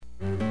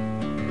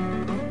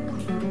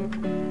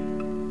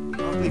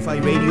Hi-Fi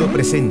Radio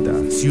presenta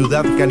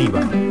Ciudad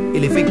Canibal,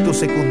 el efecto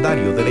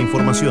secundario de la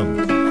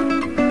información.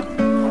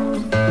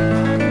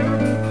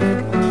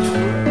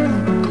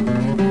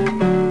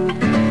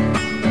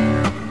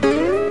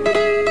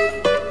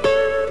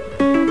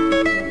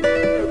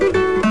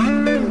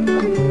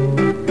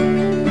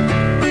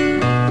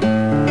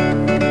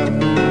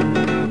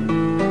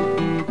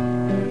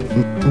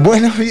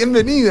 Bueno,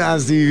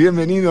 bienvenidas y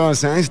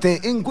bienvenidos a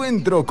este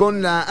encuentro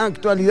con la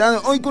actualidad.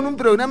 Hoy con un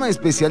programa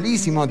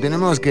especialísimo.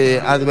 Tenemos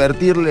que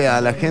advertirle a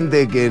la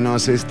gente que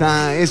nos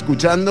está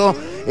escuchando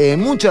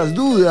muchas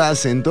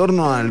dudas en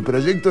torno al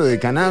proyecto de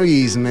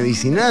cannabis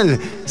medicinal.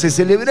 Se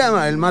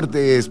celebraba el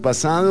martes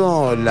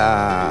pasado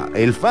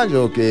el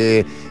fallo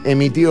que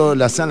emitió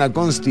la Sala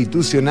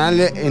Constitucional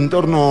en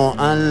torno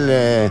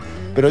al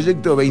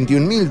proyecto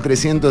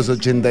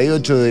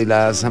 21.388 de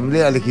la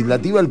Asamblea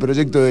Legislativa, el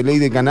proyecto de ley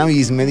de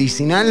cannabis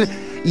medicinal,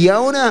 y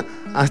ahora,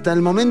 hasta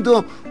el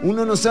momento,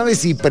 uno no sabe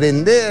si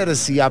prender,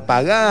 si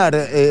apagar.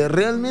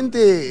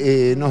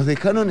 Realmente nos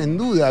dejaron en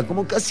duda,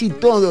 como casi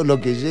todo lo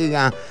que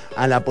llega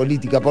a la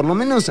política. Por lo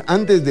menos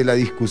antes de la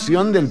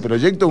discusión del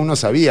proyecto, uno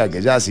sabía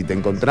que ya si te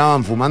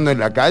encontraban fumando en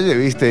la calle,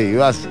 viste,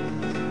 ibas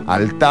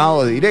al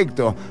tao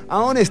directo.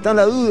 Ahora está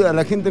la duda,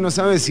 la gente no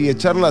sabe si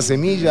echar la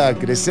semilla a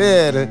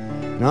crecer,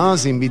 ¿no?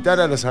 Si invitar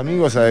a los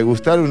amigos a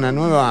degustar una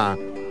nueva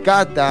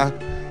cata.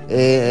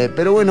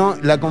 Pero bueno,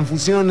 la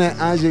confusión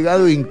ha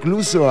llegado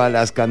incluso a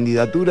las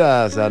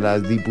candidaturas a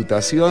las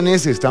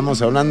diputaciones.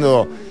 Estamos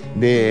hablando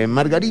de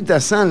Margarita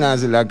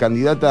Salas, la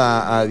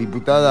candidata a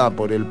diputada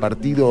por el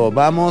partido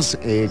Vamos,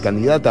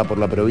 candidata por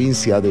la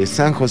provincia de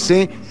San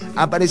José.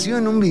 Apareció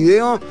en un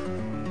video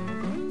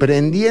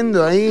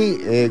prendiendo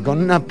ahí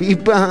con una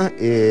pipa,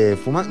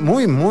 fumando,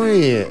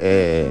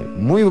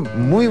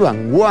 muy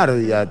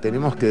vanguardia,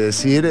 tenemos que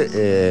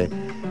decir.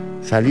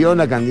 Salió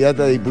la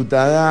candidata a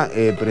diputada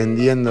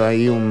prendiendo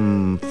ahí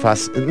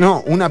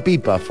una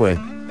pipa fue,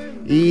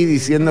 y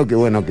diciendo que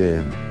bueno,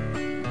 que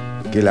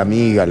la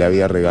amiga le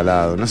había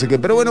regalado, no sé qué.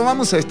 Pero bueno,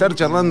 vamos a estar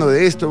charlando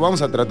de esto,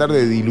 vamos a tratar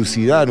de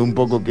dilucidar un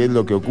poco qué es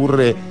lo que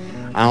ocurre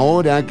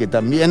ahora, que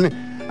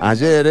también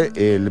ayer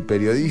el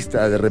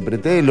periodista de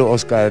Repretelo,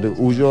 Oscar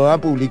Ulloa,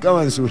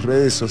 publicaba en sus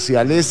redes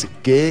sociales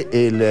que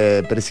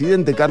el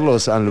presidente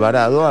Carlos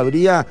Alvarado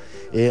habría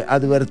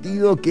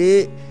advertido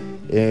que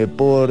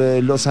por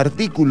los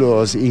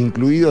artículos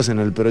incluidos en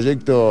el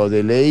proyecto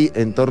de ley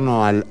en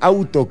torno al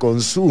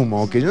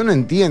autoconsumo, que yo no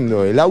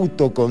entiendo el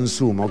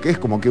autoconsumo, que es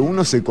como que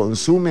uno se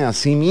consume a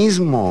sí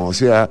mismo, o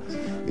sea,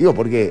 digo,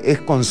 porque es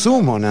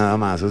consumo nada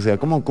más, o sea,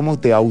 ¿cómo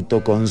te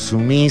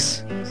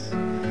autoconsumís?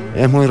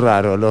 Es muy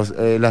raro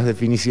las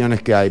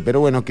definiciones que hay,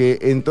 pero bueno, que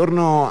en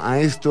torno a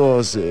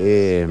estos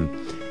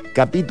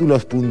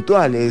capítulos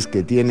puntuales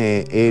que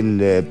tiene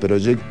el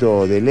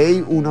proyecto de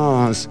ley,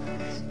 unos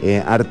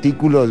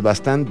artículos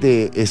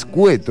bastante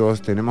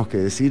escuetos, tenemos que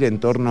decir, en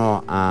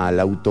torno al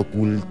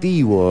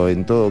autocultivo,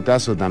 en todo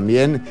caso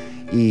también,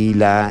 y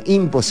la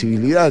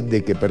imposibilidad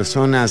de que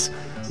personas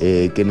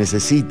que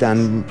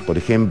necesitan, por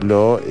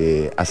ejemplo,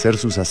 hacer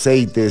sus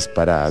aceites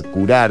para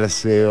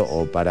curarse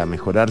o para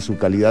mejorar su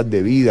calidad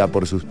de vida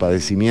por sus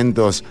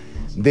padecimientos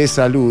de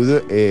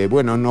salud,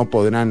 bueno, no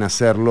podrán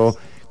hacerlo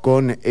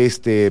con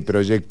este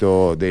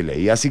proyecto de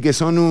ley. Así que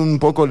son un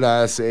poco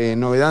las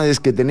novedades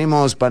que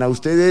tenemos para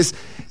ustedes.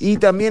 Y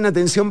también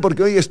atención,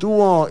 porque hoy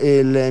estuvo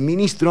el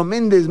ministro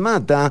Méndez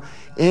Mata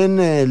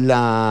en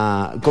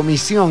la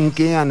comisión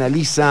que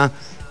analiza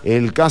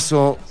el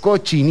caso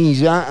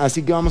Cochinilla,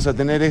 así que vamos a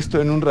tener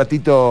esto en un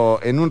ratito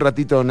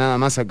nada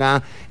más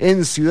acá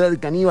en Ciudad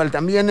Canibal.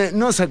 También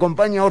nos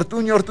acompaña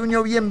Ortuño.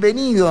 Ortuño,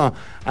 bienvenido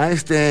a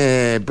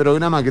este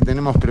programa que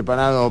tenemos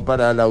preparado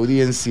para la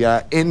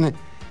audiencia en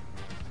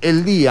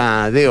el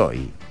día de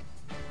hoy.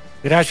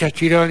 Gracias,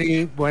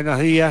 Chironi, buenos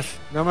días.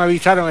 No me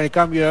avisaron el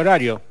cambio de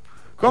horario.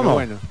 ¿Cómo?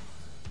 Bueno.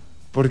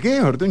 ¿Por qué,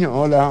 Ortuño?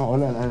 Hola,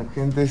 la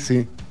gente,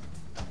 sí.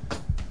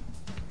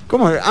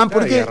 ¿Cómo? Ah,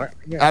 porque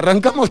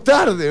arrancamos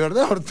tarde,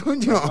 ¿verdad,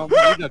 Ortuño? No, un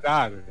poquito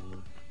tarde.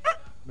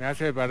 Me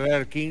hace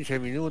perder 15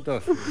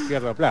 minutos y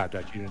pierdo plata,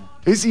 Chironi.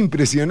 Es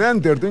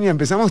impresionante, Ortuño,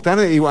 empezamos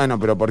tarde y bueno,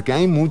 pero porque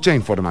hay mucha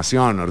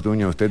información,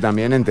 Ortuño, usted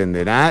también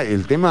entenderá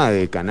el tema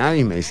de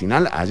cannabis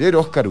medicinal. Ayer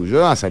Oscar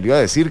Ulloa salió a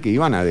decir que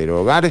iban a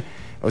derogar,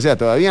 o sea,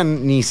 todavía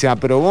ni se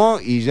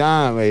aprobó y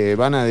ya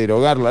van a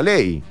derogar la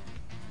ley.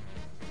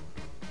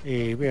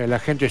 Y mira, la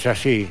gente es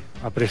así,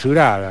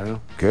 apresurada,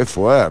 ¿no? Qué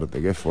fuerte,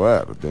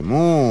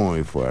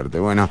 muy fuerte.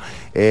 Bueno,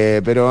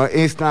 pero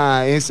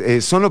esta es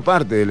solo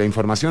parte de la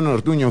información,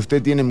 Ortuño.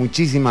 Usted tiene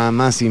muchísima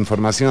más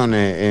información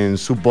en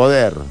su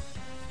poder.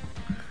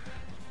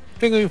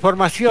 Tengo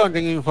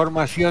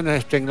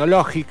informaciones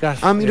tecnológicas.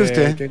 Ah, mire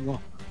usted.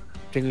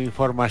 Tengo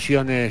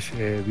informaciones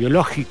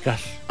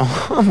biológicas.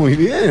 Ah, muy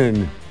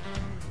bien.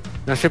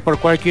 No sé por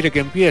cuál quiere que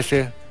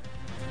empiece.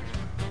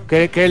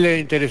 ¿Qué le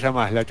interesa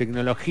más, la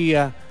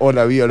tecnología? ¿O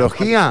la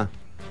biología?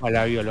 O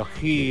la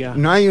biología.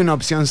 ¿No hay una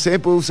opción C?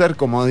 ¿Puedo usar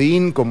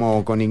comodín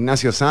como con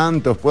Ignacio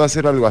Santos? ¿Puedo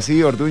hacer algo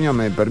así, Ortuño?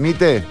 ¿Me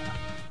permite?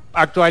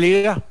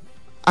 Actualidad.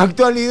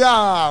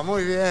 Actualidad,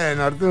 muy bien,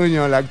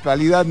 Ortuño, la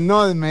actualidad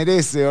no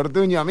merece,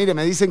 Ortuño. Mire,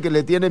 me dicen que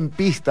le tienen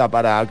pista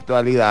para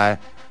actualidad.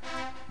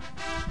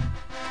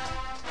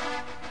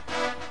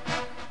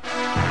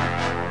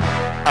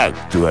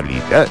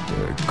 Actualidad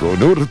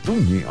con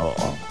Ortuño.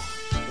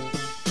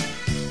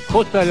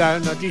 Justo la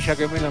noticia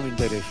que menos me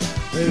interesa.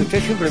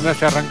 Usted siempre me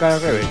hace arrancar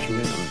al revés,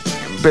 chileno.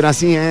 Pero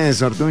así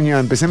es, Ortuño,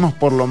 empecemos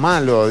por lo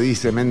malo,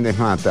 dice Méndez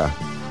Mata.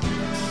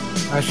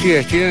 Así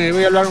es, chileno, y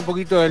voy a hablar un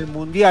poquito del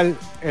Mundial,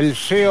 el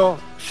CEO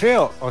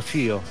o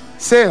CIO.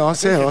 CEO.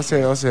 Se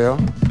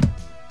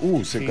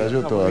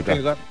cayó no, todo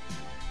acá.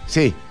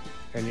 Sí.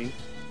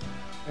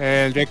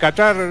 El de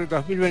Qatar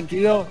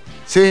 2022.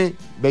 Sí,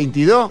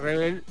 22.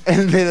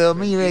 El de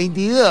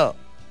 2022.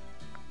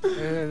 El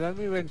de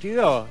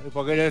 2022,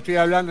 porque le estoy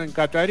hablando en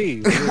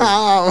catarí.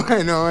 Ah,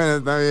 bueno,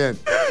 está bien.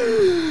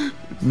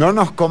 No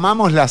nos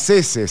comamos las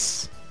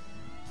heces.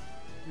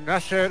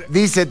 Nasser,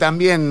 Dice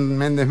también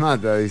Méndez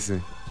Mata,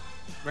 dice.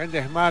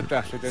 Méndez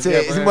Mata, se Sí,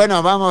 tendría que poner...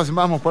 bueno,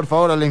 vamos por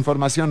favor a la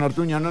información,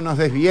 Ortuño, no nos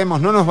desviemos,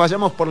 no nos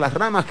vayamos por las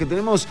ramas, que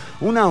tenemos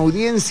una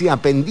audiencia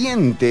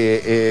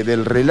pendiente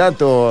del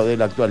relato de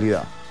la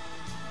actualidad.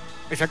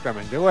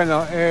 Exactamente.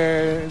 Bueno,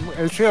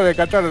 el CEO de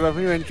Qatar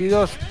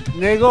 2022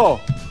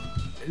 negó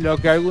lo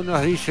que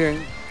algunos dicen,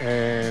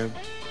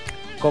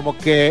 como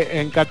que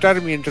en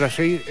Qatar, mientras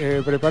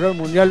se preparó el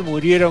Mundial,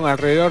 murieron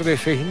alrededor de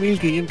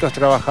 6.500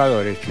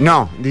 trabajadores.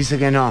 No, dice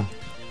que no.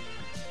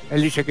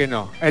 Él dice que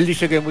no. Él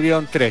dice que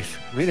murieron 3.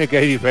 Mire que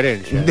hay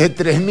diferencia. De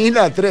 3.000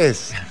 a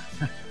 3.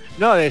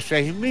 No, de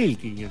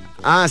 6.500.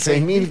 Ah,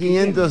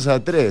 6.500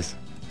 a 3.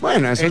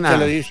 Bueno, es Esto una...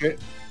 lo dice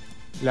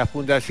la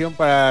Fundación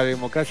para la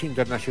Democracia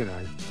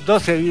Internacional.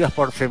 12 vidas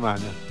por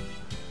semana.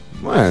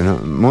 Bueno,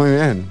 muy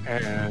bien.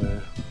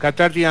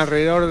 Qatar tiene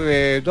alrededor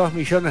de 2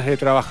 millones de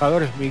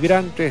trabajadores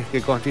migrantes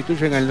que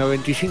constituyen el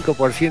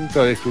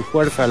 95% de su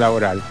fuerza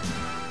laboral.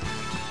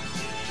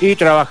 Y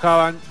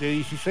trabajaban de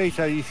 16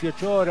 a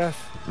 18 horas,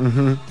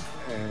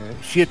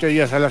 7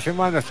 días a la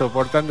semana,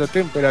 soportando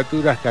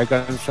temperaturas que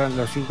alcanzan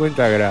los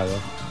 50 grados.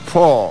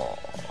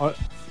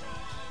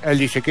 Él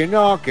dice que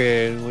no,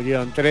 que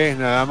murieron 3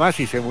 nada más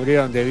y se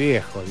murieron de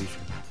viejo, dice.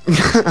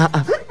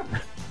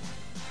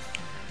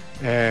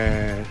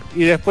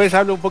 Y después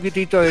habla un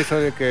poquitito de eso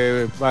de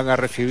que van a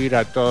recibir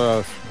a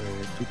todos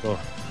tipos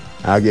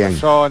de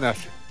personas,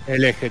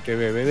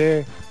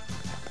 LGTBD.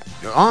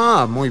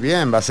 Ah, muy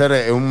bien, va a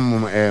ser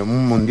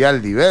un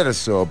mundial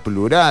diverso,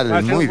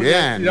 plural, muy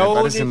bien, me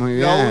parece muy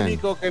bien.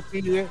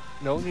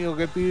 Lo único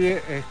que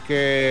pide es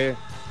que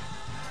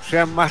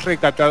sean más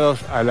recatados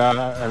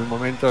al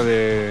momento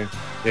de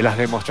las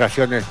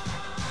demostraciones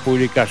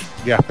públicas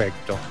de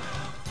aspecto.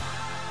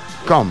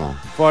 ¿Cómo?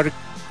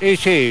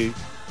 Sí,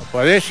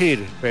 podés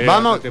ir.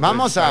 Pero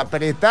vamos a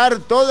apretar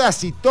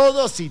todas y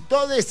todos y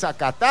todes a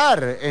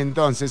Qatar,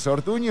 entonces,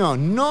 Ortuño.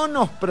 No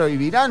nos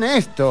prohibirán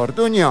esto,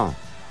 Ortuño.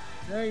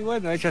 Y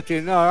bueno, ellos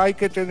tienen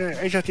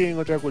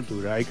otra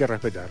cultura, hay que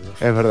respetarlos.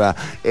 Es verdad.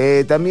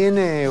 También,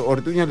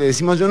 Ortuño, le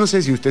decimos, yo no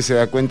sé si usted se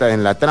da cuenta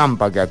en la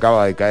trampa que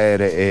acaba de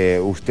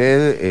caer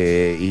usted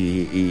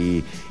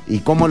y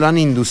cómo lo han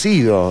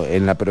inducido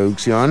en la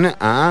producción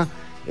a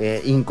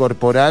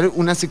incorporar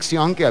una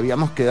sección que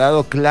habíamos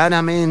quedado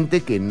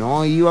claramente que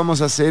no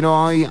íbamos a hacer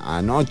hoy.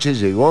 Anoche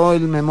llegó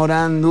el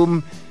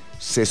memorándum.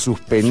 Se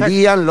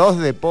suspendían los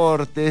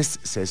deportes,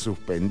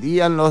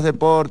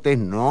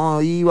 no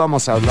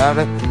íbamos a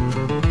hablar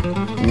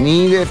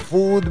ni de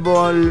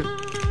fútbol,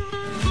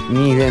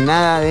 ni de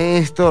nada de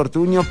esto,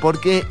 Ortuño,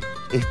 porque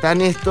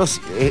están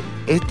estos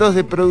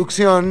de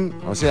producción,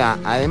 o sea,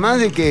 además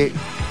de que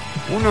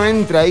uno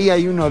entra ahí,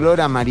 hay un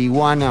olor a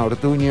marihuana,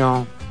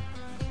 Ortuño.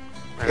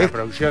 En la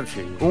producción,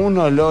 sí. Un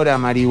olor a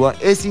marihuana,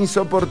 es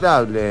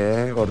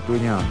insoportable,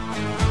 Ortuño.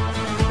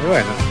 Y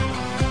bueno.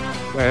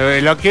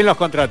 ¿Quién los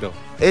contrató?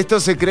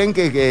 Estos se creen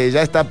que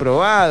ya está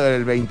aprobado,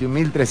 el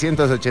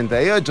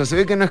 21.388. Se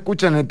ve que no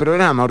escuchan el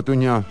programa,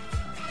 Ortuño.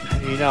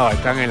 Y no,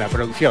 están en la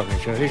producción,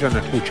 ellos no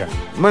escuchan.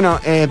 Bueno,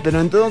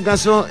 pero en todo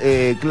caso,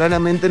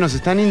 claramente nos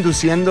están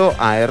induciendo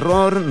a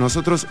error.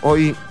 Nosotros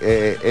hoy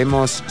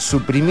hemos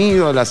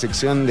suprimido la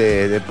sección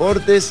de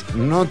deportes.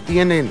 No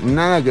tiene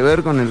nada que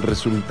ver con el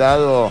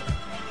resultado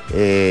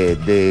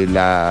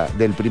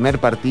del primer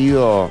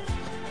partido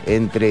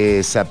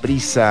entre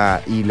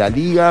Saprissa y la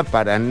Liga.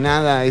 Para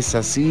nada es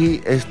así.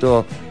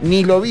 Esto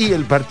ni lo vi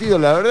el partido,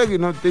 la verdad que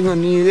no tengo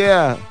ni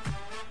idea.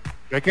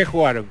 ¿De qué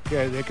jugaron?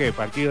 ¿De qué?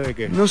 ¿Partido de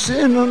qué? No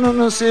sé,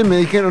 no sé. Me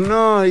dijeron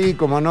no, y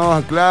como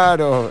no,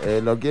 claro,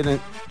 lo quieren.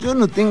 Yo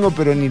no tengo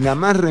pero ni la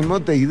más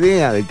remota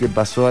idea de qué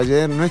pasó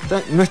ayer. No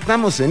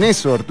estamos en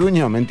eso,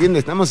 Ortuño, ¿me entiendes?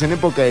 Estamos en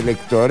época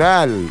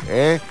electoral,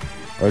 ¿eh?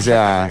 O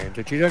sea...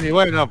 Chironi,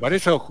 bueno, no, para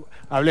eso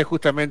hablé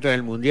justamente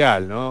del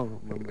Mundial,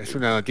 ¿no? Es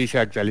una noticia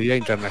de actualidad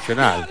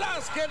internacional.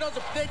 Que nos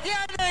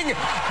detienen,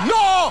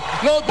 no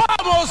nos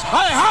vamos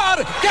a dejar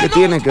que ¿Qué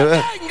tiene que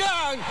ver?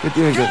 ¿Qué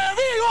tiene que ver? ¡Que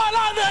viva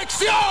la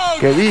anexión!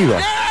 ¡Que viva!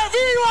 ¡Que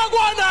viva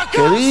Guanacaste!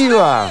 ¡Que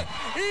viva!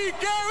 ¡Y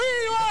que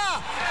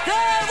viva! ¡Que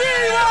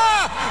viva!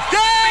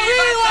 ¡Que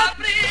viva!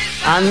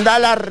 Anda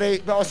la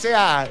o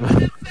sea...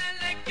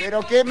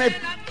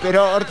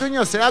 Pero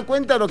Ortuño, ¿se da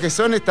cuenta lo que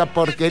son esta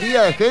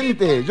porquería de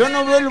gente? Yo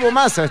no vuelvo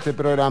más a este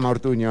programa,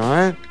 Ortuño,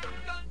 ¿eh?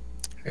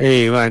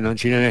 Y bueno,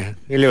 Chile,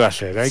 ¿qué le va a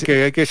hacer? Hay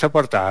que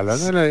soportarlo,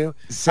 ¿no?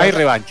 Hay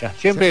revancha,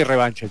 siempre hay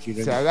revancha,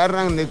 Chile. Se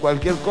agarran de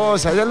cualquier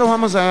cosa, ya los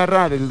vamos a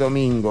agarrar el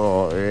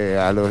domingo,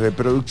 a los de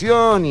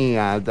producción y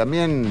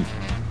también...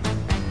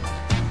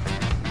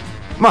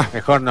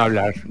 Mejor no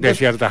hablar de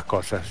ciertas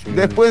cosas. ¿Sí?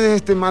 Después de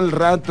este mal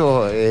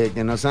rato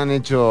que nos han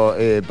hecho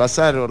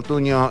pasar,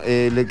 Ortuño,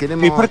 le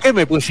queremos... ¿Y por qué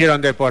me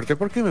pusieron deporte?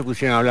 ¿Por qué me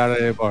pusieron a hablar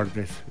de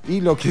deportes?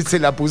 Y lo que se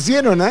la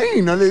pusieron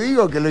ahí, no le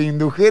digo que lo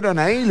indujeron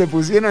ahí, le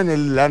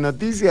pusieron la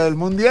noticia del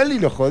Mundial y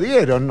lo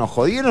jodieron, nos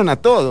jodieron a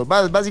todos.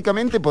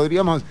 Básicamente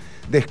podríamos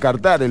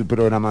descartar el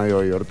programa de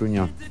hoy,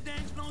 Ortuño.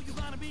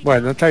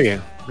 Bueno, está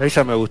bien.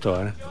 Esa me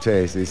gustó, ¿eh?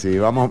 Sí,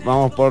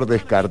 vamos por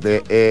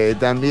descarte.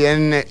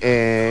 También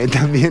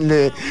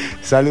le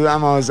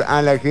saludamos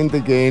a la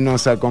gente que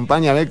nos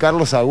acompaña. Ve,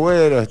 Carlos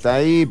Agüero está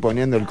ahí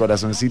poniendo el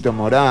corazoncito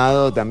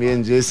morado.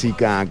 También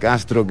Jessica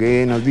Castro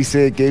que nos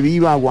dice que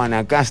viva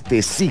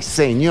Guanacaste. Sí,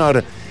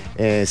 señor.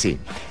 Sí.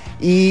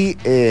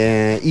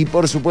 Y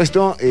por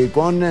supuesto,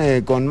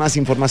 con más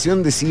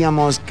información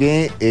decíamos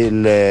que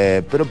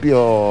el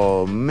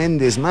propio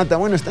Méndez Mata,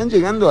 bueno, están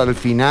llegando al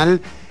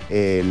final...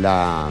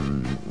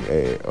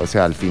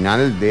 al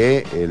final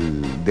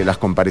de las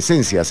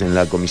comparecencias en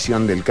la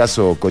comisión del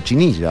caso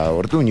Cochinilla,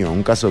 Ortuño,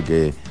 un caso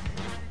que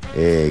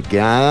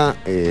ha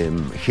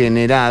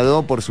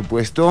generado, por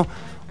supuesto,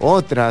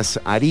 otras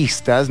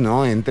aristas,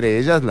 ¿no? Entre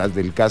ellas las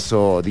del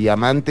caso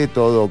Diamante.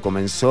 Todo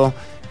comenzó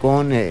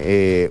con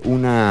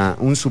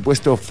un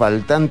supuesto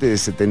faltante de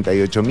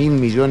 78.000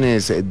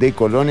 millones de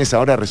colones.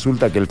 Ahora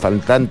resulta que el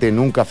faltante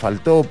nunca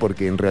faltó,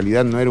 porque en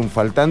realidad no era un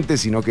faltante,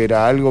 sino que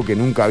era algo que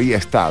nunca había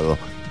estado.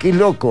 Qué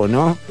loco,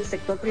 ¿no? El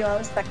sector privado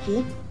está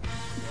aquí.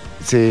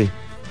 Sí.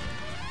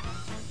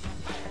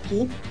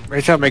 Aquí.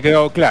 Eso me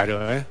quedó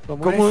claro, ¿eh?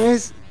 ¿Cómo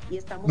es?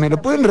 ¿Me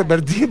lo pueden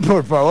repetir,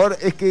 por favor?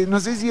 Es que no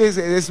sé si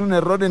es un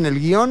error en el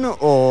guión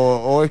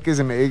o es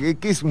que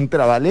 ¿qué es un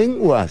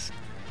trabalenguas?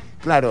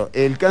 Claro,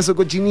 el caso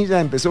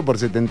Cochinilla empezó por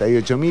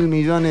 78.000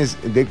 millones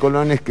de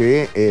colones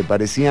que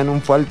parecían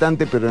un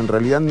faltante, pero en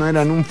realidad no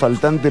eran un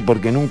faltante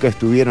porque nunca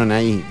estuvieron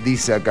ahí,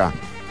 dice acá.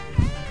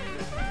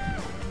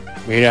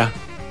 Mira.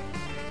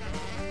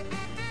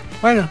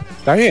 Bueno,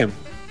 está bien.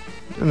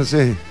 Yo no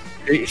sé.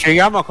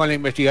 Llegamos con la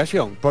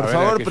investigación. Por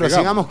favor,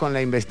 prosigamos con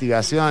la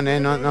investigación, ¿eh?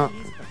 No.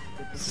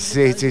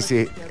 Sí.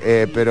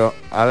 Pero,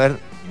 a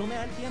ver...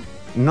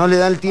 No le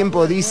da el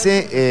tiempo,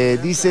 dice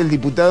el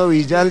diputado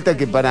Villalta,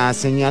 que para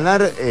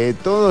señalar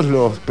todos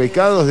los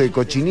pecados de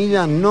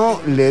Cochinilla no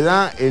le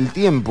da el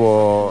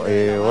tiempo.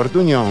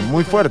 Ortuño,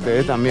 muy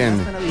fuerte también.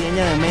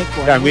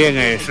 También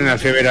es una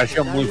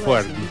aseveración muy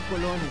fuerte.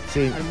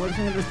 Sí.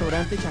 Almuerzo en el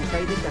restaurante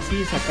Chancay de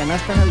Casisa,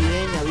 canasta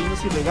navideña, vinos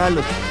y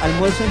regalos,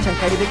 almuerzo en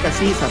Chancay de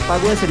Casisa,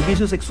 pago de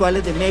servicios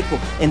sexuales de Meco,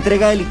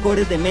 entrega de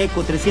licores de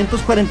Meco,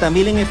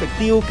 340.000 en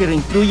efectivo que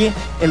incluye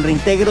el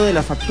reintegro de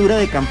la factura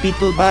de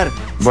Campitos Bar,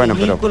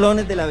 100.000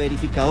 colones de la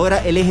verificadora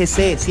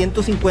LGC,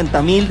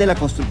 150.000 de la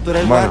constructora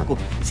del barco,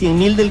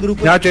 100.000 del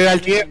grupo... No te da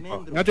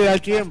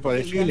el tiempo,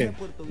 decirle.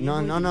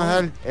 No nos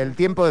da el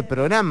tiempo de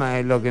programa,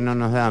 es lo que no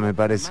nos da, me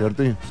parece,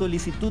 Ortuño.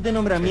 Solicitud de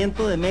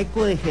nombramiento de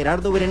Meco de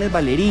Gerardo Brenes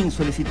Valerín,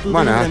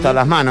 bueno, hasta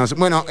las manos.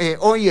 Bueno,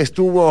 hoy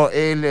estuvo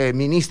el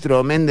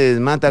ministro Méndez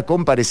Mata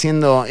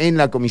compareciendo en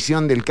la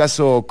comisión del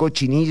caso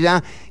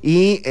Cochinilla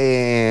y,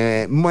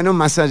 bueno,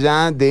 más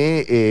allá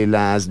de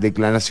las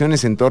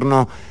declaraciones en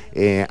torno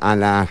a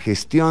la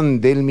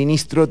gestión del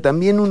ministro,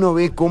 también uno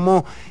ve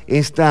cómo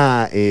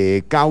esta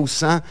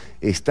causa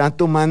está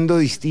tomando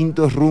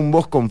distintos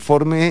rumbos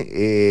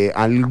conforme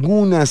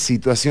algunas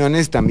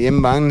situaciones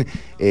también van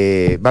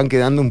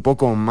quedando un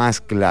poco más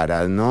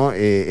claras, ¿no?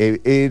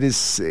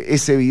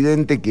 Es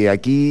evidente que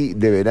aquí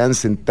deberán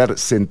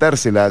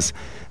sentarse las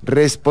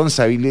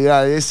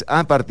responsabilidades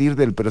a partir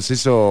del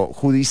proceso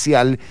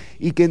judicial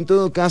y que en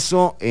todo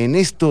caso en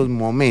estos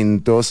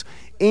momentos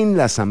en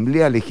la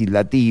Asamblea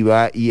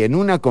Legislativa y en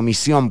una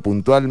comisión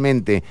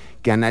puntualmente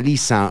que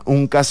analiza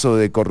un caso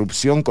de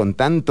corrupción con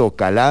tanto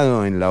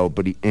calado en la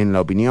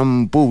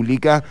opinión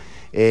pública,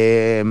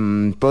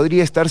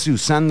 podría estarse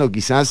usando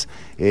quizás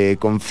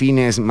con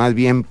fines más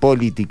bien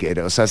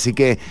politiqueros. Así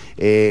que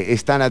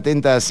están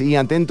atentas y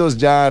atentos,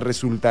 ya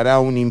resultará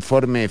un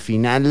informe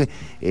final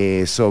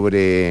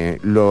sobre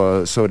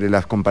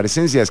las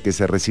comparecencias que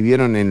se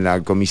recibieron en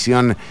la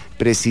comisión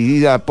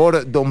presidida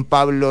por don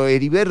Pablo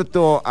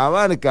Heriberto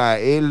Abarca,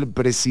 el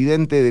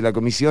presidente de la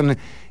comisión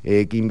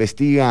que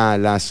investiga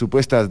las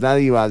supuestas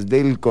dádivas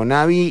del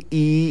CONAVI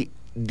y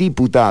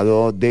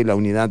diputado de la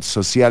Unidad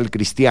Social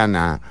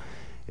Cristiana.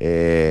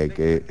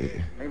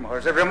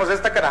 Mejor cerremos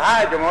esta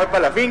carajada, yo me voy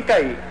para la finca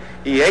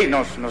y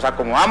nos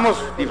acomodamos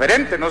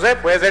diferente, no sé,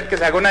 puede ser que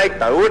se haga una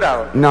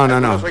dictadura.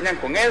 No. Sueñan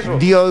con eso.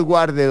 Dios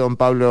guarde, don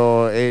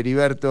Pablo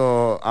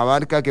Heriberto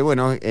Abarca, que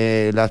bueno,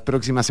 las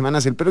próximas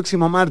semanas, el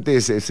próximo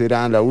martes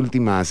será la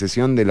última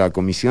sesión de la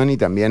comisión y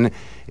también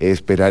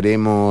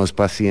esperaremos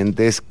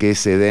pacientes que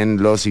se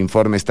den los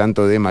informes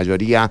tanto de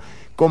mayoría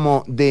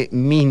como de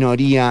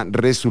minoría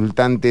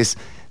resultantes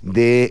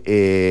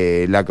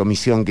de la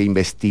comisión que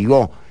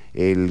investigó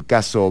el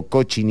caso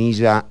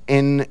Cochinilla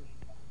en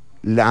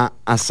la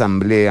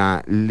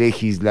Asamblea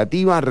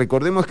Legislativa.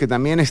 Recordemos que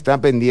también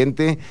está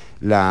pendiente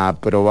la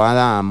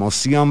aprobada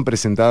moción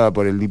presentada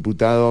por el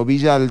diputado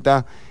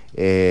Villalta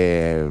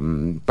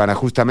para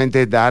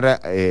justamente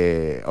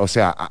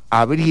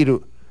abrir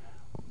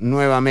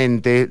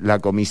nuevamente la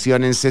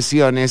comisión en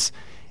sesiones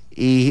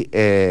y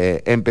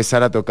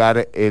empezar a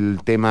tocar el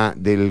tema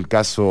del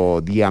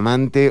caso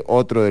Diamante,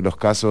 otro de los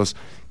casos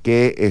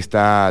que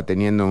está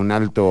teniendo un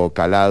alto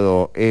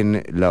calado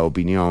en la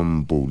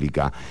opinión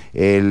pública.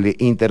 El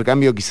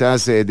intercambio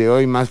quizás de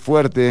hoy más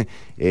fuerte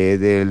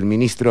del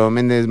ministro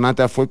Méndez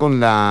Mata fue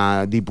con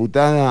la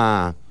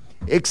diputada,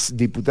 ex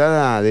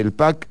diputada del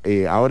PAC,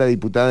 ahora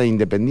diputada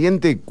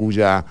independiente,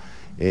 cuya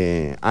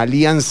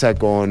alianza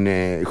con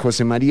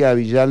José María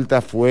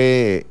Villalta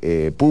fue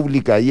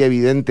pública y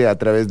evidente a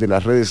través de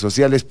las redes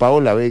sociales.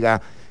 Paola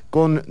Vega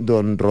con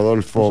don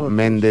Rodolfo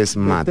Méndez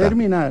Mata.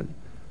 Terminar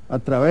a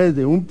través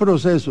de un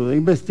proceso de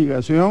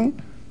investigación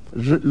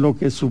lo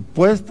que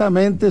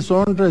supuestamente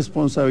son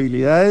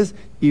responsabilidades,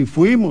 y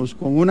fuimos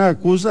con una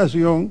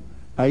acusación,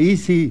 ahí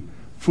sí,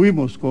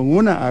 fuimos con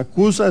una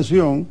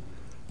acusación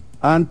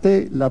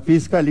ante la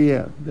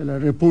Fiscalía de la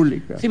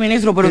República. Sí,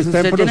 ministro, pero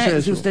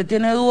si usted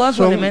tiene dudas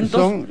o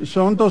elementos...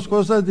 Son dos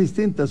cosas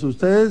distintas.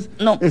 Ustedes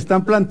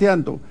están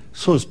planteando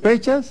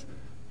sospechas.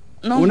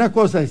 Una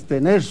cosa es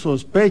tener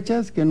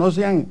sospechas que no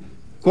se han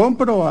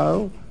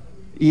comprobado,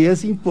 y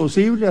es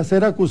imposible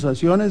hacer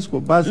acusaciones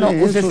con base en usted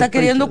sospechas. Está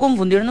queriendo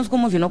confundirnos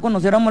como si no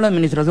conociéramos la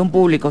administración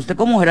pública. Usted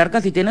como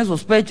jerarca, si tiene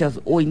sospechas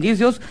o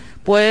indicios,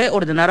 puede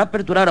ordenar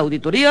aperturar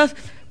auditorías,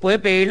 puede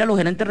pedirle a los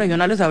gerentes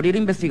regionales abrir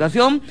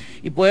investigación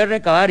y puede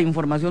recabar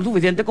información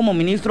suficiente como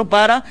ministro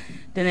para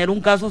tener un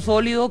caso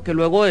sólido que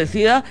luego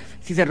decida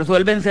si se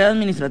resuelve en sede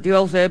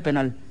administrativa o sede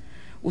penal.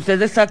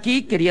 Usted está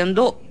aquí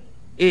queriendo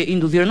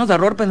inducirnos a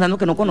error pensando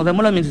que no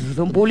conocemos la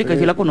administración pública y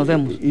sí la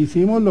conocemos.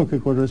 Hicimos lo que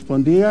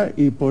correspondía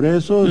y por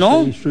eso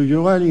se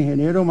instruyó al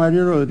ingeniero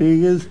Mario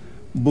Rodríguez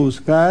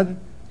buscar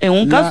en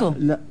un caso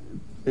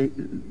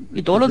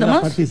y todos los demás,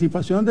 la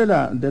participación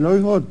del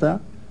OIJ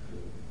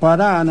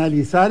para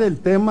analizar el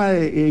tema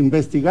e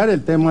investigar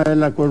el tema de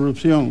la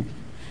corrupción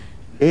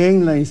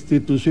en la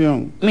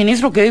institución.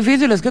 Ministro, qué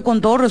difícil, es que con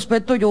todo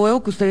respeto yo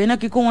veo que usted viene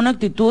aquí con una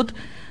actitud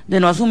de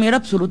no asumir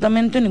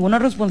absolutamente ninguna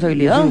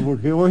responsabilidad. ¿Por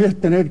qué voy a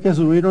tener que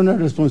asumir una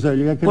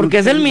responsabilidad que porque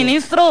no es el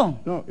ministro?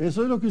 No,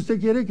 eso es lo que usted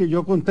quiere que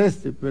yo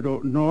conteste,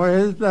 pero no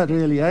es la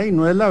realidad y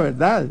no es la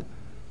verdad.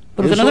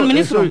 Pero usted no es el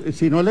ministro.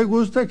 Si no le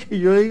gusta que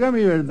yo diga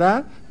mi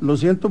verdad, lo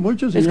siento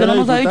mucho, señora. Es que no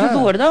nos diputada. Ha dicho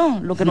su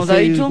verdad, lo que nos ha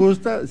dicho.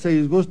 Se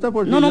disgusta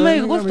porque no me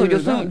disgusto,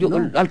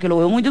 al que lo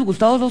veo muy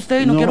disgustado es a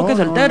usted y no quiero que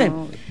se altere.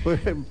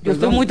 Yo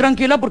estoy muy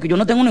tranquila porque yo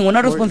no tengo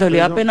ninguna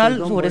responsabilidad penal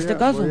sobre este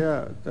caso.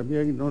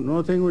 También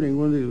no tengo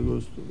ningún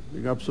disgusto,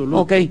 en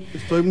absoluto. Okay.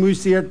 Estoy muy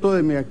cierto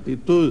de mi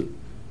actitud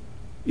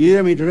y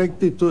de mi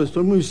rectitud,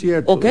 estoy muy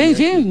cierto. Ok,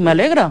 sí, me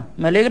alegra,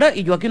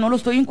 y yo aquí no lo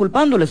estoy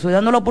inculpando, le estoy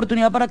dando la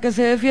oportunidad para que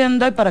se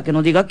defienda y para que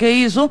nos diga qué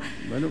hizo,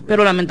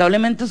 pero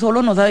lamentablemente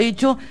solo nos ha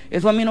dicho,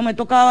 eso a mí no me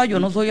tocaba, yo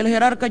no soy el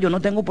jerarca, yo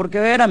no tengo por qué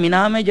ver, a mí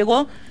nada me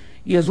llegó,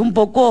 y es un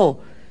poco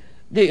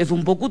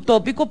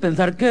utópico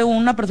pensar que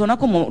una persona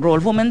como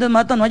Rodolfo Méndez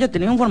Mata no haya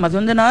tenido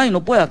información de nada y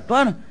no puede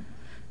actuar,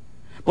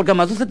 porque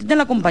además usted tiene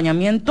el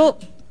acompañamiento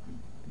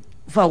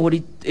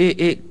favorito,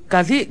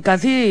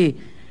 casi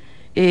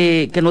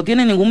que no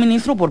tiene ningún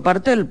ministro por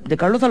parte de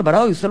Carlos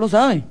Alvarado, y usted lo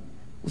sabe.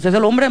 Usted es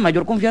el hombre de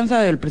mayor confianza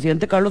del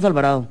presidente Carlos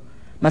Alvarado,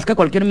 más que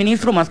cualquier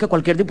ministro, más que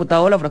cualquier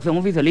diputado de la fracción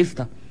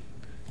oficialista.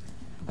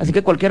 Así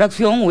que cualquier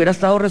acción hubiera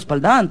estado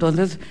respaldada,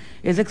 entonces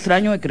es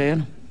extraño de creer.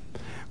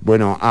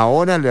 Bueno,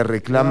 ahora le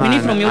reclaman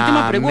Ministro,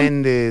 a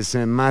Méndez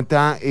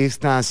Mata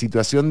esta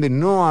situación de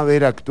no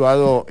haber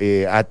actuado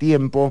a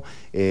tiempo.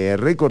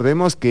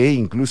 Recordemos que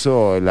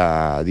incluso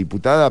la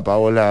diputada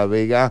Paola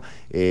Vega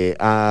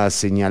ha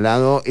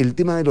señalado el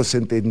tema de los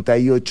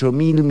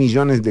 78.000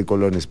 millones de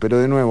colones, pero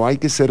de nuevo hay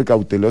que ser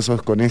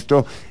cautelosos con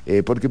esto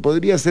porque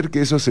podría ser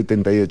que esos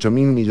 78.000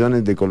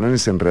 millones de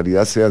colones en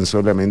realidad sean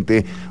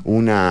solamente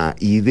una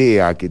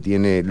idea que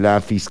tiene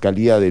la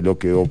Fiscalía de lo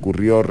que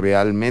ocurrió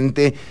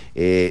realmente,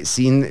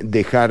 sin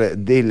dejar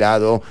de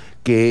lado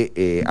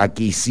que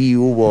aquí sí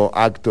hubo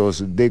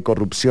actos de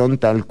corrupción,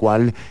 tal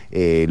cual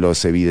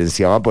los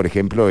evidenciaba, por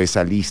ejemplo,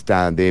 esa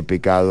lista de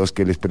pecados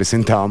que les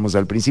presentábamos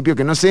al principio,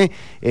 que no sé,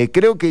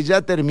 creo que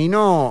ya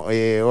terminó,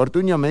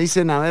 Ortuño, me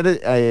dicen, a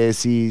ver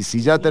si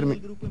ya terminó.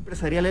 El grupo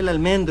empresarial El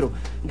Almendro,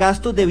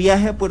 gastos de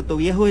viaje a Puerto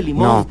Viejo de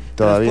Limón, no,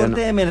 todavía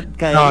transporte no. de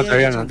mercadería. No,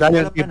 todavía no,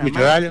 dale un tiempito,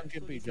 Panamá, dale un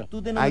tiempito.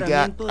 Instituto de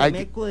nombramiento de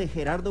MECO de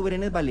Gerardo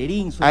Brenes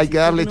Valerín, Hay que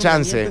darle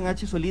chance. En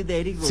H. Solís de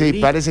Eric Sí,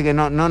 Rodríguez. parece que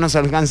no nos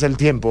alcanza el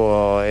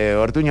tiempo,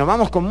 Ortuño.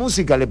 Vamos con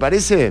música, ¿le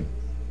parece?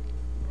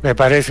 Me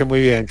parece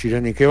muy bien,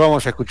 Chironi. ¿Qué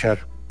vamos a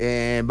escuchar?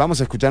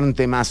 Vamos a escuchar un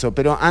temazo,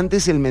 pero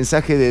antes el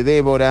mensaje de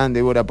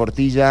Débora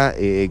Portilla,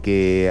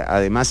 que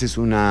además es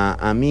una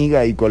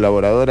amiga y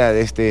colaboradora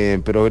de este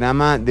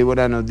programa.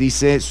 Débora nos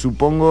dice: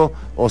 supongo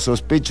o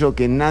sospecho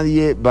que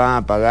nadie va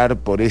a pagar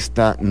por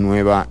esta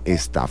nueva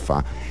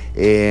estafa.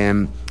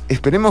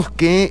 Esperemos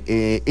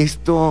que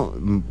esto,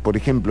 por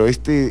ejemplo,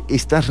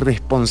 estas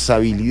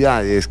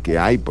responsabilidades que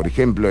hay, por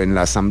ejemplo, en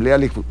la Asamblea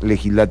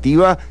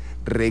Legislativa,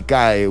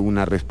 recae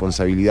una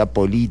responsabilidad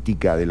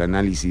política del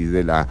análisis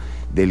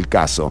del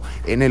caso.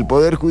 En el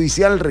Poder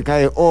Judicial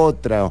recae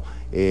otro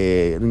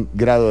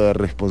grado de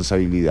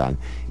responsabilidad.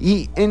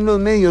 Y en los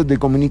medios de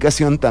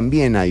comunicación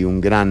también hay un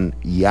gran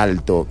y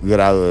alto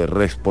grado de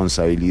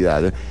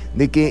responsabilidad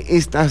de que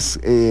estas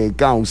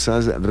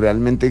causas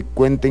realmente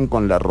cuenten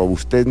con la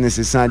robustez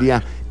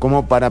necesaria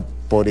como para,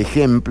 por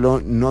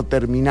ejemplo, no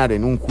terminar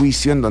en un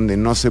juicio en donde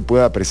no se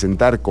pueda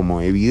presentar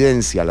como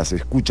evidencia las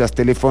escuchas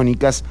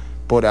telefónicas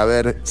por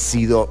haber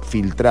sido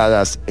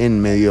filtradas en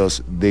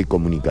medios de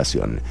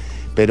comunicación.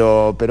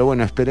 Pero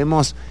bueno,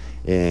 esperemos,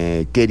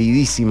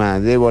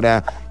 queridísima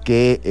Débora,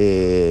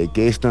 que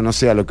esto no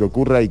sea lo que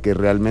ocurra y que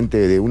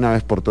realmente de una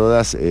vez por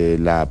todas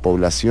la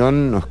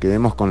población nos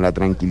quedemos con la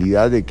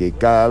tranquilidad de que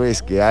cada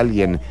vez que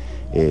alguien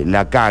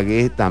la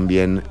cague,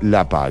 también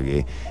la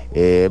pague.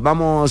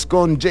 Vamos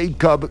con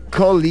Jacob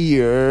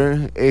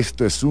Collier,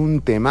 esto es un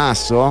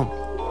temazo.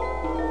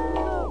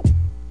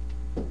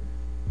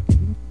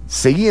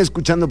 Seguí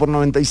escuchando por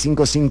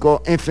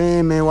 95.5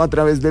 FM o a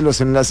través de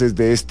los enlaces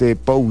de este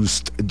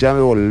post. Ya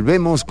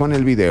volvemos con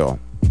el video.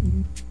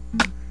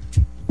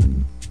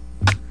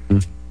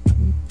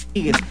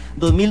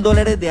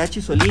 $2,000 de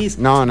H. Solís.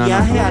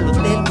 Viaje al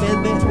hotel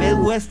Bed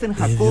Western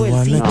Jacob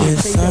el 5 y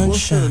 6 de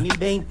agosto de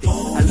 2020.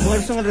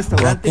 Almuerzo en el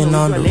restaurante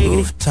Novillo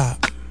Alegre.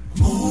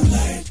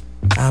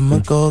 I'ma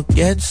go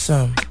get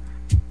some.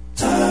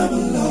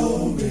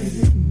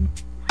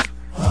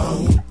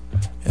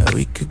 Yeah,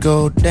 we could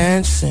go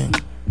dancing,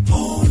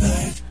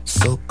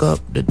 soak up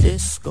the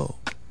disco.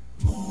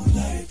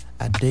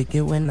 I dig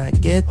it when I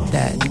get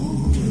that.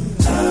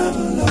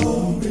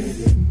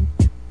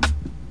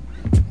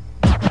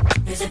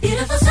 It's a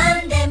beautiful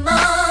Sunday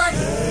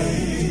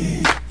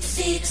morning. You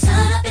see the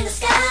sun up in the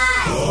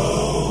sky.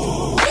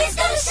 It's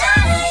gonna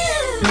shine on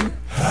you.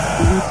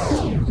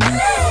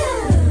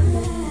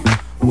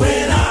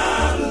 When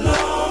I'm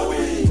alone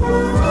with you.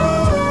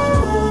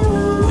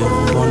 If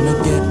you wanna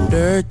get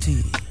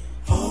dirty,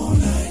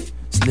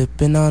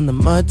 slipping on the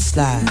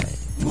mudslide.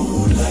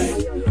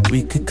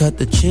 We could cut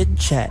the chit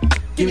chat.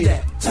 Give me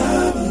that.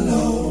 Time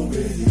alone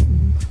with you.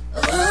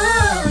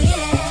 Oh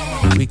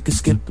yeah. We could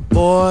skip the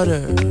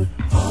border.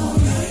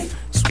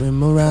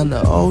 Swim around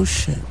the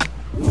ocean.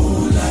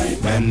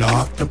 Moonlight, man, the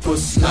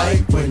octopus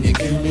like when you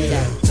give me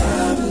that.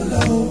 Time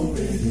alone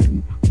with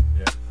you.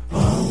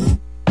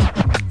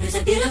 It's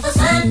a beautiful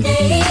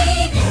Sunday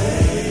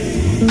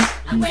evening.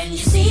 And when you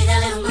see the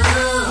little moon,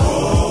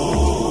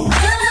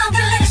 you know I'm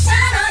gonna let it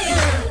shine on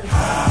you.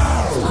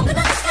 So open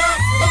up the sky,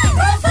 let it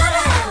grow for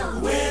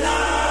now. When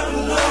I'm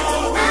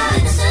alone, out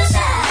in the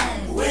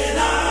sunshine. when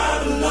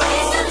I'm alone,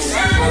 It's gonna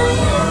shine on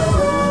you.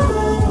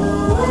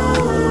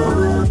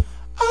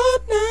 All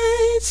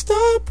night,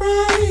 star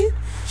bright,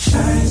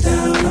 shines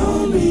down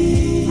on me.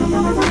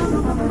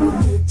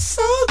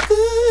 so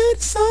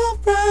good, so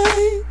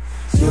bright.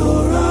 You're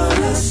all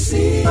I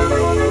see.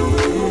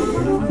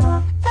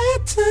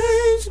 At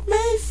times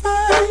may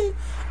find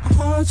our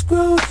hearts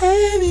grow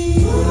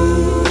heavy.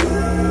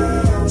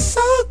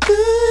 So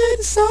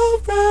good, so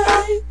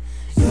bright.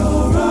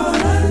 You're all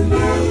I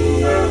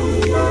need.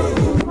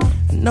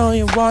 I know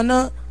you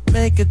wanna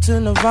make it to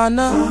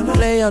Nirvana.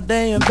 Lay all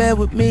day in bed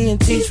with me and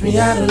teach me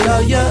how to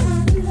love ya.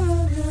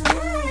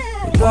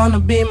 You wanna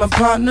be my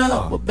partner?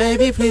 Well,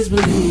 baby, please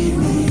believe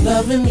me,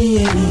 loving me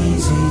ain't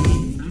easy.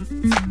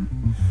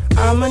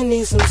 I'ma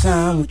need some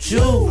time with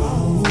you.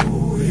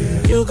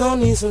 You gon'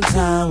 need some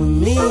time with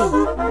me.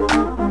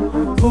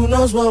 Who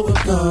knows what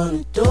we're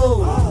gonna do?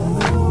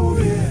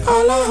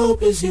 All I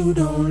hope is you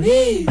don't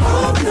leave.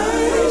 All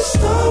night,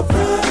 star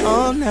bright,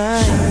 All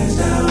night, shines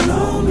down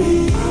on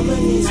me. I'ma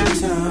need some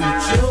time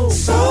with you.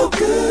 So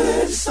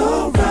good,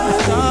 so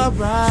right.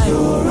 Alright,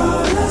 You're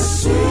all I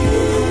see.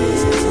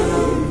 some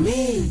time with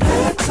me.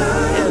 At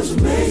times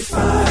may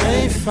find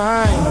Ain't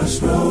fine, hearts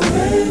grow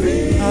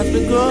heavy. hearts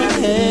been growing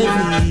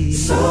heavy.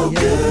 So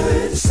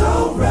good,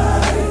 so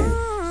right.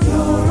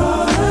 You're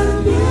all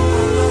I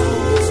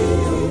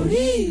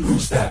need.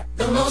 Who's that?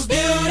 The most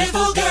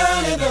beautiful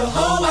girl in the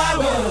whole wide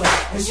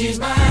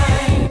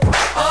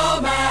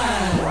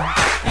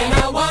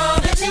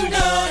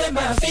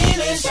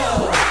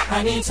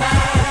I need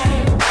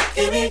time.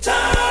 Give me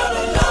time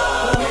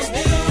alone. Most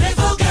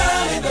beautiful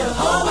girl in the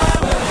whole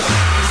wide world.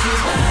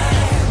 She's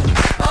mine,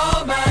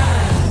 all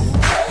mine.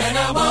 And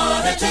I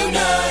want her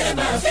tonight and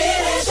my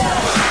feelings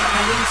shine.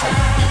 I need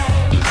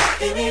time.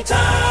 Give me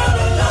time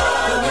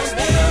alone. The most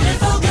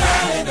beautiful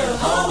girl in the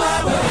whole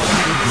wide world.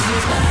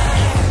 She's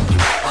mine,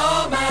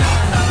 all mine.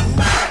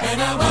 And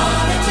I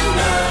want her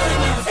tonight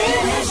and my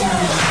feelings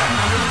shine.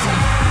 I need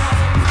time.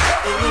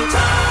 Give me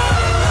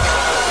time alone.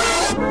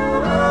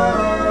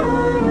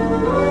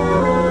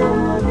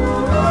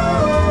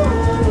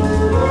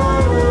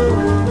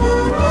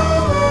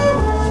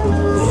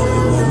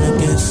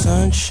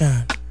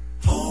 Sunshine,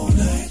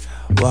 moonlight.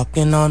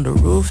 Walking on the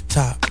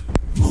rooftop,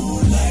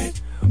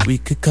 moonlight. We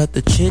could cut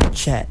the chit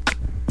chat,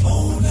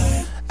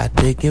 moonlight. I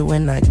dig it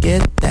when I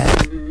get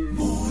that,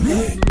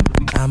 moonlight.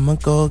 I'ma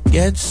go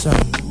get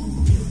some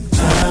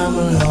time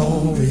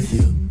alone with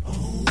you,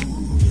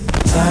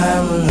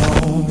 time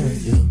alone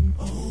with you,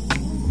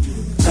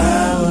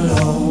 time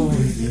alone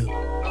with you.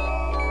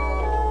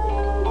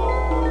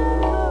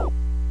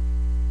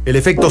 El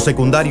efecto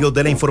secundario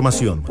de la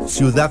información.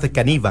 Ciudad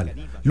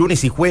Canibal.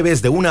 Lunes y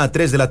jueves de 1 a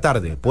 3 de la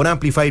tarde por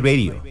Amplify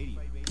Radio.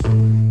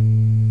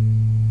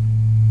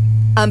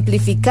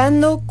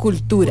 Amplificando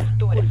cultura.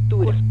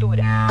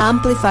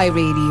 Amplify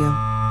Radio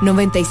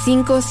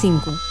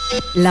 95.5.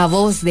 La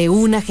voz de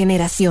una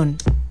generación.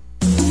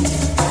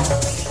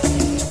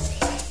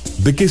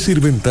 ¿De qué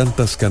sirven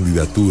tantas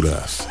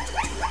candidaturas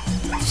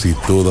si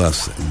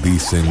todas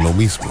dicen lo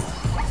mismo?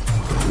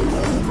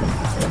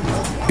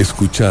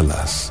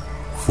 Escúchalas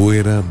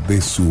fuera de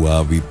su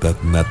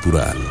hábitat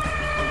natural.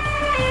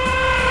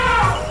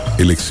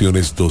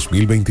 Elecciones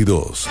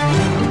 2022.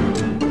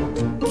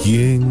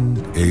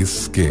 ¿Quién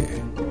es qué?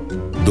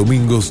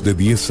 Domingos de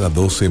 10 a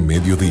 12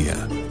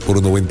 mediodía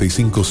por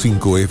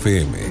 95.5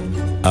 FM.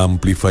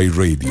 Amplify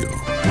Radio.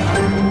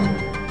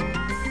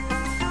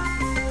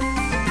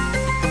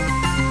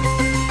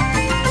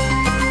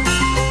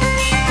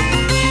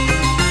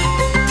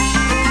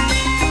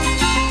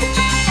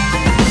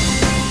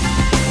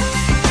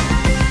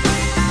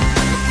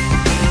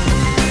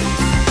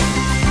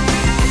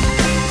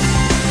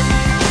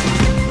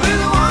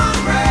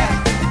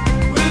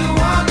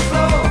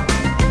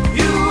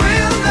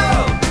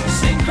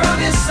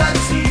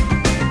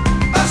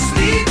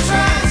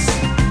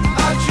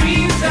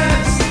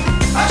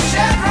 A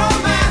shed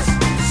romance.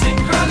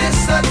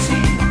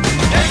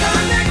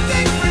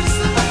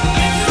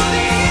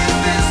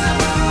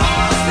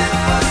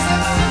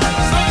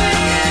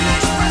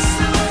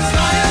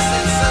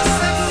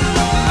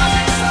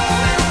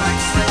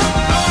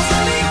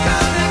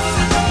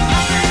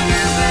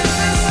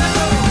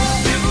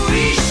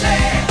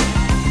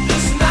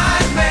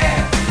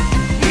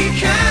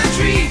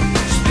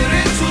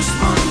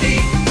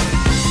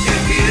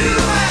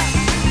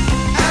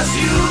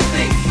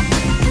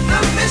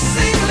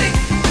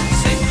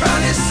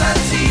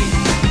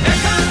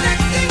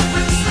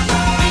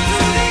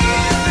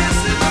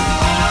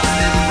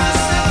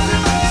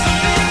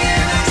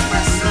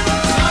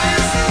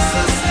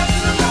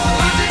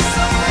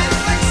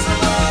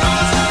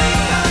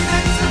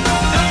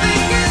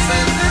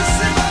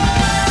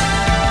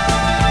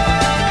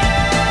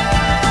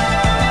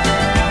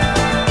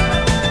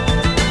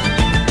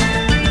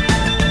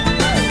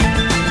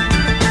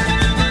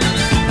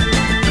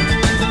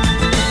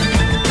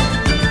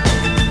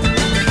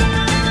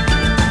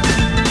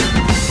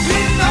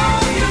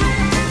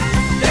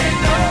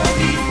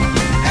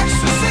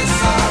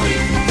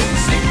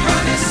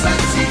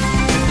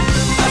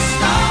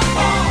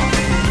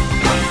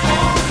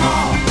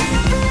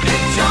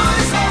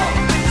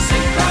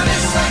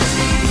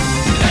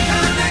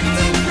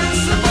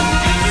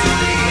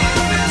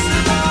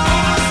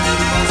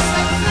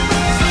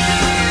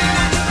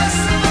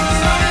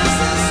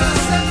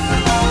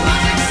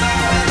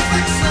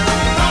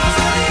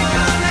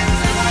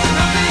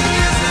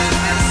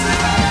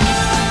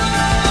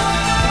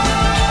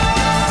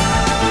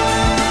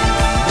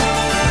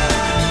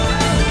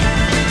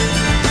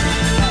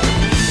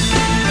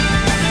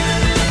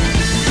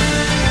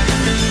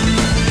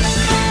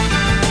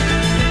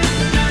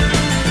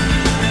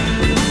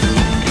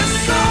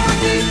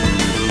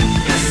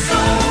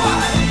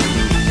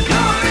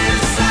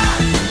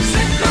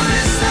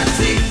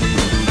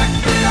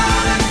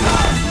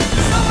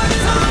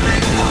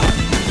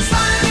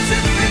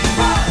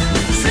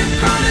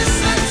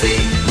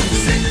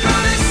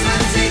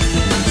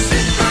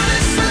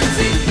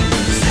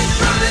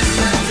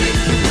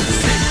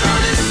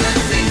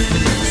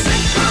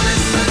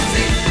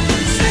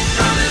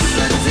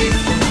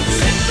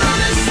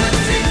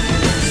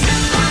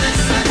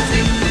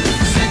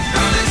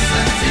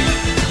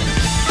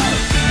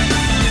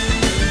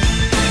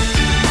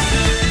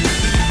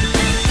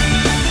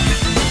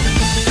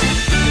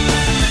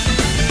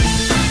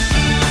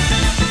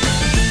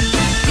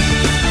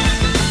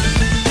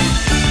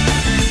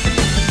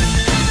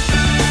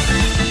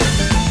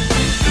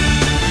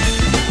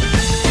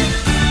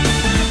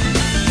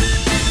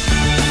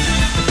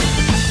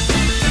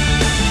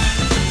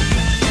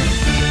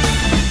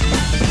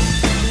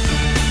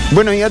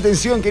 Bueno, y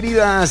atención,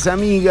 queridas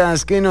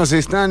amigas que nos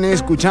están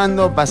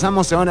escuchando,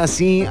 pasamos ahora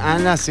sí a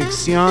la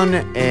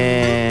sección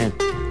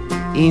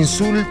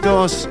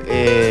insultos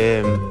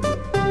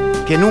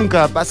que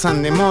nunca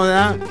pasan de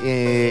moda,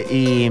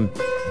 y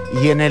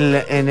en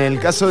el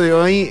caso de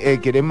hoy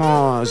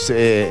queremos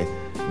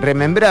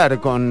remembrar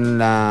con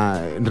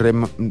la...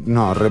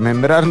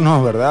 remembrar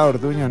no, ¿verdad,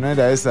 Ortuño? No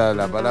era esa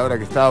la palabra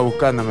que estaba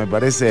buscando, me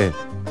parece.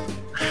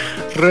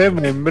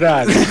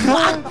 Remembrar.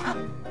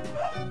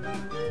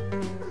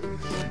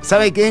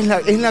 ¿Sabe qué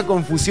es la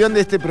confusión de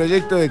este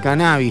proyecto de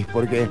cannabis?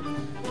 Porque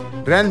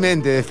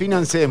realmente,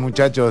 defínanse,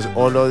 muchachos,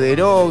 o lo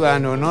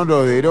derogan o no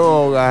lo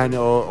derogan,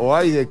 o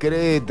hay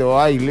decreto, o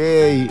hay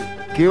ley.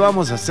 ¿Qué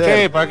vamos a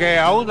hacer? Sí, porque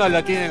a uno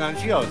lo tienen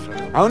ansioso,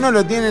 ¿no? A uno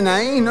lo tienen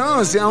ahí, ¿no?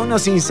 O sea, uno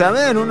sin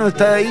saber, uno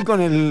está ahí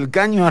con el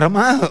caño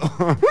armado.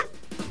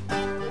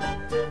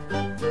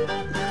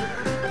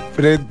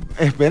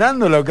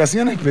 Esperando la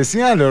ocasión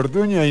especial,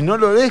 Ortuño, y no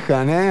lo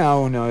dejan, a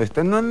uno.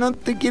 No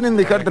te quieren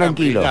dejar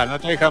tranquilo. No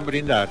te dejan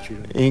brindar,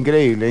 chico.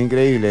 Increíble,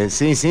 increíble.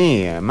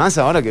 Sí, más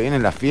ahora que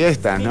vienen las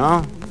fiestas,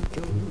 ¿no?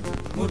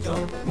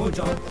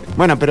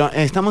 Bueno, pero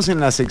estamos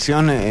en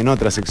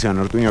otra sección,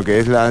 Ortuño, que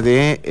es la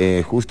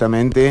de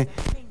justamente...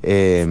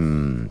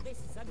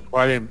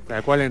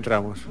 ¿A cuál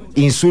entramos?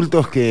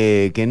 Insultos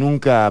que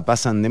nunca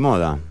pasan de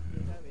moda.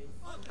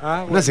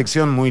 Ah, bueno. Una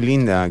sección muy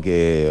linda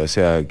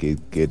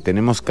que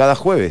tenemos cada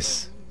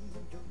jueves.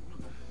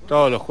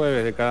 Todos los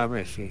jueves de cada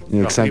mes, sí.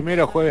 Los Exacto.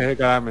 primeros jueves de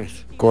cada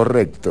mes.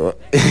 Correcto.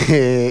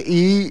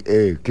 Y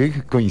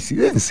qué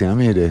coincidencia,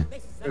 mire.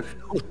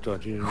 Justo,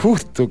 chico.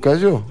 Justo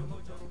cayó.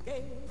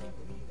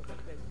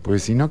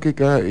 Pues si no, que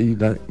cae.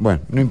 Bueno,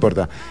 no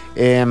importa.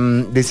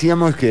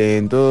 Decíamos que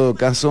en todo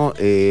caso,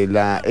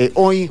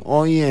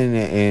 hoy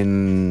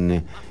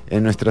en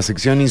nuestra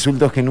sección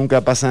Insultos que nunca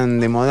pasan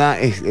de moda,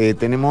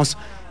 tenemos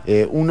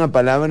una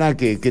palabra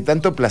que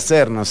tanto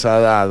placer nos ha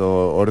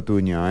dado,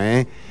 Ortuño,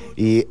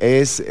 y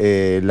es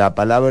la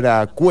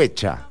palabra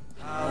cuecha.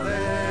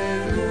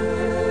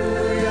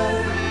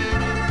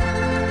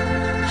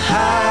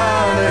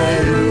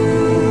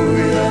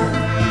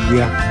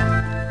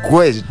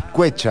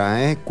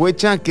 Cuecha,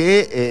 cuecha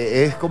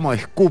que es como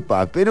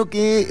escupa, pero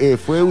que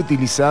fue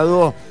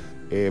utilizado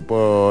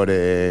por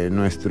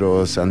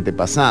nuestros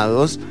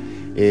antepasados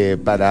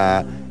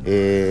para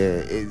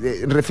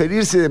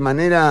referirse de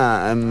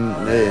manera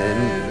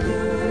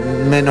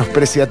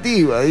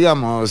menospreciativa,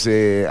 digamos,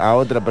 a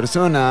otra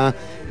persona.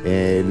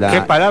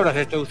 ¿Qué palabras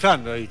está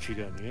usando ahí,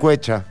 Chironi?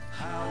 Cuecha.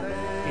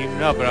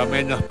 No, pero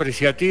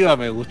menospreciativa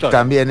me gustó.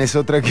 También es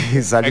otra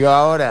que salió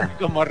ahora.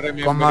 Como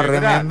remembrar. Como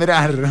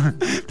remembrar.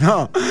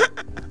 No,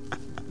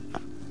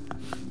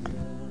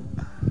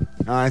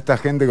 esta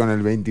gente con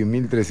el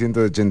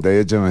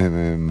 21.388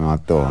 me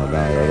mató,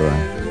 la verdad.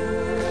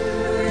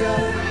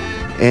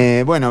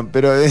 Bueno,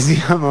 pero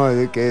decíamos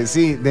que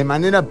sí, de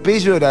manera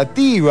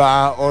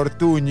peyorativa,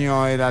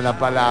 Ortuño era la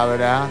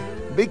palabra.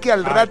 Ve que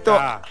al rato,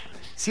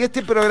 si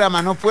este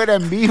programa no fuera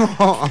en vivo...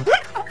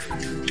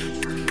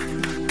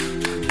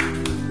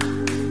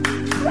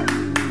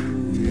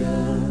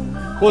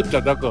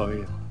 Justo tocó,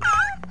 bien.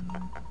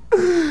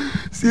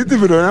 Si este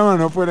programa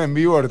no fuera en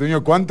vivo,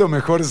 Ortuño, cuánto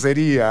mejor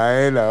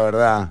sería, la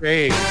verdad.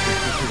 Sí.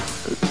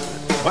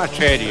 Más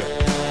serio.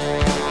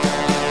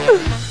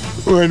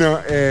 Bueno,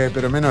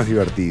 pero menos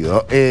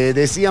divertido.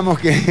 Decíamos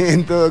que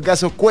en todo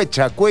caso,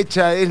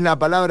 cuecha es la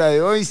palabra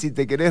de hoy. Si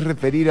te querés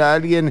referir a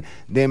alguien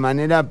de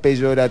manera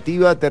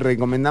peyorativa, te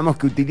recomendamos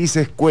que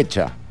utilices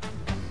cuecha.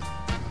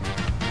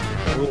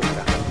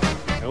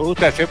 Me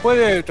gusta. ¿Se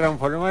puede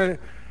transformar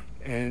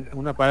en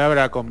una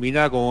palabra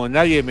combinada como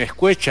nadie me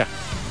escuecha?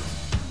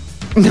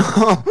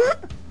 No.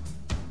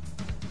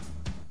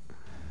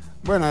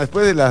 Bueno,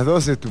 después de las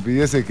dos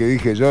estupideces que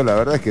dije yo, la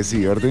verdad es que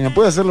sí, Ortuño,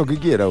 puede hacer lo que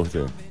quiera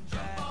usted.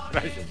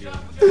 Gracias, tío.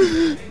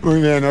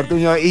 Muy bien,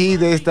 Ortuño, y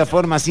de esta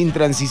forma, sin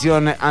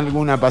transición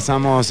alguna,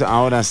 pasamos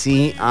ahora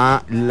sí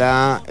a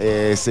la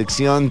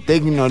sección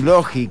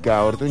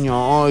tecnológica.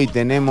 Ortuño, hoy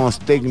tenemos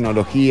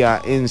tecnología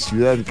en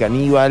Ciudad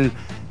Caníbal,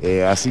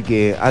 así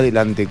que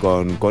adelante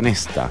con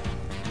esta.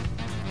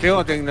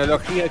 Tengo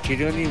tecnología,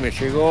 Chironi, me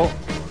llegó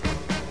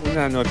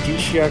una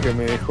noticia que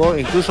me dejó,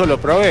 incluso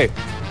lo probé.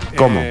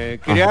 ¿Cómo?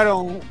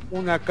 Crearon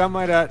una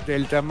cámara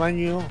del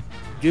tamaño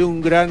de un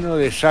grano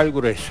de sal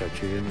gruesa,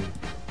 Chironi.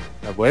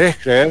 ¿La podés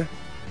creer?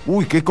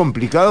 Uy, qué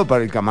complicado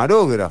para el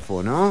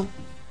camarógrafo, ¿no?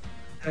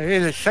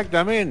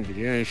 Exactamente,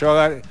 Chironi. Yo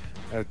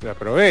la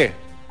probé.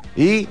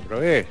 ¿Y? La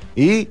probé.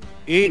 ¿Y?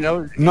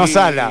 No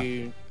sala.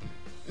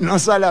 No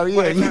sala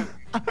bien.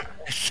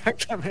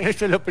 Exactamente,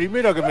 eso es lo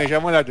primero que me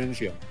llamó la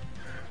atención.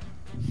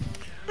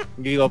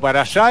 Digo,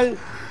 para sal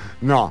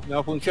no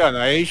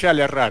funciona, ahí ya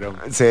le erraron.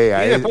 Sí,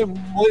 y después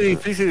muy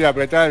difícil de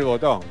apretar el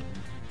botón.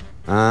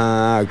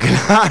 Ah,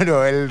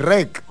 claro, el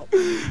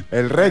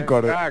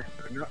récord. Exacto,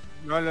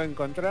 no lo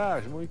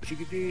encontrás, muy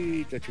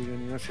chiquitito,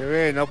 Chironi, no se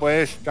ve, no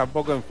podés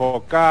tampoco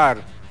enfocar.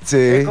 Sí.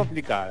 Es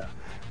complicada.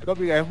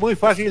 Es muy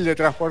fácil de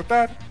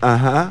transportar.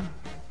 Ajá.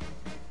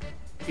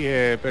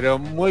 pero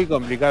muy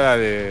complicada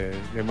de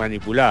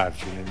manipular.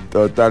 ¿Sí?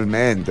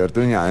 Totalmente,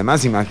 Ortuño.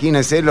 Además,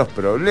 imagínese los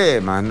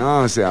problemas, ¿no?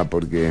 O sea,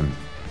 porque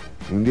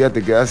un día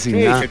te quedás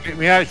sin nada.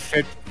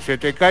 Se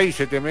te cae y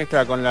se te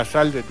mezcla con la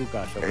sal de tu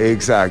casa.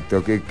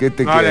 Exacto, ¿qué te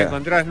queda? No la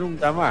encontrás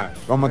nunca más.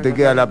 ¿Cómo te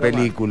queda la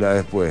película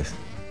después?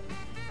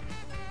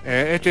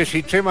 Este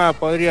sistema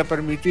podría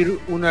permitir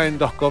una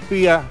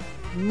endoscopía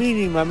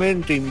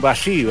mínimamente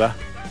invasiva.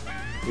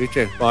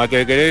 ¿Viste? Cuando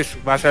te querés,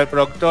 vas al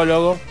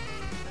proctólogo.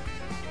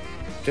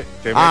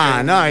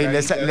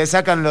 Y le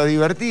sacan lo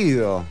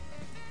divertido.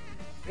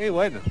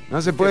 Bueno.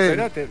 No se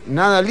puede.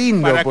 Nada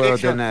lindo puedo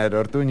tener,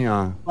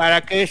 Ortuño. Para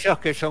aquellos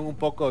que son un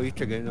poco,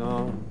 viste, que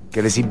no.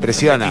 Que les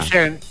impresiona.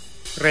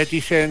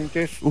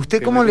 Reticentes.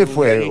 ¿Usted cómo le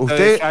fue?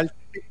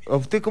 ¿A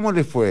usted cómo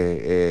le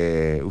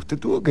fue? Usted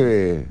tuvo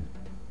que.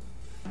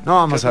 No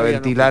vamos a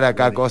ventilar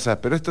acá cosas,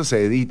 pero esto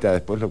se edita,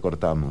 después lo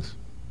cortamos.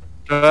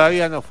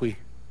 Todavía no fui.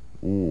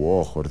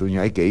 Ojo,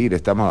 Ortuño, hay que ir.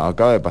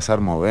 Acaba de pasar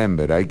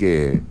Movember, hay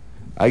que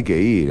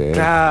ir,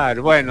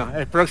 Claro, bueno,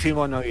 el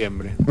próximo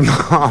noviembre.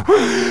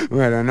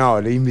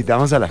 No, le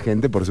invitamos a la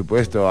gente, por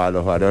supuesto, a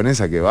los varones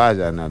a que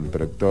vayan al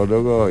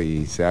proctólogo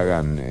y se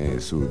hagan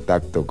su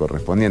tacto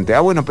correspondiente.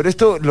 Bueno, pero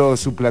esto lo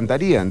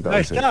suplantaría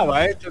entonces. No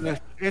estaba,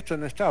 esto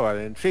no estaba.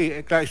 Sí,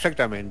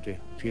 exactamente.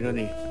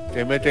 Sinoni.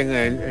 Te meten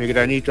el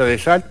granito de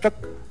sal,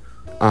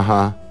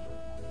 ajá,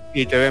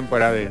 y te ven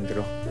por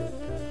adentro.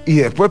 Y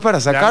después para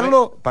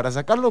sacarlo,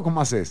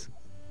 ¿cómo haces?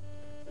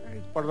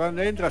 Por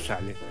donde entra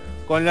sale.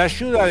 Con la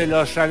ayuda de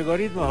los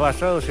algoritmos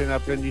basados en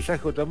aprendizaje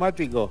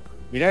automático,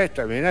 mirá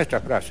esta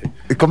frase.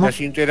 ¿Cómo?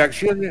 Las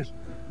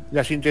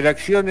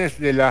interacciones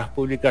de las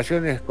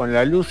publicaciones con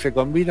la luz se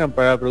combinan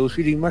para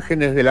producir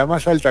imágenes de la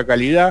más alta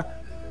calidad,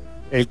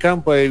 el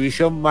campo de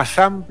visión más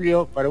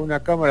amplio para una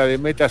cámara de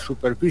meta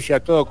superficie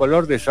a todo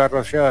color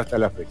desarrollada hasta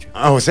la fecha.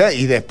 O sea,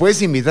 y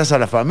después invitás a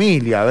la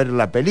familia a ver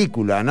la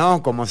película,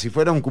 ¿no? Como si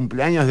fuera un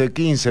cumpleaños de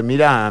 15,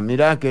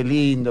 mirá qué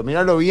lindo,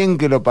 mirá lo bien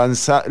que lo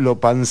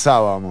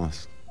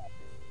pensábamos.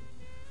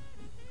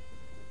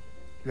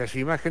 Las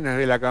imágenes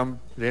de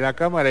la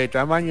cámara de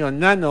tamaño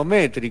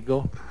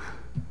nanométrico.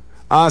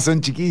 Son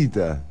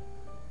chiquitas.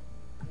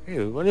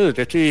 Boludo,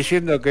 te estoy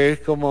diciendo que es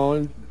como...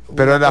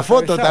 Pero la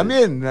foto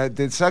también,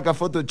 ¿te saca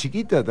foto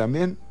chiquita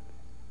también?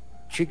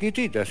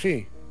 Chiquitita,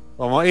 sí.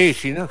 Como,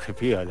 si no, que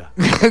piola.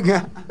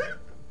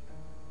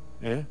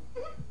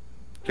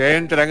 Te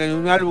entran en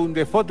un álbum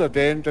de fotos,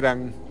 te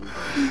entran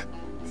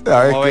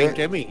como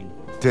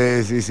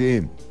 20.000.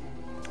 Sí.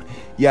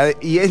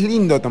 Y es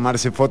lindo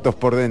tomarse fotos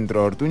por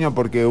dentro, Ortuño,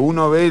 porque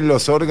uno ve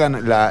los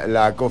órganos,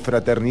 la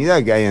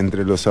confraternidad que hay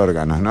entre los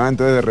órganos, ¿no?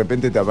 Entonces de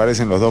repente te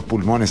aparecen los dos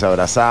pulmones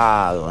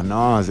abrazados,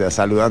 ¿no? O sea,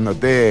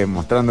 saludándote,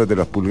 mostrándote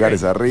los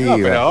pulgares arriba.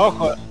 No, pero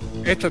ojo,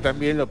 esto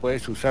también lo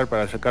podés usar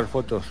para sacar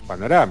fotos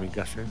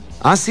panorámicas,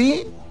 ¿Ah,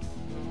 sí?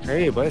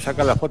 Sí, podés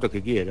sacar las fotos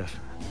que quieras.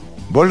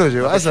 ¿Vos lo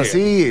llevás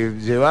así?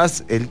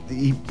 ¿Llevás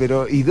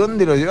 ¿y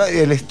dónde lo llevás?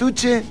 ¿El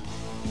estuche?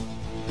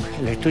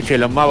 El estuche es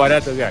lo más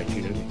barato que hay,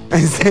 Chile.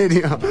 ¿En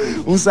serio?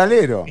 ¿Un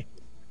salero?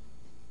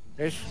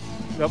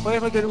 Lo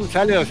podés meter en un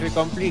salero, se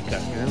complica.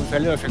 En un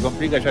salero se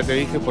complica, ya te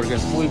dije, porque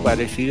es muy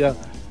parecida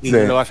y no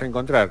lo vas a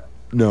encontrar.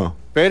 No.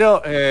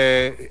 Pero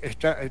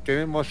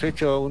tenemos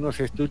hecho unos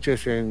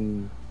estuches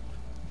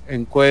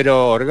en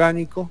cuero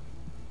orgánico.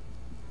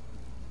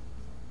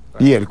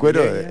 Y el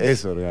cuero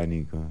es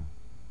orgánico.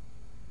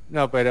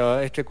 No, pero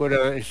este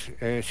cuero es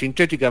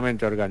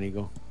sintéticamente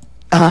orgánico.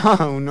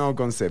 Un nuevo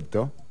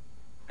concepto.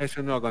 Es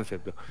un nuevo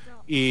concepto.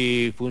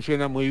 Y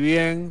funciona muy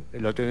bien,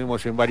 lo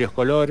tenemos en varios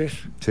colores.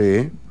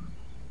 Sí.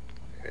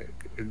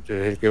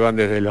 Que van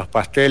desde los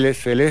pasteles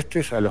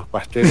celestes a los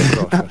pasteles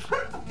rosas.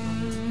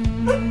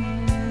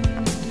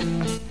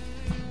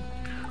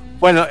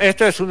 Bueno,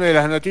 esta es una de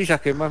las noticias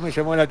que más me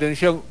llamó la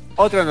atención.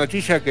 Otra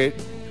noticia que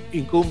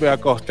incumbe a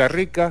Costa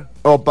Rica.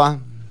 Opa.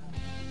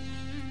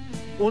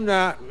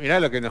 Mirá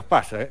lo que nos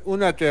pasa,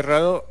 una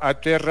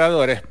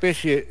aterradora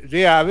especie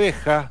de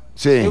abeja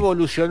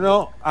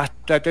evolucionó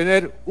hasta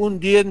tener un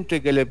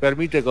diente que le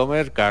permite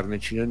comer carne,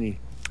 Chironi.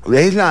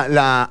 Es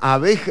la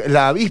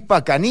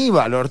avispa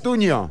caníbal,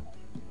 Ortuño.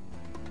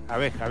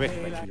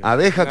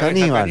 Abeja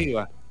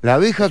caníbal. La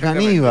abeja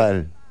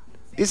caníbal.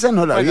 Esa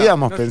no la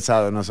habíamos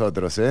pensado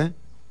nosotros, En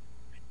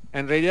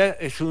realidad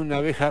es una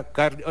abeja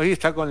hoy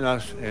está con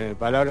las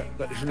palabras,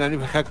 es una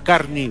abeja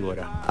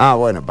carnívora.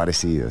 Bueno,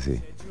 parecido,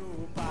 sí.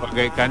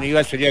 Porque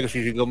caníbal sería que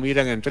si se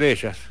comieran entre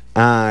ellas.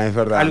 Es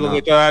verdad. Algo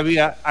que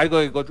todavía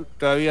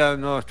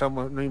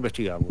no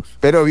investigamos.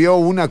 Pero vio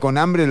una con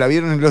hambre, la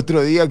vieron el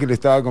otro día que le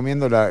estaba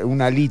comiendo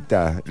una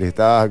alita, le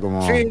estaba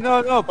como... Sí,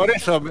 no, por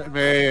eso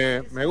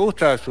me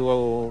gusta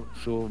su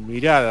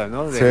mirada,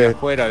 ¿no? Desde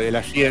afuera de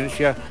la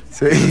ciencia,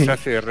 nos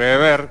hace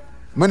rever.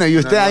 Bueno, y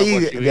usted ahí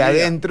de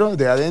adentro,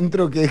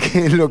 ¿qué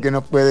es lo que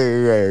nos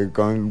puede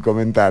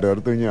comentar,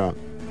 Ortuño?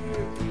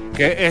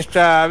 Que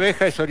esta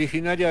abeja es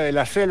originaria de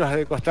las selvas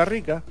de Costa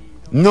Rica.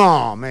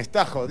 No, me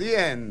está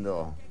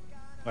jodiendo.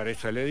 Para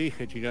eso le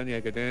dije, Chironi,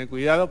 hay que tener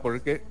cuidado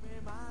porque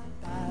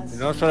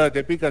no solo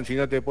te pican,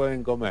 sino te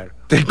pueden comer.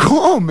 ¡Te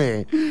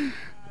come!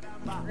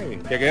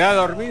 Te quedás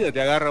dormido,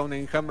 te agarra un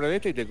enjambre de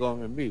este y te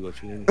come en vivo.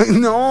 ¿Sí?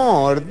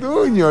 No,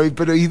 Ortuño,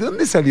 pero ¿y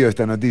dónde salió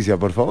esta noticia?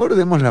 Por favor,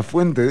 demos la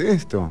fuente de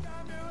esto.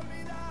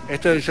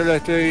 Esto yo lo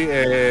estoy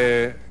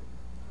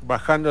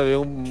bajando de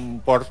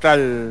un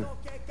portal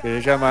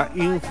que se llama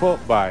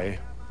Infobae.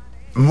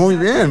 Muy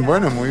bien,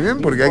 bueno, muy bien,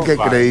 porque hay que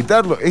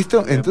acreditarlo.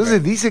 Esto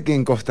entonces dice que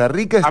en Costa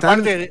Rica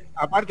están...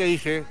 Aparte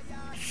dice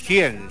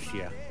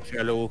ciencia, o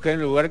sea, lo busqué en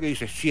un lugar que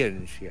dice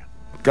ciencia.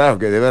 Claro,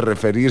 que debe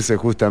referirse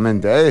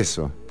justamente a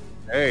eso.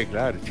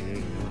 Claro, sí.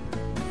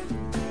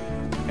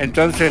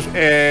 Entonces,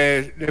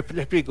 le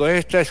explico,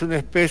 esta es una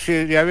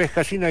especie de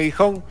abeja sin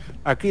aguijón,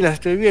 aquí la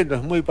estoy viendo,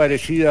 es muy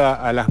parecida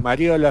a las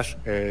mariolas,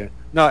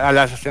 a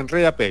las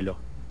enredapelo.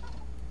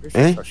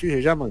 Así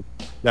se llaman,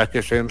 las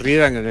que se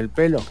enriedan en el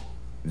pelo.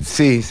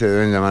 Sí, se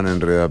deben llamar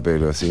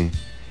enredapelo, sí.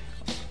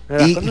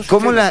 ¿Y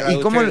cómo la...?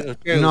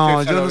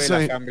 No, yo no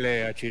soy... La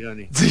asamblea,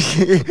 Chironi.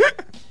 Sí.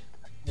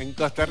 En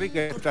Costa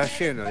Rica está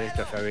lleno de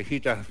estas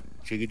abejitas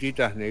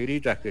chiquititas,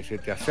 negritas, que se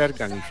te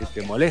acercan y se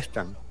te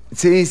molestan.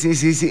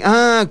 Sí.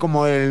 Ah,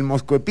 como el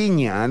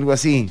moscoepiña, algo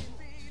así.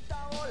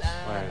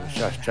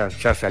 Bueno,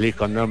 ya salís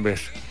con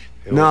nombres.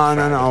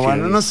 No,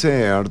 bueno, no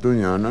sé,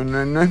 Ortuño,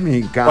 no es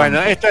mi campo.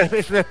 Bueno, esta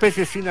es una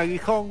especie sin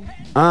aguijón.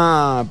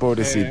 Ah,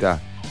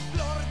 pobrecita.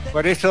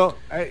 Por eso,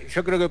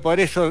 yo creo que por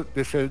eso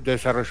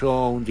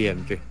desarrolló un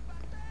diente.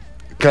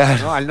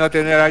 Claro. ¿No? Al no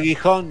tener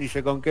aguijón,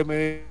 dice, ¿con qué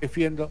me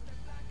defiendo?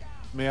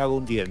 Me hago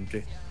un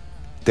diente.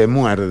 Te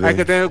muerde. Hay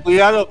que tener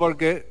cuidado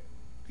porque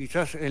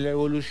quizás en la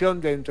evolución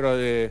dentro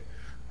de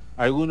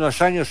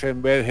algunos años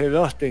en vez de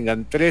 2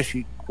 tengan 3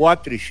 y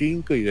 4 y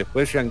 5 y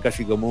después sean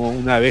casi como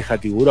una abeja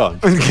tiburón.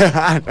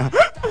 Claro.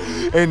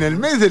 En el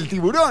mes del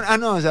tiburón. Ah,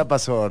 no, ya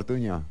pasó,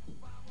 Ortuño.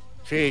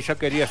 Sí, yo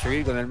quería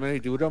seguir con el mes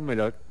del tiburón, me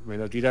lo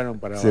tiraron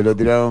para abajo. Se lo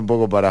tiraron un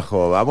poco para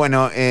Jova.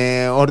 Bueno,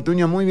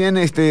 Ortuño, muy bien,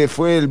 este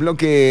fue el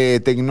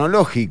bloque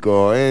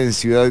tecnológico en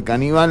Ciudad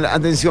Canibal.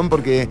 Atención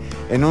porque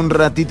en un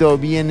ratito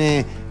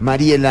viene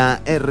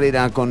Mariela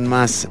Herrera con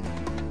más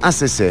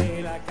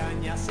ACC. La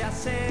caña se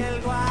hace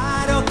el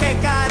guaro, que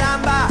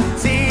caramba,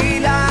 si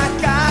la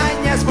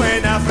caña es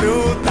buena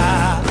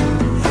fruta.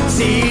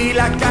 Si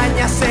la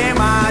caña se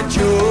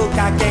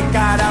machuca, que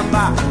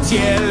caramba, si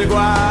el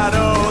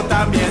guaro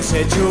también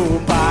se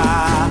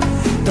chupa.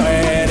 Tú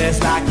eres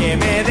la que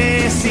me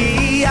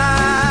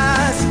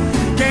decías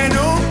que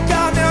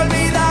nunca me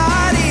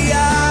olvidarías.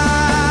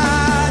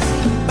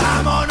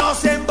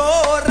 Vámonos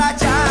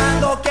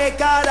emborrachando, que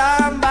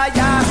caramba,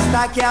 ya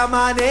hasta que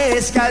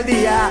amanezca el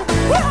día.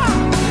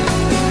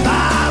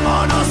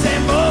 Vámonos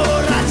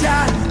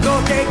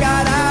emborrachando, que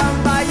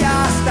caramba,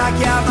 ya hasta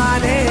que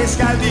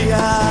amanezca el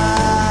día.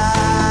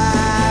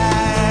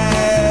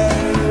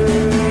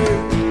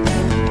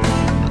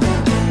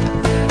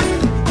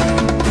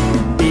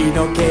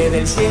 Vino que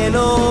del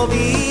cielo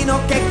vino,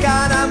 que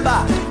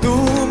caramba,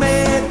 tú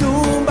me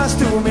tumbas,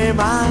 tú me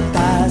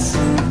matas,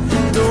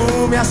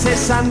 tú me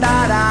haces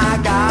andar a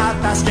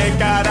gatas, que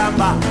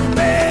caramba,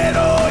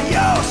 pero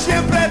yo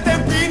siempre te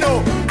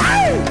empino.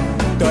 ¡Ay!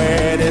 Tú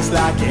eres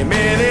la que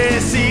me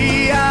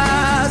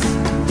decías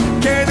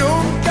que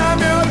nunca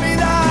me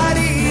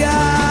olvidarías.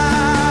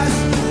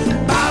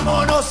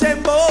 Vámonos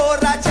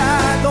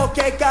emborrachando,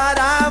 que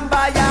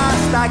caramba, ya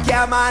hasta que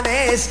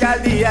amanezca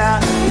el día.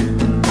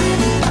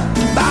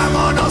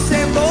 Vámonos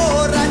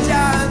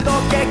emborrachando,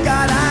 que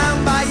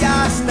caramba,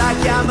 ya hasta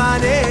que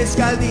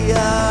amanezca el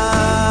día.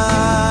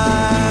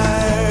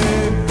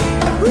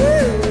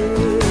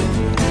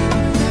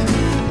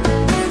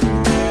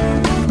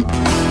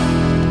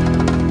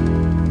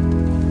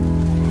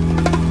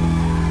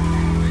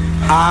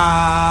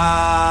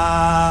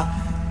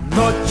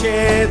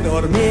 Anoche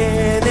dormí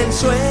en el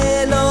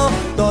suelo,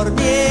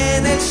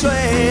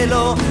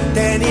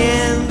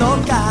 teniendo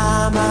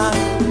cama,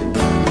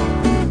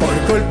 por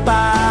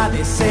culpa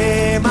de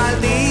ese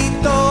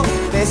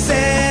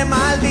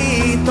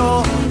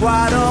maldito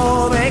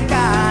guaro de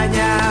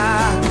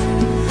caña.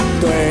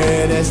 Tú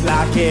eres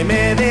la que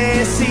me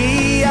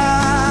decías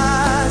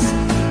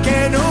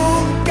que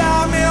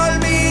nunca me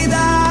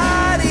olvidarías.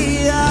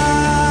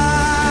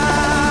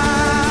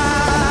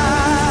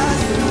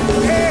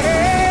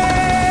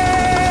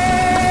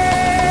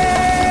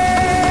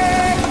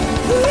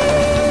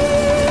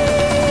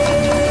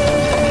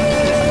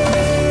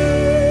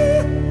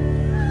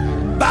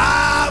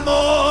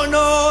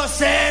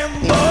 Vámonos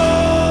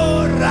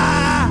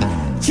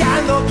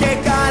emborrachando, que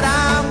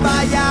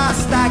caramba, ya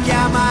hasta que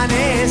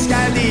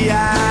amanezca el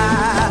día.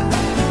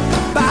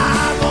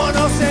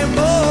 Vámonos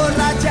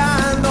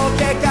emborrachando,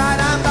 que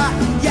caramba,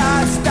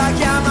 ya hasta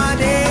que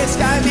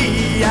amanezca el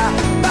día.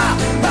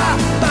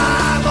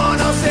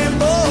 Vámonos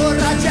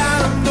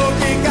emborrachando,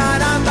 que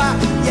caramba,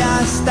 ya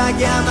hasta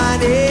que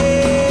amanezca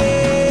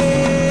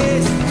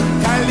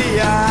el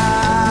día.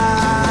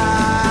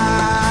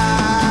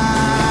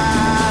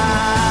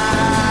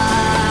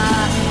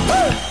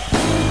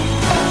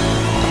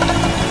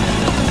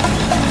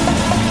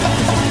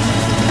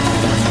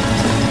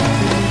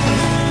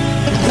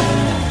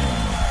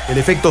 El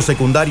efecto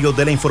secundario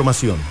de la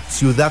información.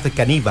 Ciudad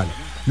Caníbal.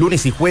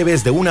 lunes y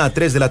jueves de 1 a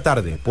 3 de la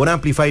tarde por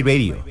Amplify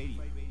Radio.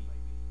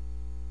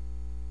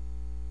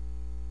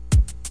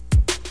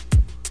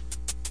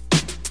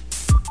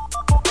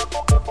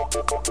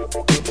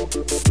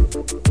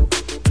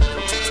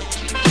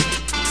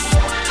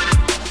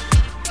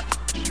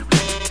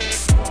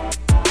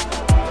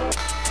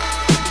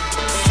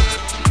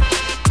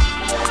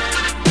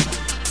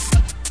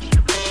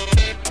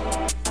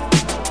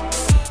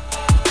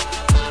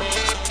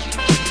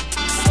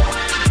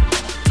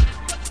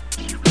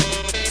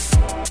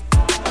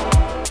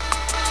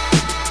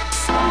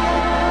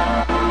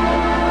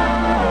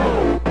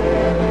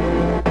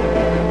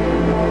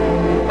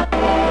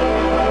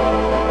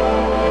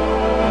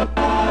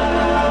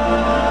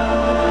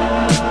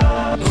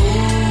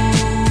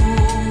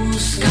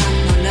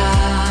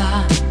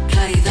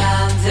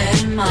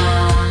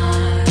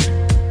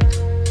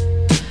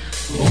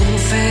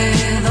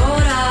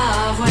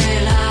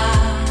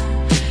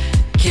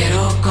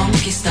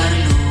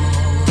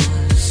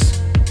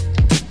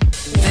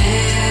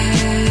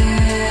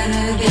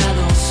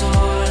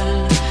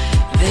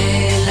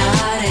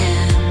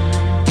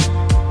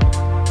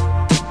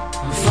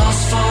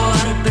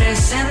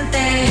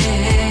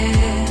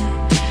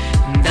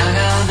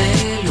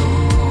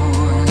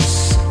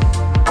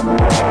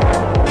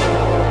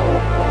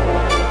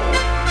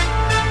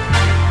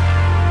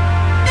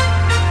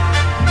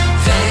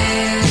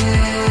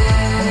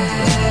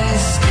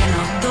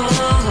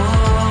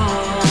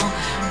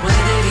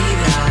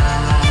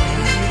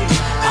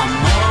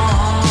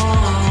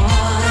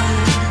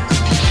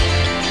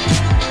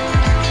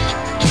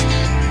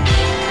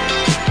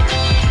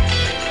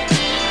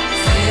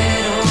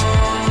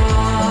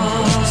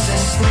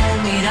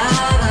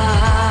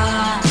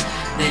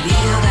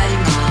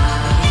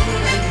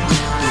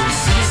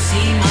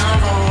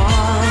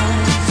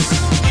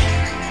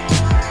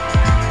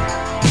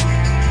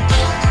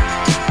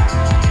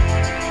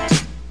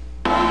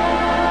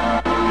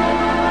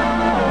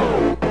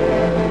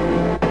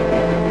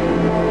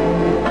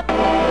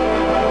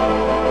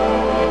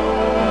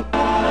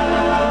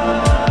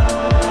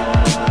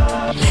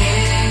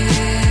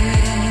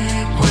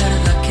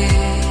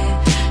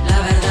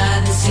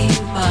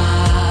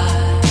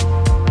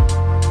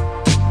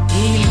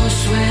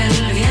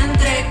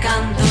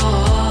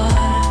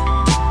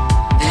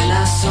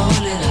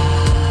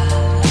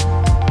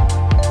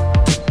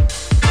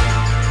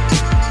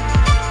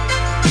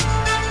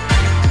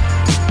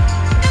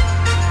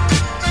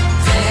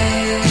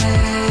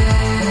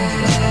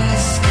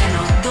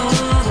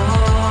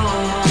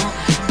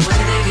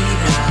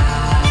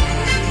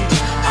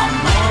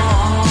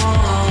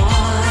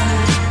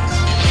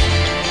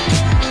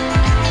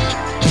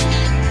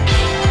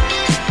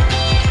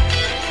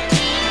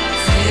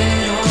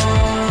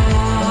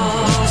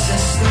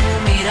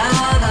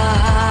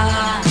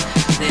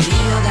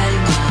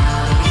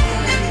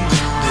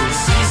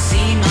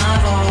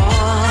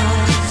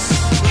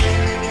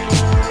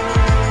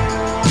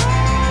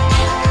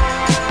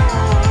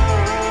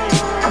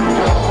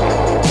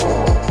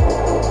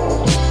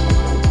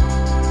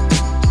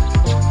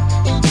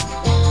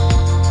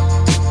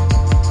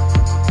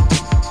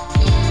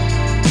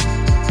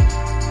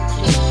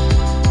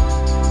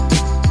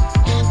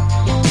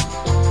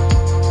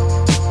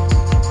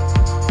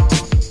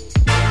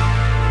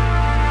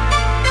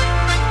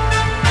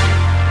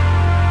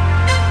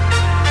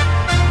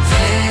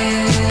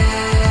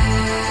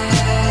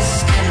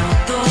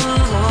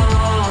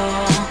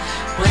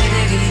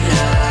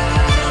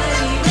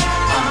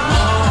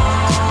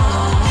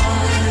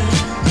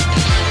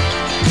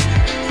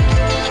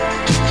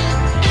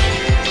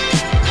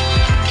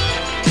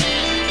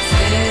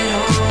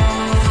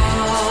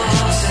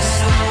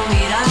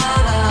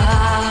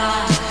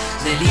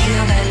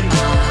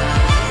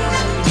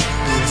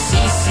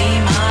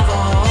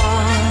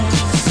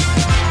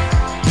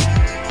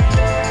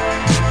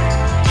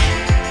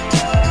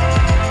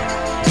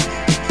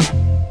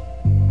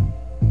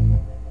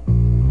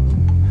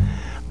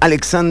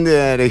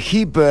 Alexander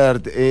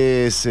Hippert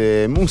es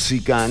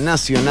música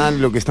nacional,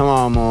 lo que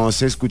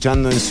estábamos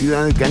escuchando en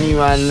Ciudad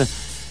Canibal.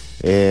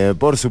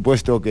 Por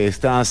supuesto que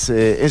estás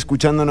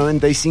escuchando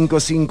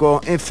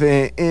 95.5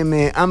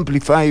 FM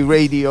Amplify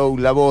Radio,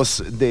 la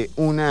voz de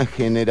una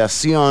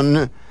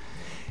generación.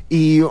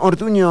 Y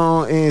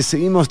Ortuño,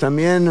 seguimos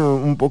también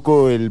un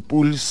poco el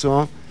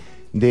pulso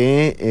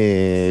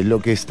de lo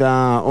que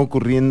está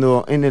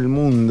ocurriendo en el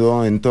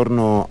mundo en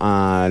torno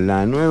a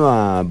la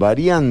nueva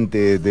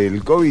variante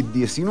del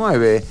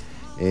COVID-19,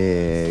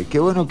 que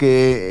bueno,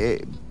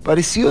 que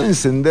pareció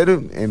encender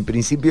en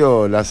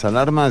principio las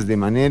alarmas de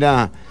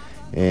manera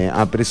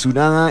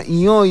apresurada,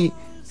 y hoy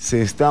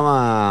se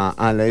estaba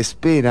a la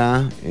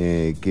espera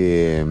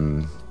que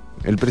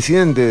el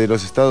presidente de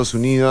los Estados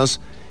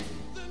Unidos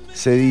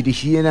se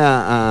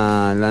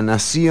dirigiera a la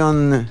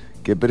nación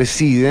que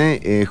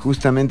preside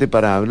justamente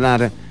para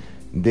hablar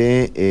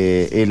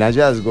de el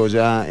hallazgo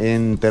ya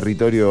en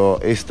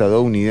territorio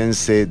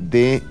estadounidense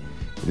de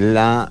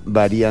la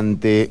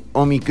variante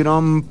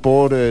Omicron.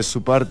 Por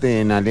su parte,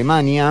 en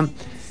Alemania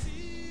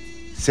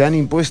se han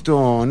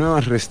impuesto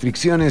nuevas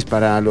restricciones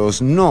para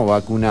los no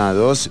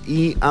vacunados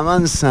y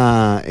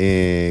avanza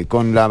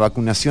con la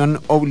vacunación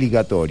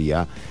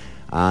obligatoria.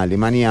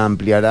 Alemania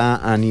ampliará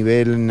a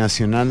nivel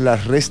nacional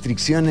las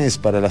restricciones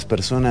para las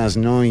personas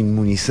no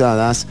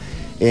inmunizadas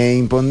e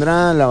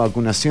impondrá la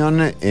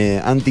vacunación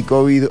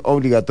anti-COVID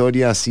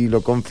obligatoria, así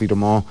lo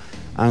confirmó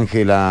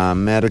Angela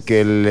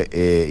Merkel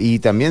y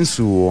también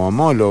su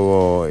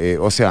homólogo, el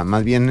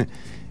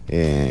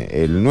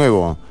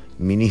nuevo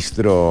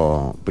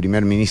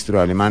primer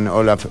ministro alemán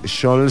Olaf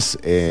Scholz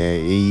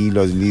y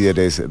los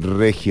líderes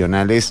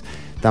regionales.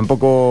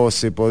 Tampoco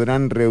se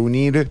podrán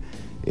reunir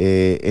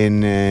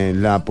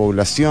en la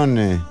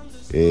población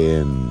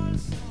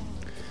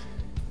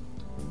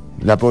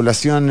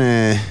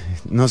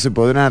no se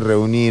podrá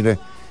reunir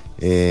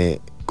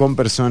con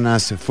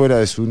personas fuera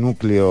de su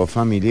núcleo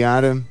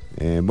familiar.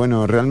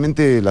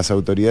 Realmente las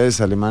autoridades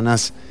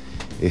alemanas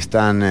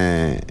están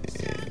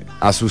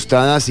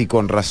asustadas y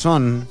con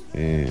razón.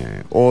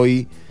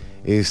 Hoy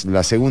es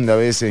la segunda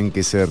vez en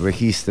que se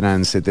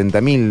registran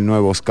 70.000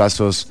 nuevos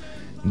casos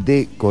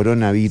de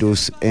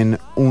coronavirus en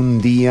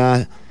un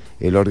día.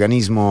 El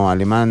organismo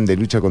alemán de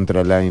lucha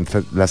contra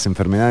las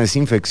enfermedades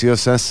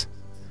infecciosas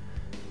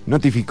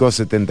notificó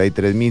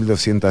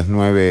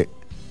 73.209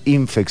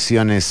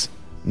 infecciones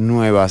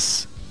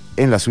nuevas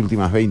en las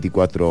últimas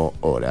 24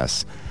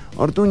 horas.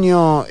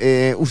 Ortuño,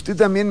 usted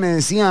también me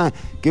decía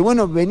que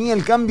venía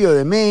el cambio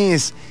de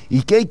mes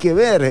y que hay que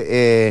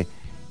ver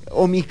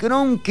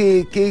Omicron,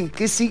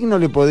 ¿qué signo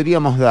le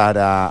podríamos dar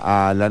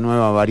a la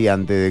nueva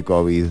variante de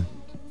COVID?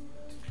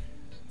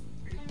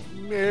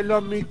 El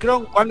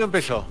Omicron, ¿cuándo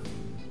empezó?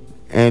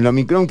 El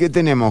Omicron, ¿qué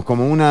tenemos?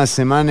 Como una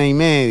semana y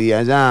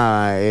media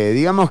ya.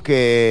 Digamos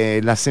que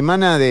la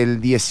semana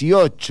del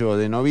 18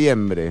 de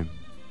noviembre.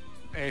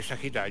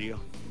 Sagitario.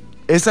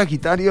 ¿Es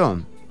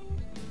Sagitario?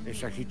 Es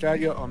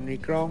Sagitario,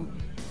 Omicron.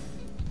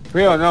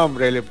 Feo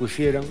nombre le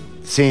pusieron.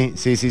 Sí.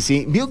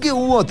 Vio que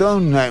hubo toda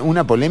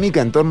una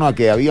polémica en torno a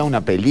que había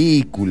una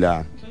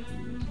película,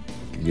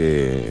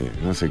 que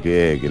no sé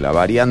qué, que la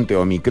variante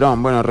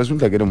Omicron. Bueno,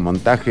 resulta que era un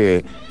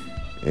montaje,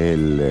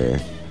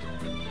 el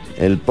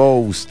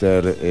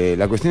póster.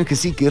 La cuestión es que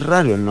sí, que es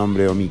raro el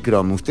nombre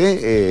Omicron.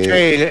 Usted... Sí,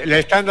 le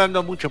están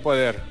dando mucho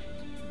poder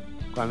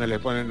cuando le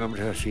ponen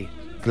nombres así.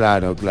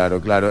 Claro.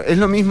 Es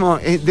lo mismo,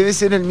 debe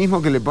ser el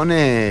mismo que le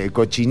pone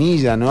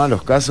cochinilla, ¿no?, a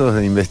los casos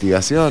de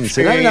investigación.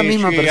 ¿Será la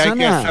misma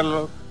persona?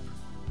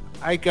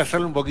 Hay que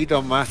hacerlo un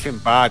poquito más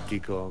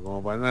empático,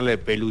 como ponerle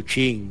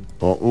peluchín.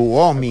 O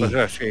Omi.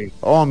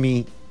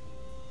 Omi.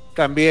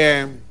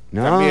 También,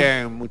 ¿no?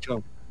 También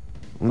mucho,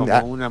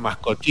 como una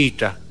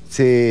mascotita.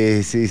 Sí,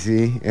 es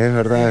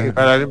verdad.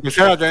 Para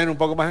empezar a tener un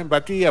poco más de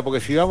empatía,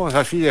 porque si vamos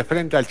así de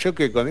frente al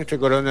choque con este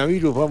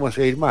coronavirus, vamos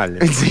a ir mal.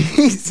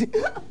 Sí.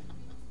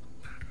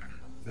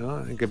 ¿No?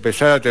 Hay que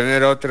empezar a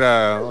tener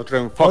otro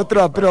enfoque.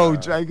 Otro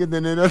approach, hay que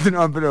tener otro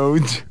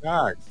approach.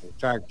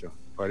 Exacto.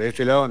 Por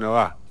este lado no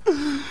va.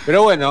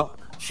 Pero bueno,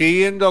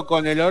 siguiendo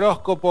con el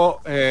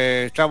horóscopo,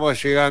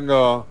 estamos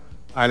llegando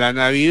a la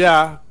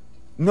Navidad.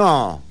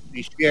 No.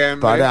 Diciembre.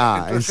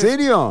 Pará, entonces, ¿en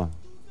serio?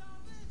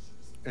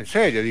 En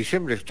serio,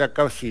 diciembre está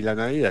casi la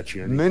Navidad,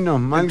 chino. Menos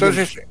mal.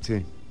 Entonces,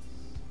 sí.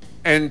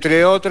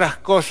 Entre otras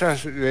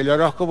cosas del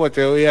horóscopo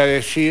te voy a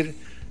decir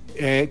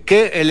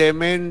qué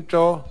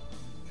elemento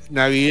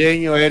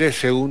navideño eres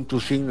según tu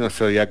signo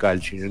zodiacal,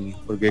 Chironi,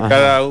 porque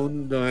cada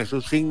uno de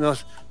sus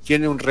signos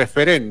tiene un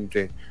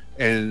referente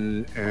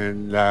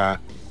en la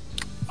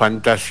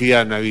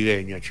fantasía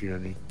navideña,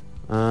 Chironi.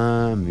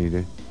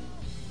 Mire.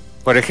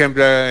 Por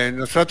ejemplo,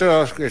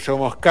 nosotros que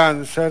somos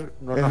Cáncer,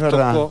 no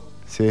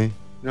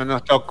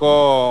nos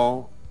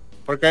tocó,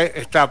 porque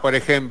está, por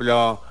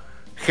ejemplo,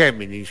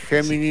 Géminis,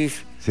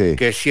 sí.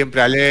 Que es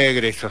siempre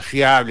alegre,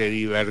 sociable,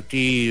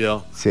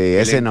 divertido, sí,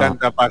 ese le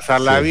encanta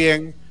pasarla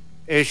bien.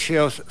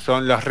 Ellos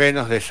son los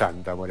renos de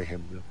Santa, por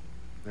ejemplo.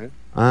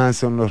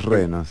 Son los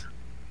renos.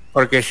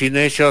 Porque sin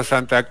ellos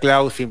Santa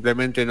Claus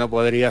simplemente no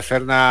podría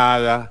hacer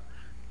nada.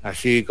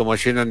 Así como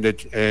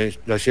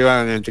los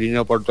llevan en el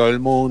trineo por todo el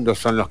mundo,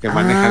 son los que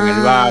manejan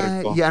el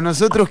barco. ¿Y a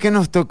nosotros qué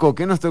nos tocó?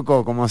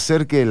 Como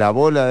ser que la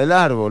bola del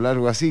árbol,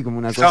 algo así, como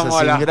una cosa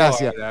sin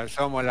gracia.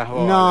 Somos las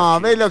bolas.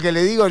 No, ¿ves lo que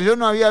le digo? Yo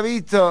no había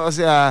visto, o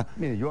sea...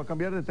 Mire, yo voy a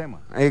cambiar de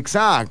tema.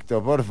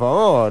 Exacto, por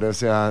favor, o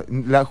sea,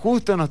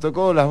 justo nos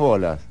tocó las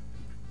bolas.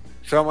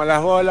 Somos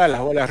las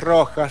bolas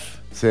rojas.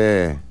 Sí.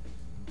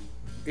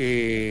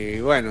 Y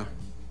bueno,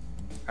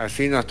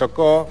 así nos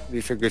tocó.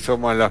 Dice que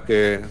somos los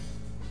que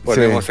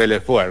ponemos el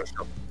esfuerzo.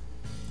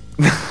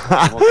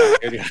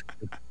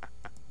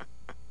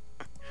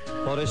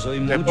 Por eso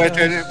hay después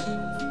muchas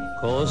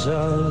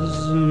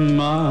cosas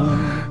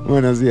más.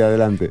 Bueno, sí,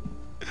 adelante.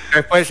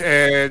 Después,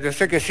 no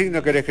sé qué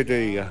signo querés que te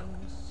diga.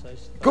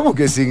 ¿Cómo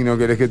qué signo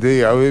querés que te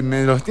diga?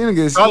 Me los tienen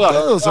que decir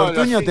todos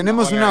Ortuño,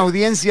 tenemos una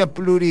audiencia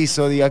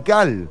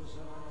plurizodiacal.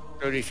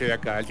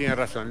 Plurizodiacal, tiene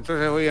razón.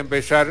 Entonces voy a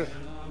empezar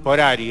por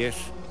Aries.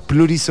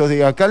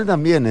 Plurizodiacal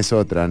también es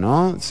otra,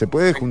 ¿no? Se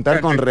puede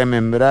juntar con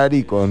remembrar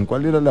y con...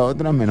 ¿Cuál era la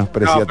otra?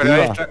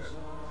 Menospreciativa.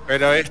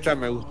 pero esta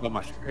me gustó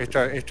más.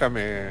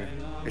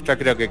 Esta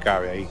creo que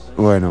cabe ahí.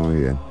 Bueno,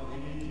 muy bien.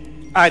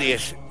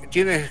 Aries,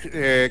 tienes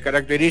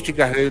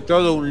características de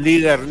todo un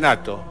líder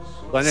nato.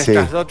 Con Sí.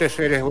 estas dotes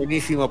eres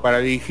buenísimo para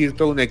dirigir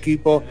todo un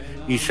equipo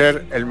y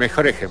ser el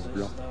mejor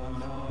ejemplo.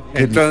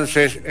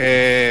 Entonces,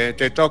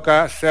 te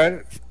toca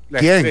ser la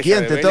estrella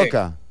 ¿Quién de te Belén.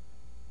 toca?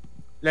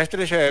 La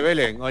estrella de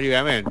Belén,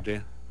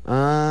 obviamente.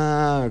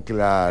 Ah,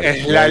 claro.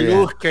 Es ya la bien.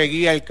 luz que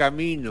guía el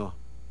camino.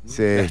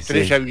 Sí, La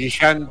estrella sí.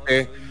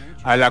 brillante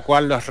a la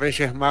cual los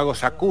Reyes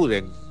Magos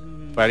acuden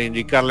para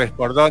indicarles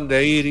por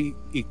dónde ir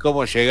y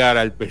cómo llegar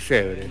al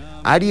pesebre.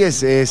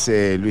 Aries es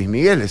Luis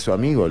Miguel, es su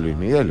amigo Luis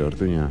Miguel,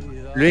 Ortuño.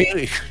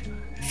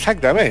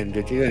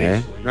 Exactamente, Chironi.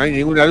 ¿Eh? No hay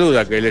ninguna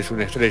duda que él es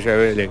una estrella de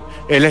Belén.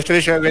 Es la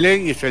estrella de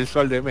Belén y es el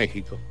sol de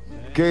México.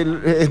 Que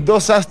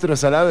dos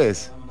astros a la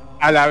vez.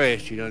 A la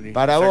vez, Chironi.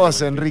 Para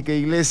vos, Enrique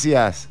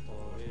Iglesias.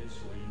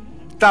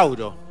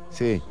 Tauro.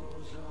 Sí.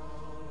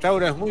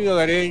 Tauro es muy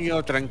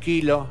hogareño,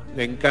 tranquilo,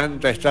 le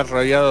encanta estar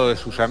rodeado de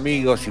sus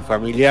amigos y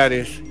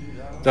familiares,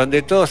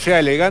 donde todo sea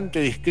elegante,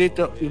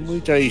 discreto y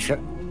muy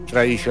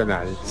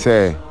tradicional. Sí.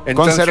 Entonces,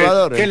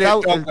 Conservador. ¿qué El, le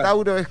toca? el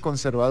Tauro es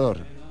conservador.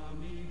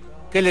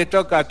 ¿Qué le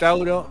toca a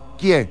Tauro?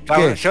 ¿Quién?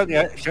 Tauro,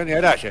 ¿Qué? Johnny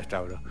Araya es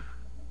Tauro.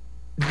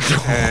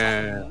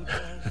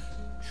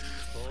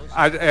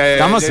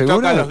 ¿Estamos le seguros?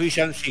 toca a los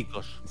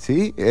villancicos.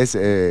 Sí, es...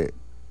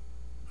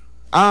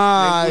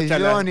 Ay, gusta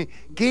la- Johnny,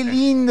 qué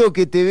lindo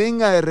que te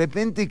venga de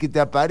repente, que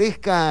te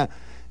aparezca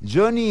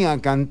Johnny a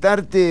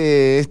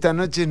cantarte Esta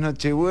noche es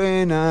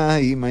Nochebuena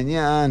y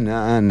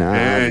mañana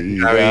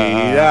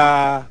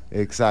Navidad.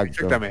 Exacto.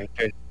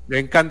 Exactamente. Le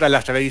encantan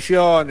las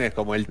tradiciones,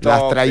 como el toque.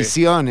 Las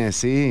traiciones,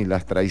 sí,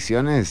 las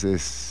traiciones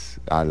es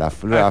a la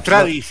flor.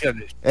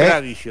 Tradiciones,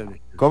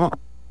 tradiciones. ¿Cómo?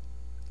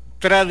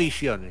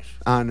 Tradiciones.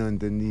 Ah, no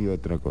entendí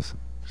otra cosa.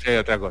 Sí,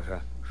 otra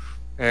cosa.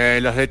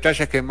 Los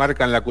detalles que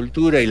marcan la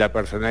cultura y la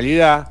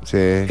personalidad.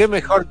 Sí. ¿Qué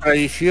mejor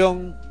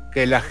tradición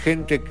que la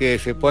gente que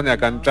se pone a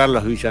cantar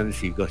los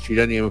villancicos,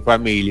 Chironi en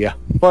familia?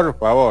 Por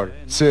favor.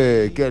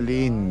 Sí, qué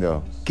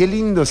lindo. Qué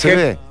lindo se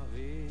ve.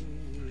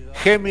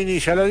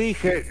 Géminis, ya lo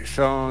dije,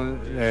 son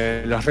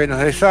los renos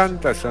de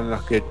Santa, son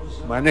los que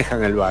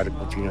manejan el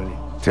barco, Chironi.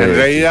 Sí, En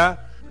realidad,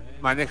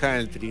 manejan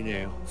el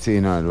trineo. Sí,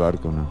 no, el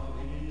barco no.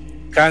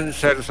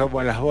 Cáncer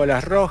somos las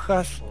bolas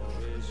rojas.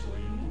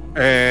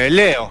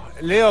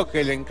 Leo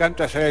que le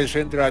encanta ser el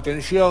centro de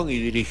atención y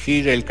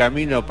dirigir el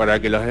camino para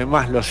que los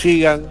demás lo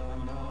sigan.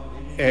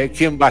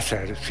 ¿Quién va a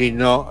ser?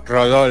 Sino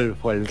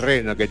Rodolfo el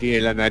reno que tiene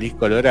la nariz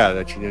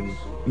colorada, Chironi.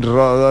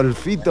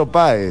 Rodolfito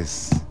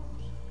Páez.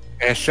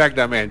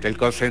 Exactamente, el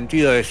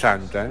consentido de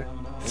Santa. ¿eh?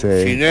 Sí.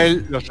 Sin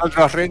él, los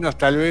otros renos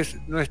tal vez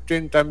no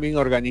estén tan bien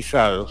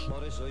organizados.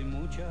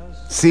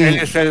 Sí. Él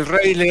es el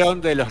rey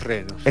león de los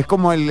renos. Es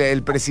como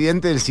el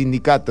presidente del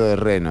sindicato de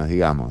renos,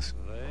 digamos.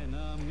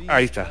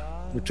 Ahí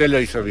está, usted lo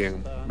hizo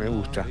bien, me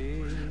gusta.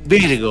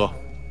 Virgo.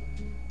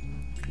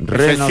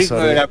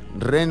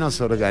 Renos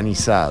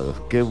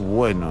organizados, qué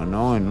bueno,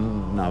 ¿no? En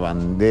una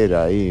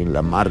bandera ahí, en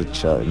la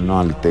marcha, no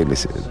al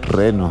TLC,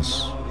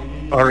 renos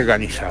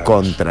organizados.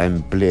 Contra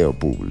empleo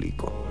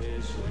público.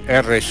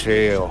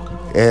 RCO.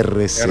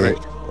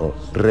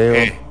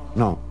 Reo.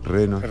 No,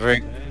 renos.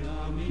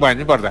 Bueno,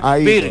 no importa.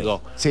 Ahí,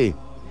 Virgo. Sí.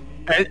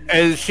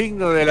 El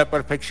signo de la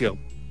perfección.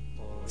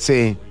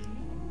 Sí.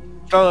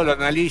 Todo lo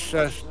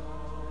analizas.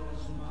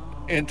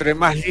 Entre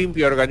más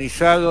limpio,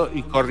 organizado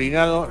y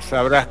coordinado,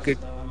 sabrás que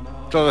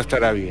todo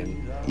estará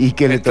bien. ¿Y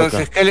qué le toca?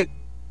 Entonces,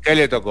 ¿qué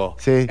le tocó?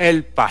 Sí.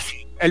 El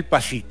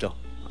pasito.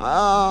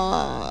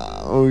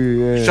 Ah, muy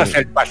bien. Sos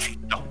el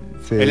pasito.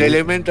 Sí. El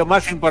elemento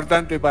más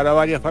importante para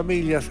varias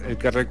familias, el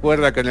que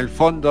recuerda que en el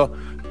fondo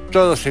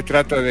todo se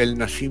trata del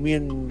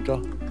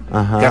nacimiento,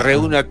 Ajá. que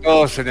reúne a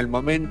todos en el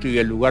momento y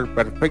el lugar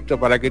perfecto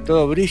para que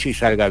todo brille y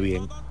salga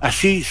bien.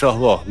 Así sos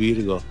vos,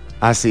 Virgo.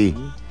 Así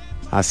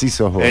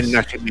sos vos. El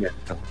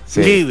nacimiento.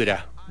 Sí.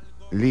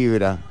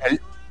 Libra.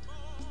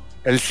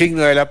 El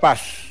signo de la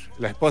paz,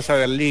 la esposa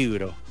del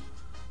libro.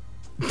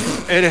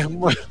 Eres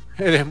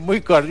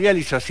muy cordial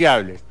y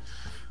sociable.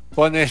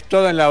 Pones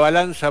todo en la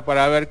balanza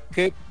para ver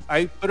qué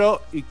hay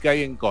pro y qué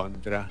hay en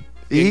contra.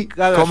 ¿Y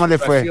cómo le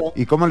fue?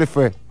 ¿Y cómo le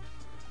fue?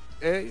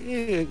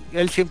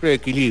 Él siempre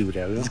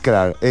equilibra, ¿no?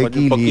 Claro, Pone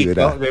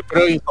equilibra. un poquito de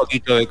pro y un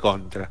poquito de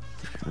contra.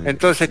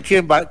 Entonces,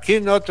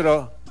 ¿quién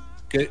otro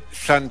que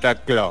Santa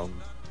Claus?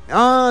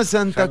 Ah,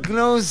 Santa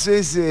Claus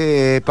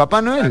es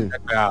Papá Noel. Santa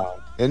Claus.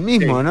 El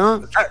mismo, Sí.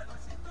 ¿no?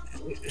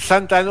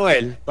 Santa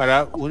Noel,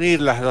 para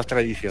unir las dos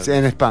tradiciones. Sí,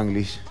 en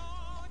Spanglish.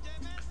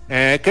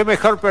 ¿Qué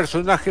mejor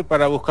personaje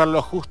para buscar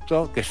lo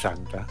justo que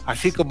Santa?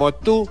 Así como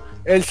tú,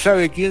 él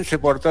sabe quién se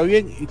portó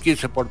bien y quién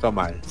se portó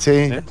mal.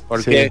 Sí.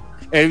 Porque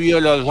sí. él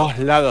vio los dos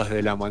lados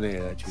de la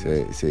moneda, chicos.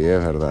 Sí, es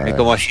verdad. Es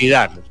como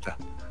Ciudad.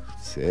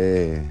 Sí.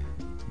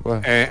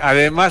 Bueno.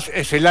 Además,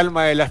 es el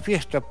alma de la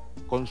fiesta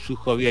con su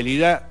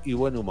jovialidad y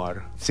buen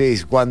humor. Sí,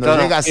 cuando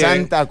Todos llega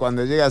quieren-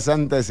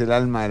 Santa es el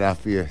alma de la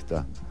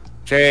fiesta.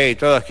 Sí,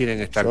 todos quieren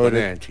estar con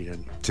él,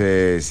 Chironi.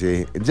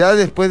 Sí. Ya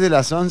después de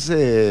las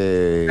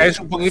 11 Es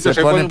un poquito,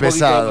 se pone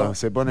pesado.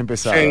 Sí,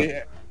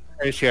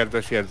 Es cierto,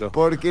 es cierto.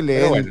 Porque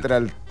le Pero entra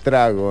el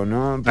trago,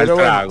 ¿no? Pero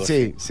bueno, trago,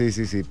 sí,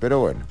 pero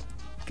bueno.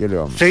 ¿Qué le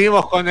vamos?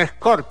 Seguimos con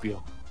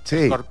Escorpio. Sí.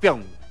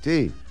 Escorpión.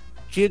 Sí.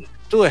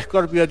 Tú,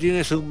 Escorpio,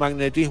 tienes un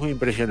magnetismo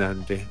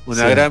impresionante,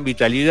 una Sí. gran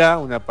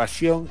vitalidad, una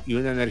pasión y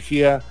una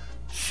energía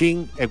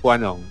sin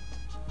ecuanón.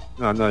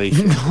 No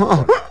dice.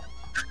 No.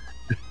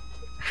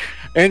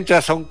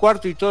 Entras a un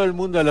cuarto y todo el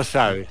mundo lo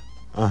sabe.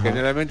 Ajá.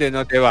 Generalmente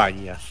no te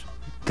bañas.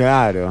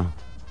 Claro.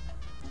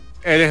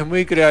 Eres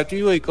muy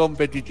creativo y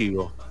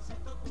competitivo.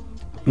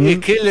 ¿Y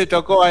qué le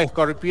tocó a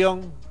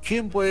Escorpión?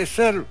 ¿Quién puede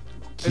ser el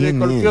 ¿Quién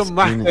Escorpión es?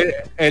 más ¿Quién que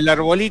el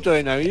arbolito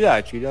de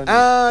Navidad, Chironi?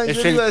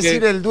 Yo iba a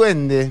decir el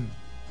duende.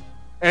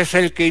 Es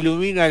el que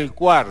ilumina el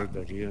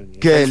cuarto, Chironi.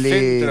 Qué el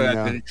centro de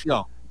lindo.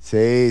 atención.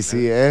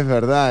 Sí, es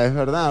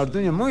verdad,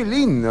 Ortuño, muy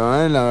lindo,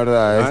 la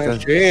verdad.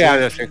 Sí, a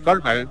los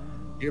Escorpios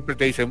siempre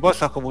te dicen, vos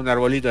sos como un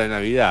arbolito de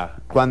Navidad.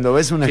 Cuando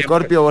ves un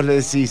escorpio vos le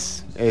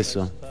decís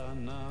eso.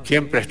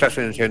 Siempre estás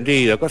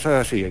encendido,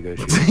 cosas así hay que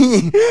decir.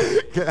 Sí,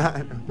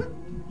 claro.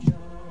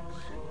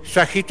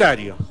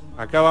 Sagitario,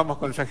 acá vamos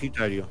con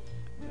Sagitario.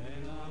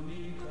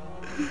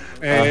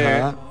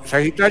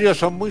 Sagitario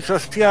son muy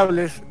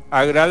sociables,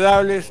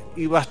 agradables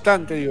y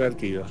bastante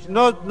divertidos.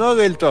 No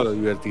del todo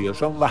divertidos,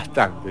 son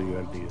bastante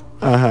divertidos.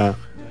 Ajá.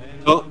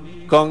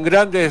 Con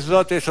grandes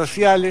dotes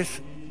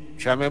sociales,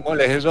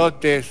 llamémosles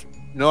dotes,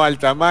 no al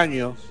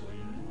tamaño.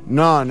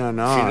 No, sino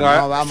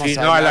vamos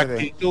sino a la hablar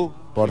actitud.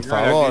 Por sino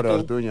a la favor, actitud.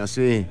 Ortuño,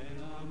 sí.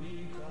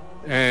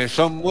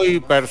 Son muy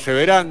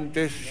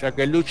perseverantes, ya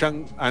que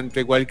luchan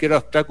ante cualquier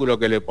obstáculo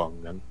que le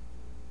pongan.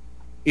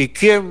 ¿Y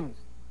quién?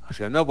 O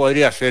sea, no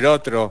podría ser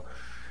otro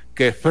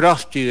que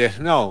Frosty the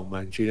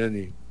Snowman,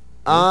 Chironi.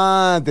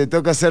 Te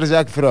toca ser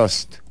Jack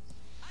Frost.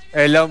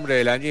 El hombre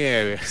de la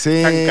nieve.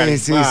 Sí, tan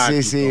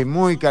carismático. sí,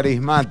 muy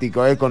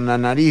carismático, con la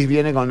nariz,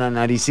 viene con la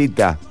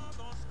naricita.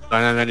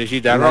 Con la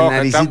naricita La roja.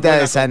 naricita tan buena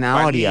de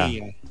zanahoria.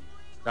 compañía,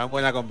 tan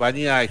buena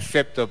compañía,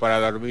 excepto para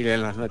dormir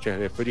en las noches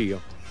de frío.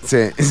 Sí,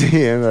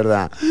 es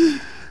verdad.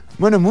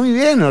 Bueno, muy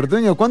bien,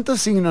 Ortuño.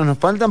 ¿Cuántos signos nos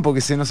faltan? Porque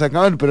se nos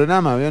acaba el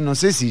programa, ¿veo? No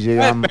sé si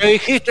llegamos.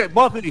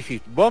 Vos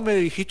me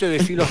dijiste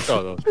decirlos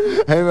todos.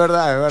 Es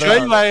verdad.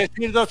 Yo iba a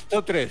decir 2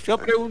 o 3, yo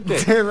pregunté.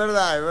 Sí, es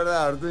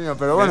verdad, Ortuño,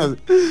 pero bueno.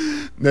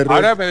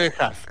 Ahora me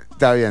dejas.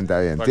 Está bien.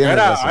 Porque Tienes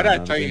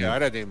razón,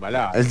 ahora te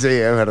embalaba. Sí,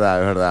 es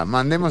verdad.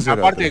 Mandemos el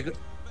Aparte,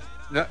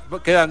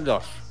 otro. quedan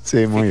 2.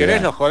 Sí, muy si querés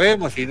bien. lo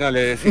jodemos y no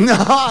le decís. No.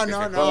 ¿A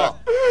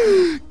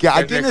Que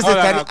quiénes se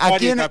jodan estarían? ¿A Acuario y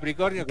quién?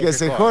 Capricornio, Que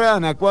se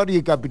jodan Acuario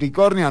y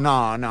Capricornio.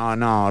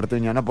 No,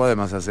 Ortuño, no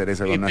podemos hacer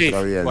eso con nuestra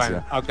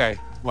audiencia.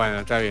 Bueno,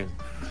 está bien.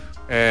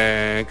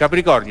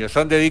 Capricornio,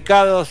 son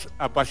dedicados,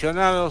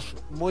 apasionados,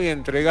 muy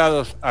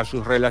entregados a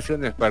sus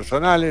relaciones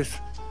personales,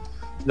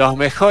 los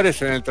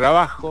mejores en el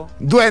trabajo.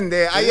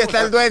 Duende, ahí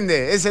está el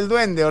duende, es el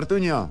duende,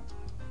 Ortuño.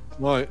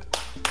 Muy...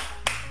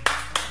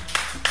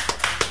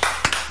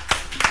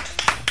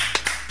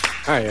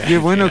 Qué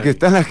bueno que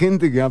está la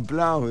gente que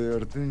aplaude,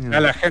 Ortuño. Está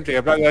la gente que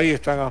aplaude ahí,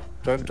 están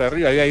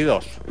arriba, ahí hay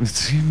 2.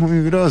 Sí,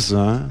 muy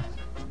grosso, ¿eh?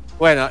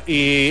 Bueno,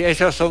 y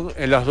ellos son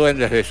los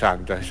duendes de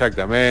Santa,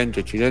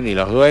 exactamente, Chironi.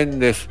 Los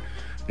duendes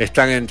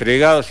están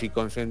entregados y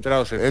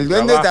concentrados en ¿El su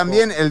duende trabajo.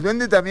 el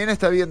duende también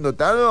está bien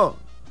dotado?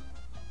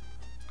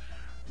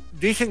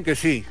 Dicen que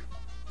sí.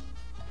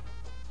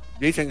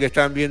 Dicen que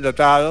están bien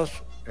dotados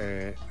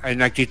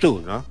en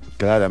actitud, ¿no?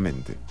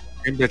 Claramente.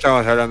 Siempre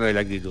estamos hablando de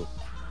la actitud.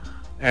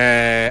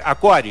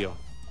 Acuario.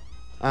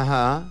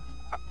 Ajá.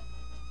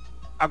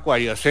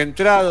 Acuario,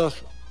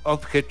 centrados,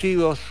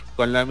 objetivos,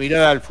 con la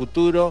mirada al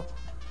futuro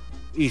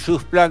y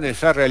sus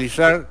planes a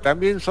realizar,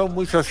 también son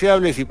muy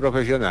sociables y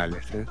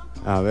profesionales.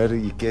 A ver,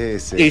 ¿y qué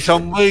es Y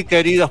son muy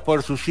queridos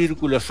por su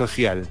círculo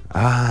social.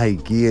 Ay,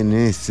 ¿quién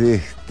es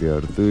este,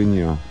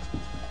 Ortuño?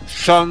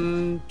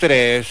 Son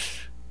 3.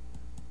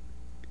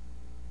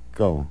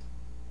 ¿Cómo?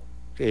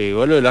 Sí,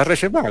 boludo, los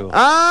Reyes Magos.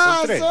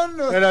 Son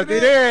los Me la tres.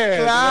 tiré.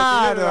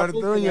 Claro,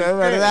 Ortuño, es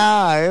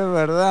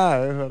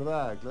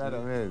verdad,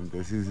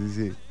 claramente,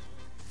 sí.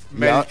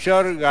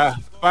 Melchor,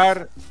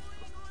 Gaspar,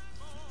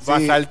 va a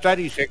Sí. saltar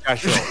y se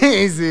cayó.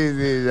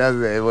 Sí, ya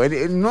sé.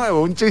 Bueno,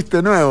 un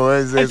chiste nuevo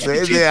ese,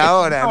 es de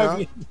ahora, ¿no?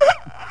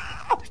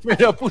 Me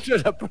lo puso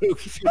la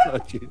producción,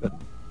 chico.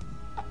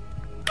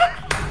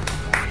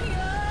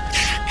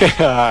 Qué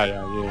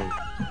cara, bien.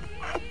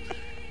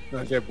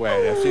 No se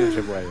puede, así no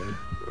se puede.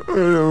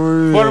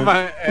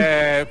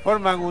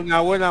 Forman una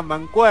buena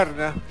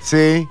mancuerna.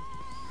 Sí.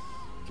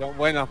 Son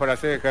buenos para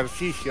hacer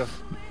ejercicios.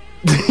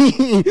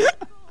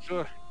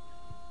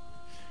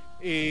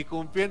 Y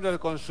cumpliendo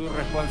con su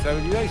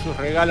responsabilidad y sus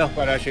regalos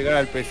para llegar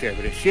al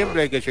pesebre.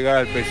 Siempre hay que llegar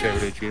al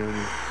pesebre, Chironi.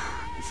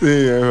 Sí,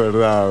 es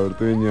verdad,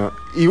 Ortuño.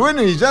 Y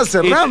bueno, y ya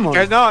cerramos.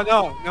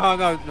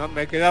 No,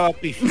 me quedaba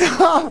Piscis.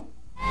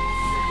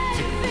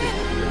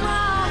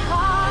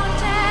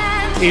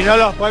 Y no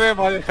los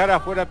podemos dejar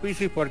afuera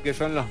Piscis porque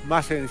son los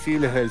más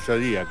sensibles del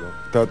zodíaco.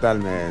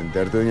 Totalmente,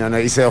 Ortuño. No,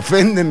 y se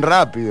ofenden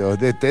rápido,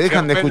 te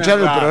dejan de escuchar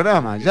el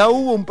programa.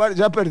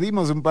 Ya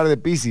perdimos un par de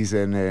Piscis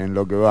en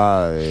lo que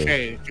va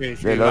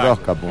del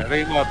horóscopo.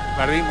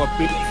 Perdimos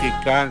Piscis,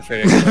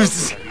 Cáncer,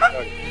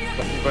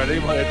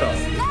 perdimos de todo.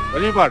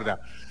 Pero no importa.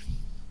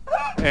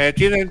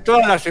 Tienen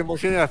todas las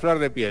emociones a flor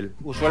de piel.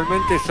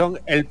 Usualmente son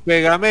el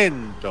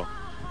pegamento.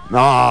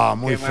 No,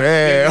 muy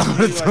feo,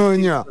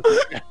 Ortuño.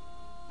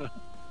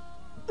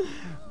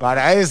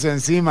 Para eso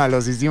encima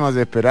los hicimos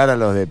esperar a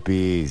los de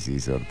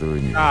Piscis,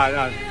 Ortuño. No,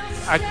 a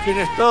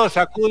quienes todos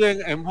acuden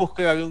en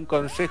búsqueda de un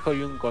consejo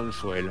y un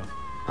consuelo.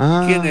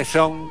 ¿Quiénes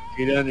son,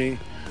 Tironi?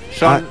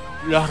 Son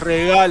los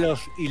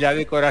regalos y la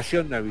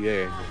decoración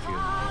navideña.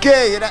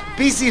 ¿Qué?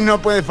 Piscis no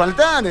puede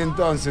faltar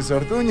entonces,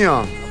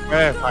 Ortuño. No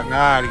puede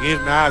faltar,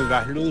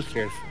 guirnaldas,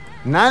 luces.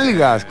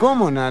 ¿Nalgas?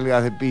 ¿Cómo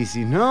nalgas de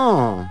Piscis?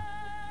 No.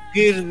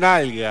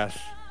 Guirnalgas.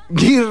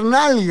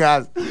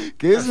 Guirnalgas,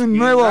 que es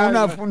una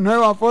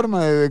nueva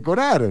forma de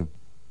decorar.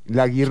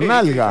 La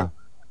guirnalga. Sí.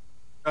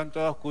 Son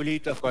todos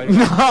culitos.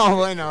 No,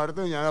 bueno,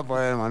 Ortuño, no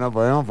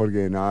podemos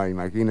porque no,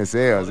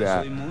 imagínese, o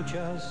sea,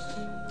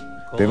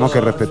 tenemos que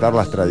respetar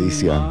las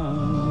tradiciones.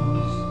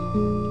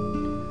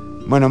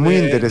 Bueno, muy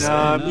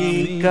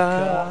interesante.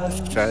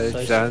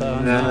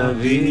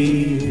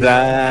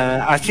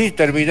 Así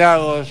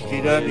terminamos,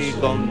 Tironi,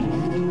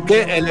 con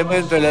 ¿qué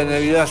elemento de la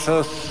Navidad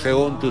sos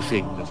según tu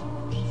signo?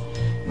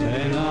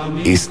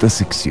 Esta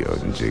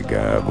sección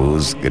llega a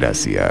vos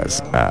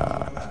gracias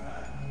a...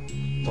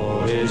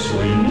 Por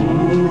eso hay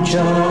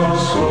muchas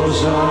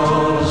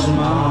cosas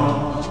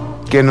más.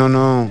 ¿Qué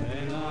no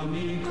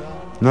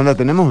la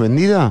tenemos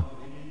vendida?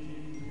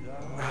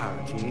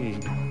 Sí,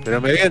 pero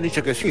me habían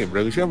dicho que sí, en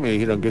producción me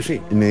dijeron que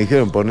sí. Y me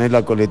dijeron poner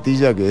la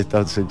coletilla que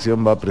esta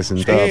sección va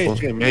presentada por...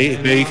 Sí, me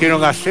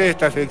dijeron hacer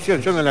esta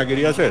sección, yo no la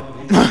quería hacer.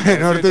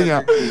 Bueno,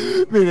 Ortuño,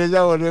 mire,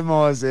 ya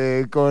volvemos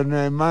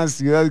con más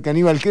Ciudad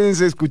Caníbal.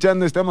 Quédense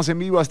escuchando, estamos en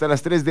vivo hasta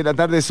las 3 de la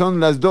tarde, son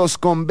las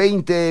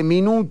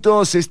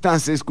 2:20.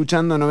 Estás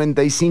escuchando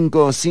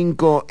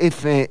 95.5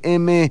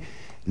 FM,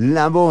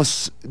 la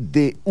voz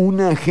de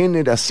una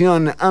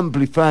generación,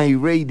 Amplify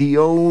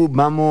Radio.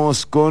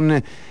 Vamos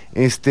con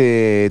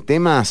este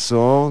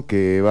temazo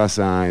que vas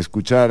a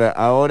escuchar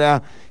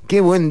ahora. Qué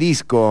buen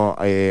disco,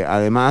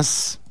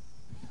 además.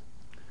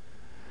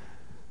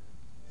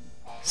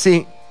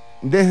 Sí,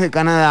 desde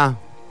Canadá.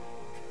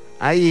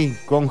 Ahí,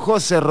 con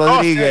José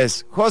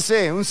Rodríguez.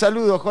 José, un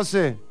saludo,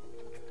 José.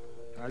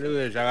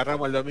 Saludos, ya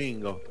agarramos el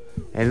domingo.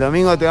 El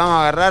domingo te vamos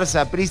a agarrar,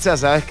 Saprissa,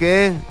 ¿sabes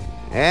qué?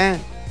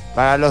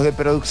 Para los de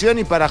producción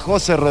y para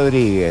José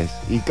Rodríguez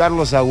y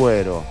Carlos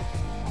Agüero.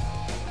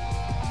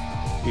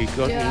 Y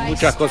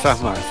muchas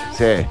cosas más.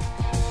 Sí.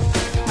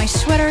 My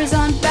sweater is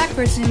on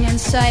backwards and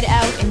inside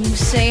out, and you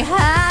say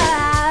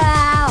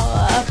how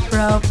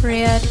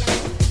appropriate.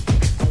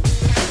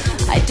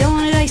 I don't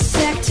want to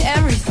dissect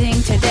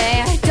everything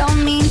today. I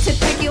don't mean to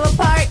pick you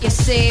apart, you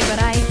see, but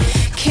I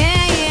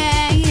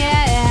can't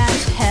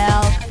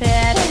help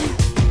it.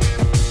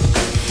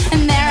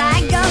 And there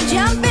I go,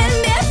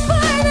 jumping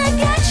before the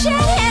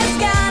gunshot has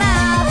gone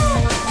off.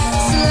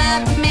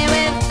 Slap me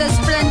with the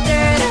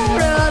splintered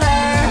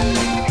ruler,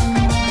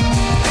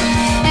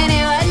 and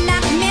it would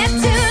knock me to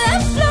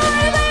the floor,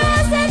 but I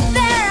wasn't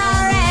there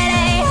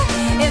already.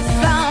 If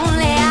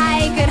only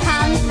I could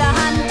hunt the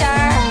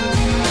hunter.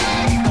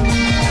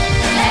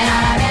 And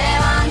all I really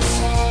want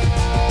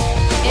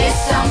is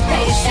some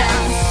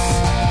patience,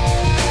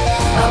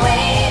 a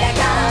way to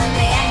calm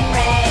the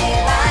angry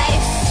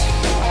vice.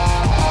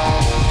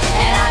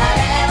 And all I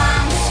really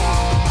want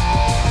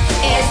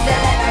is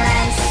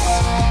deliverance.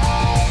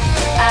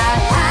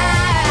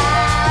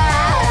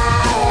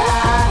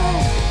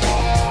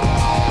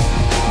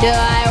 Do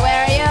I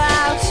wear you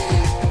out?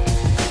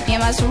 You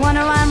must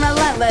wonder why I'm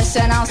relentless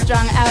and all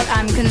strung out.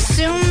 I'm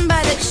consumed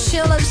by the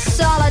chill of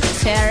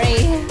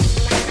solitary.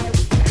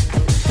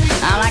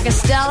 I'm like a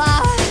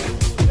Stella.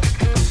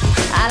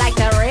 I like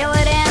to reel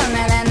it in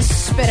and then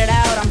spit it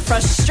out. I'm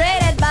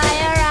frustrated by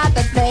your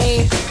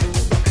apathy.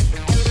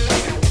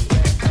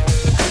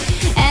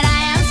 And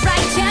I am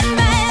frightened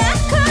by the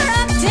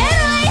corrupted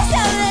ways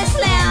of this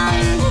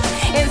land.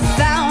 If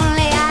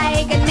only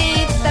I could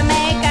meet the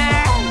maker.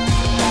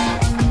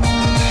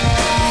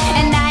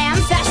 And I am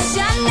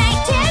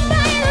fascinated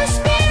by the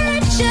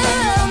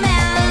spiritual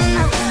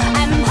man.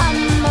 I'm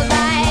humbled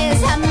by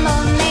his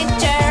humble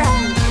nature.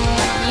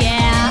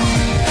 Yeah.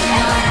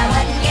 And what I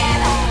wouldn't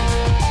give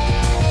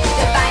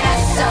to find a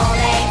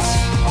soulmate.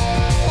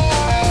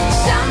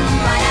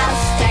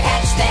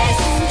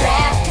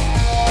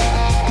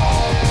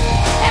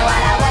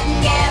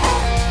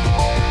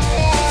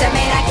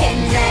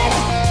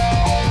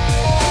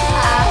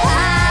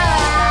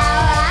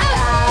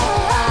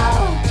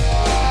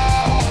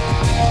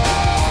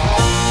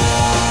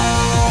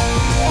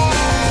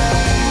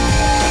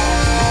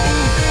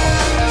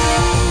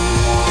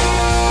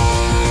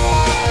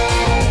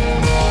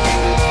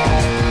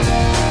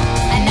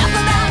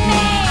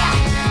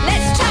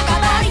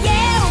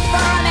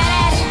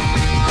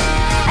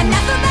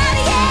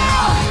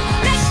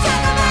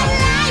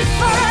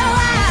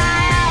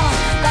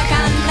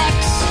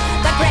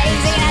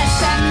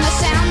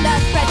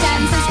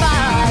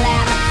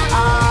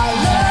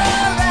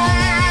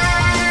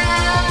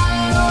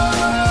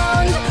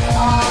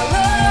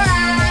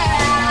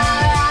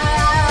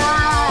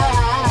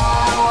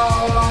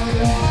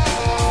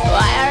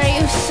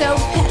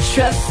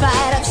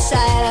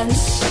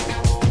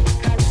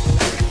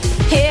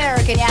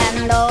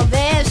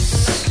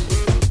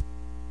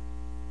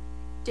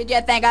 Did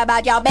you think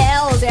about your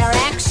bills, your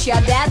ex, your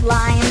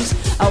deadlines?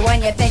 Or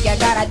when you think you're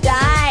gonna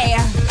die?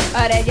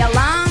 Or did you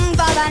long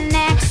for the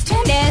next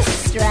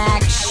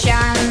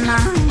distraction?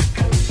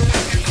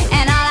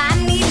 And all I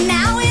need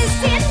now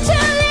is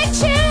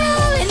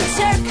intellectual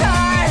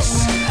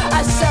intercourse,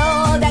 a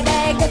soul to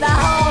dig the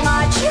hole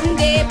much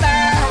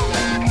deeper.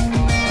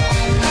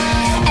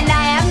 And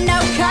I have no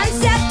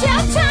concept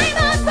of time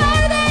or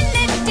more than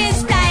it is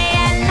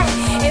playing.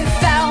 If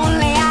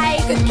only I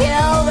could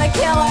kill the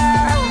killer.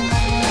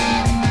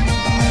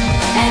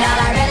 And all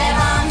I really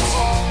want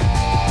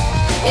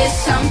is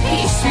some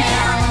peace,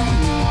 man.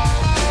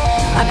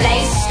 A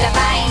place to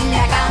find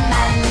a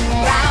common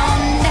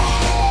ground.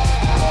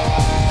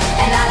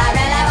 And all I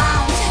really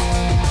want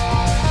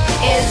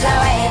is a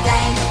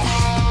wavelength.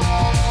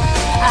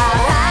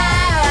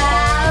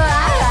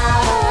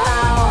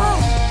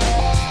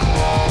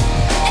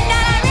 And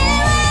all I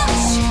really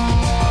want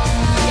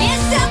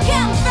is some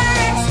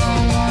comfort.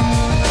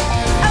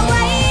 A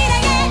way to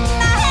get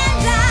my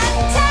hands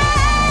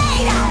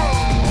untied.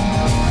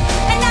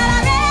 And all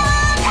I really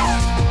want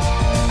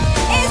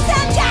is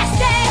some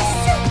justice.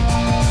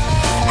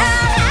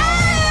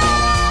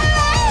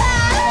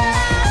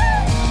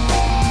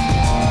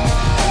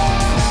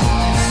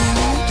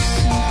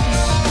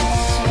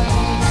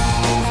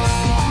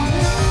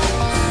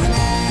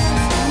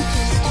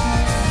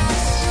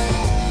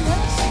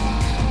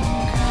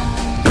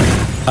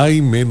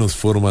 Hay menos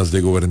formas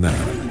de gobernar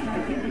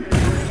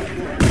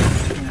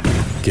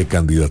que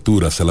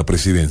candidaturas a la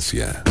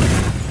presidencia.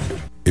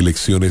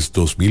 Elecciones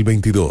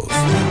 2022.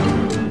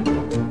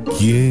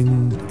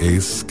 ¿Quién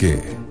es qué?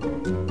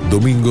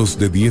 Domingos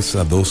de 10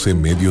 a 12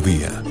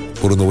 mediodía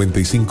por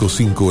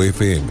 95.5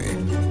 FM.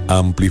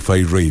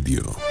 Amplify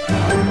Radio.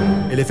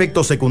 El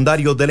efecto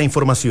secundario de la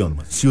información.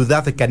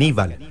 Ciudad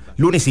Canibal.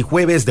 Lunes y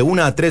jueves de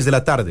 1 a 3 de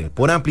la tarde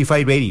por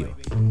Amplify Radio.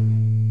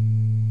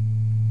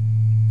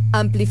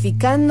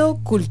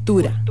 Amplificando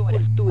cultura.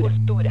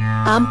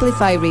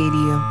 Amplify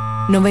Radio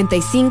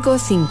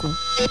 95.5.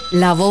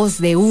 La voz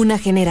de una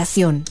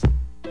generación.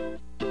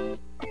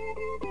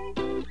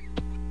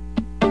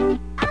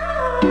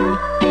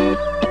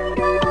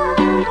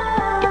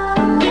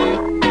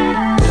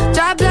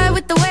 Drop blood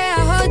with the way I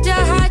hold your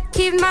heart.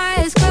 Keep my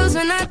eyes closed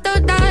when I throw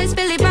darts.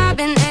 Billy Bob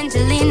and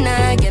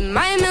Angelina. Get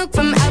my milk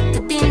from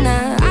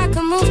Altadena. I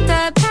can move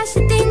to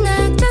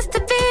Pasadena just to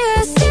be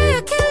a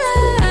serial killer.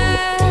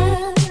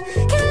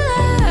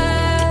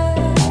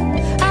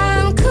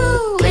 I'm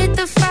cool with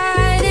the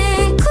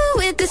fighting, cool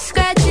with the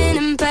scratching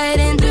and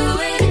biting. Do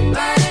it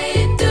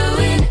right, do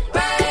it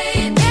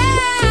right.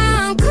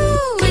 Yeah, I'm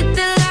cool with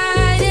the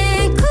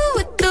lighting, cool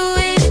with the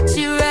way that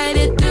you write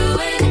it. Do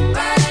it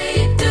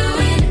right, do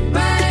it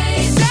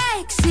right.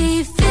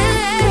 Sexy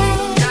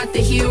feeling, not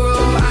the hero.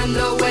 I'm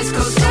the West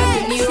Coast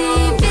Robin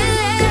Nero.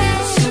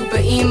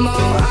 Super emo,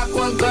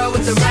 aqua girl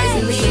with the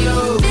rising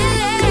Leo.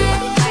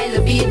 High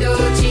libido,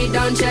 cheat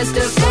on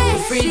Chester, fuck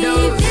with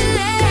Fritos.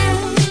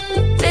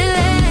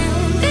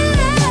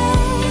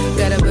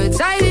 Got a bird's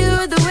eye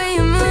view of the way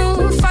you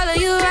move. Follow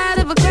you out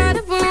of a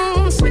crowded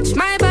room. Switch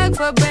my bug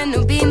for a brand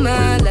new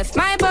Beamer. Left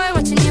my boy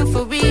watching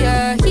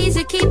Euphoria. He's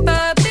a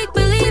keeper, big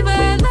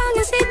believer. Long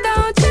as he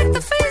don't check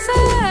the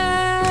freezer.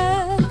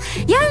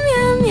 Yum,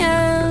 yum,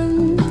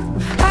 yum.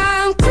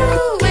 I'm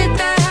cool with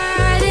the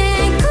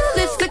hiding. Cool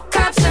if the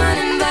cops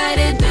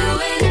uninvited. Do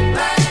it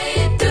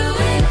right, do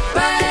it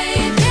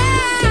right.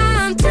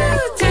 Yeah, I'm too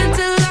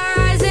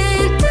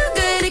tantalizing. Too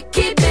good at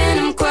keeping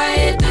him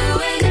quiet. Do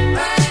it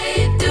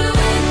right, do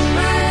it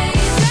right.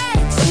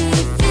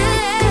 Sexy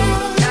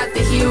feeling, not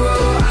the hero.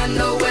 I'm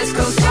the West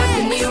Coast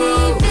Robin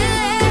Nero.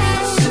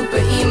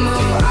 Super emo,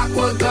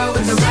 aqua girl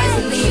with the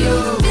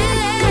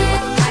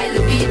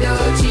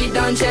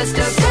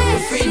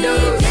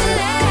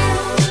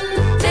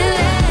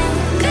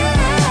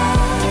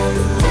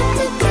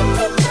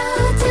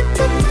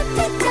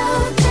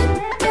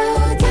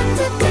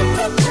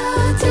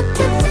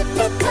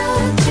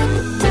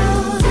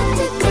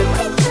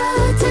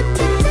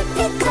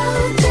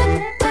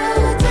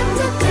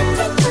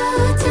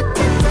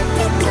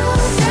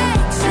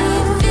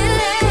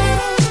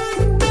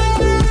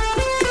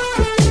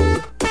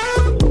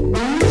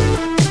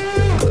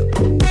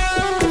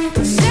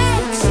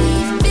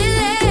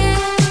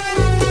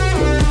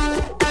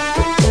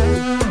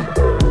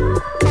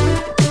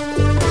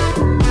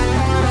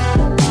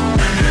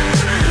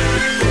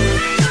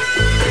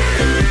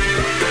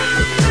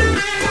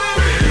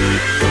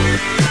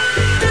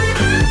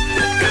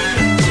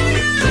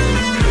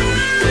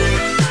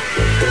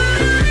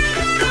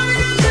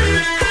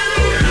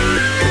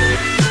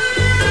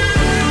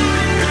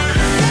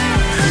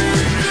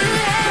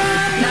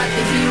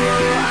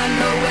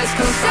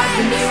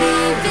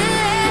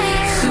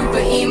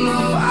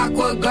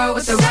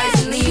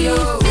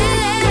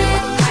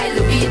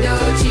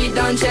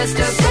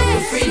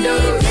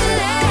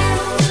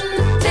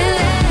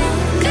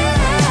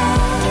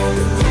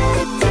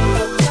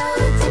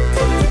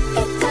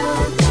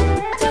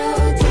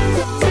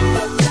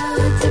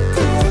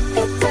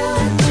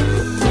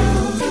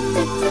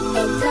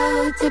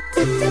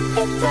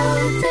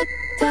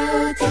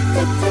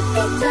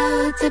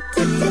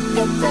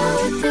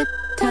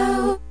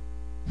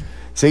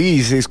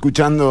Seguís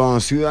escuchando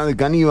Ciudad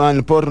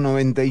Caníbal por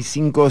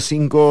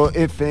 95.5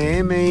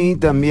 FM y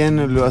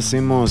también lo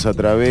hacemos a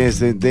través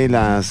de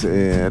las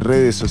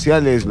redes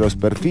sociales, los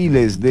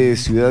perfiles de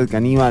Ciudad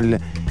Caníbal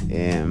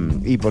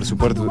y por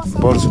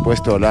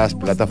supuesto las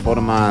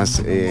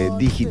plataformas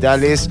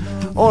digitales.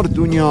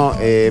 Ortuño,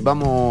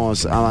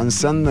 vamos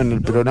avanzando en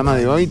el programa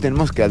de hoy.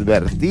 Tenemos que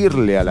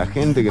advertirle a la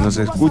gente que nos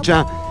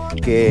escucha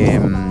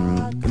que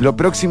lo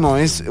próximo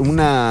es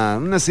una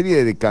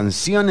serie de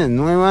canciones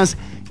nuevas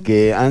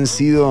que han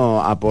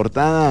sido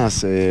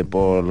aportadas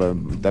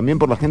también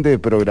por la gente de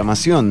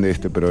programación de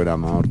este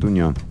programa,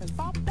 Ortuño.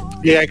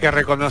 Y hay que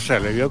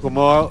reconocerle, ¿vio?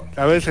 Como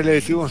a veces le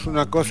decimos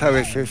una cosa, a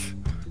veces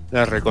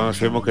le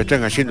reconocemos que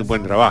están haciendo un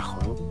buen trabajo,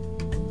 ¿no?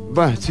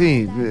 Bueno,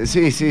 sí.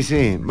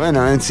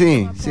 Bueno,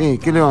 sí,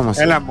 ¿qué le vamos a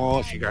hacer? Es la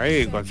música,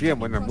 consiguen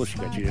buena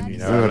música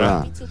chilenina, es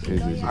verdad. Sí.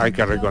 Hay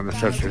que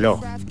reconocérselo.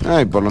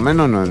 Ay, por lo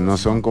menos no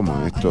son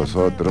como estos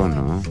otros,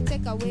 ¿no?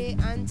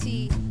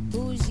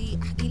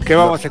 ¿Qué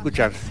vamos a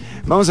escuchar?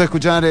 Vamos a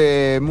escuchar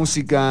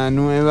música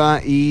nueva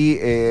y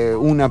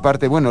una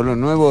parte, lo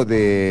nuevo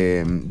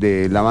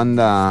de la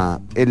banda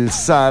El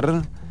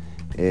Zar.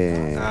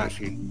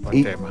 Sí,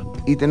 buen tema.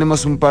 Y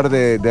tenemos un par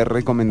de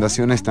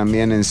recomendaciones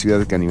también en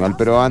Ciudad Canibal.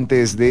 Pero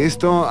antes de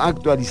esto,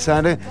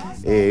 actualizar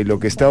lo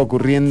que está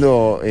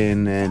ocurriendo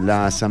en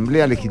la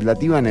Asamblea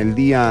Legislativa en el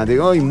día de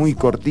hoy. Muy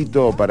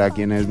cortito para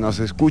quienes nos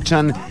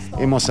escuchan.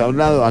 Hemos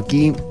hablado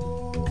aquí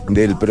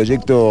del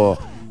proyecto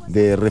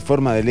de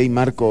reforma de ley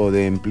marco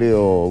de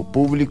empleo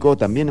público.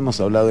 También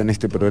hemos hablado en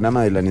este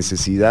programa de la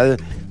necesidad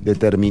de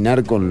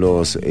terminar con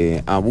los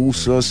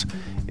abusos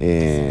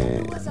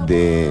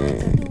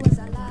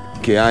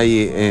que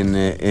hay en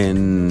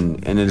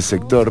el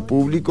sector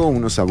público,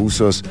 unos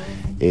abusos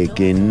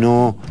que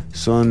no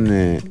son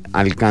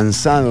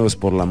alcanzados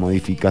por la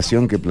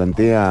modificación que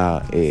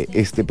plantea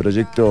este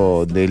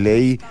proyecto de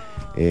ley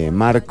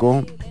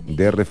marco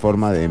de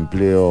reforma de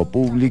empleo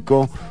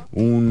público,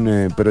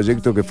 un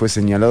proyecto que fue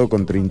señalado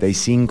con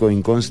 35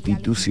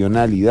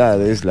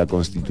 inconstitucionalidades. La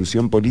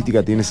Constitución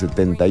Política tiene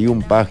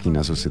 71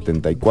 páginas o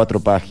 74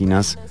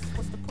 páginas.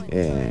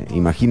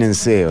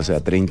 Imagínense,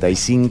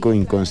 35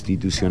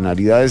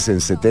 inconstitucionalidades en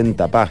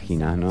 70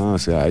 páginas, ¿no? O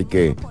sea, hay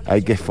que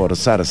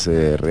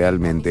esforzarse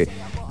realmente.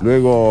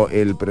 Luego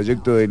el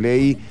proyecto de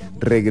ley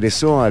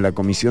regresó a la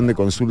Comisión de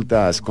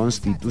Consultas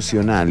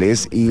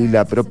Constitucionales y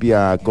la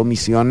propia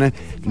comisión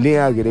le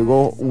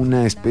agregó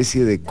una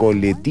especie de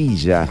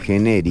coletilla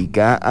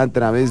genérica a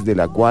través de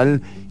la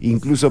cual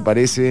incluso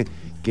parece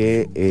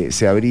que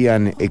se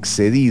habrían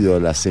excedido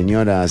las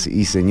señoras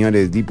y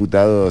señores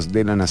diputados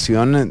de la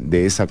Nación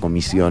de esa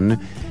comisión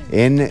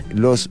en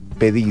los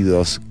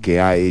pedidos que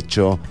ha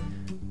hecho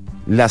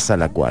la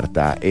Sala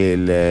Cuarta.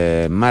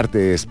 El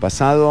martes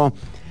pasado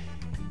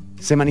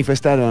se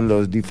manifestaron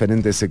los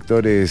diferentes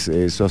sectores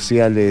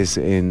sociales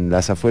en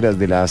las afueras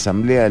de la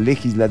Asamblea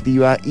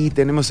Legislativa y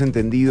tenemos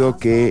entendido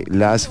que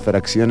las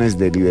fracciones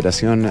de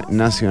Liberación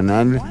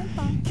Nacional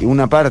y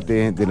una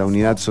parte de la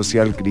Unidad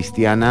Social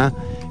Cristiana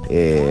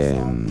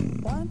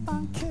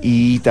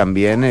y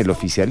también el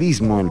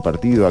oficialismo, el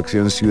Partido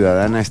Acción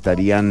Ciudadana,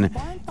 estarían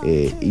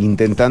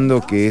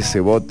intentando que se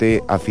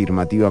vote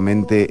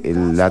afirmativamente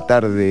en la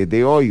tarde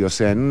de hoy, o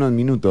sea, en unos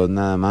minutos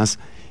nada más,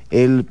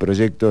 el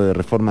proyecto de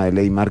reforma de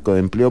ley marco de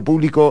empleo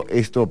público.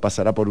 Esto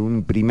pasará por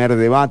un primer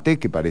debate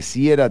que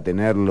pareciera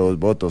tener los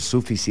votos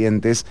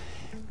suficientes,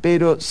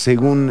 pero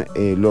según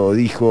lo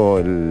dijo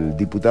el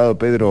diputado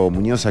Pedro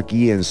Muñoz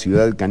aquí en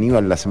Ciudad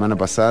Caníbal la semana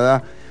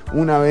pasada,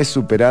 una vez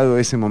superado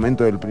ese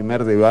momento del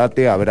primer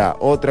debate, habrá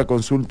otra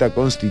consulta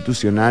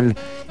constitucional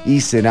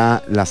y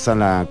será la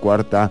Sala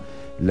Cuarta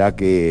la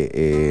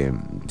que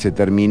se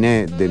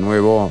termine de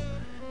nuevo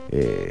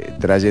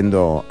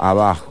trayendo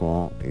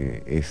abajo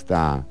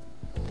esta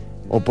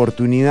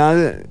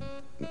oportunidad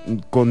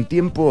con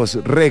tiempos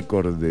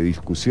récord de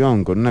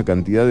discusión, con una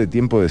cantidad de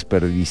tiempo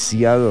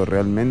desperdiciado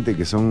realmente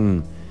que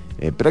son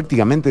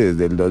prácticamente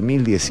desde el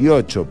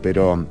 2018,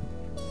 pero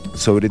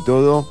sobre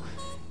todo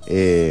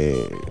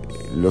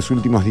los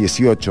últimos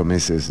 18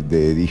 meses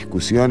de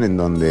discusión en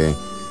donde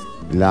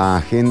la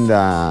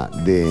agenda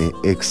de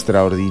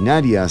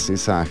extraordinarias,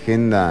 esa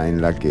agenda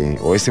en la que,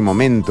 o ese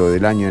momento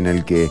del año en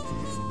el que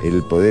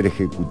el Poder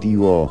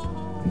Ejecutivo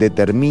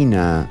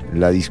determina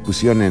la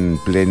discusión en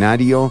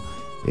plenario,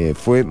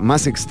 fue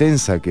más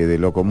extensa que de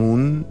lo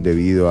común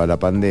debido a la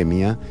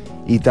pandemia,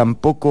 y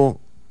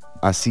tampoco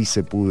así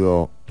se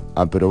pudo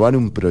aprobar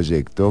un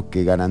proyecto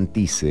que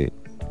garantice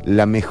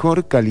la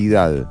mejor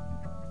calidad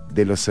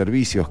de los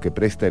servicios que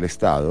presta el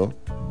Estado,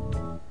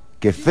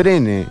 que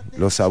frene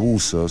los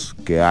abusos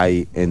que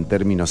hay en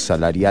términos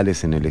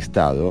salariales en el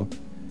Estado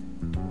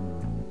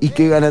y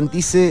que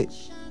garantice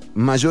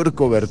mayor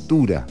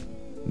cobertura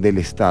del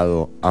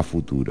Estado a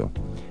futuro.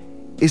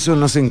 Eso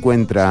no se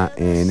encuentra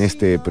en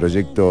este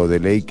proyecto de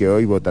ley que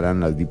hoy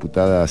votarán las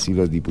diputadas y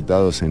los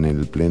diputados en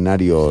el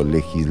plenario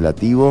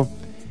legislativo,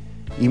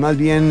 y más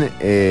bien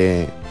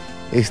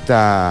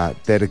esta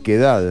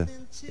terquedad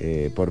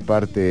por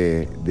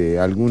parte de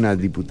algunas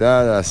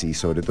diputadas y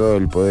sobre todo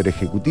el Poder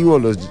Ejecutivo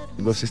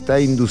los está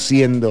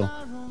induciendo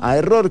a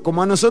error,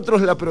 como a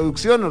nosotros la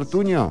producción,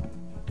 Ortuño.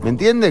 ¿Me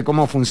entiende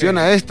cómo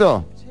funciona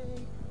esto?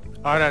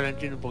 Ahora lo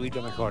entiendo un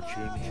poquito mejor,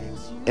 Chironi.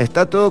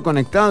 Está todo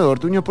conectado,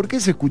 Ortuño. ¿Por qué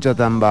se escucha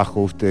tan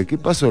bajo usted? ¿Qué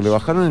pasó? ¿Le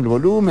bajaron el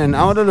volumen?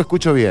 Ahora lo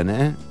escucho bien,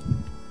 ¿eh?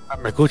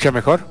 ¿Me escucha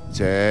mejor?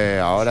 Sí,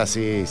 ahora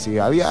sí.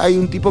 Hay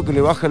un tipo que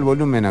le baja el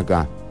volumen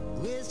acá.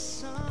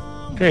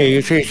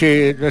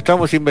 Sí, lo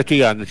estamos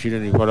investigando,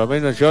 Chironi. Por lo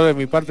menos yo de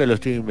mi parte lo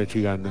estoy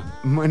investigando.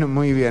 Bueno,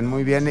 muy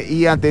bien.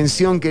 Y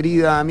atención,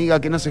 querida amiga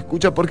que nos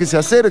escucha, porque se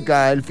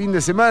acerca el fin de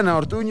semana,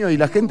 Ortuño, y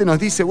la gente nos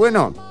dice,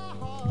 bueno,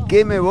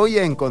 ¿qué me voy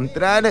a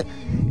encontrar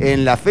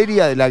en la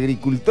Feria del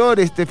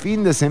Agricultor este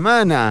fin de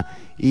semana?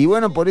 Y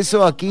bueno, por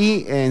eso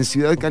aquí en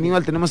Ciudad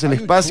Canibal tenemos el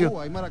espacio.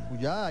 Hay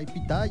maracuyá, hay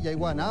pitaya, hay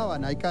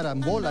guanábana, hay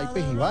carambola, hay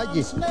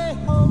pejibaye.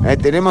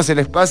 Tenemos el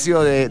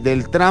espacio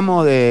del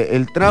tramo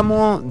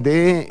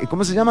de,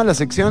 ¿cómo se llama la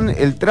sección?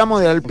 El tramo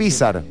de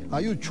Alpizar.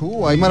 Hay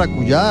uchú, hay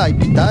maracuyá, hay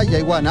pitaya,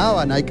 hay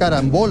guanábana, hay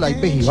carambola, hay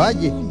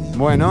pejibaye.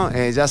 Bueno,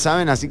 ya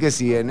saben, así que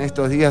si en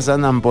estos días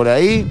andan por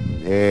ahí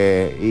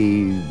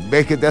y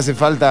ves que te hace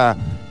falta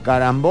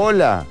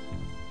carambola,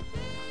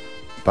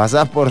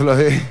 pasás por lo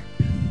de...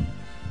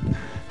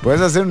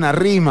 Podés hacer una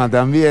rima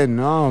también,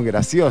 ¿no?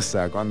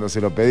 Graciosa, cuando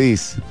se lo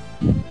pedís.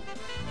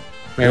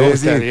 Me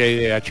gusta la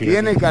idea, Chironi.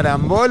 ¿Tiene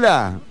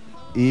carambola?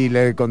 Y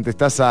le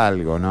contestás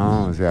algo,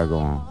 ¿no? O sea,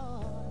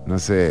 como... No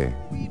sé...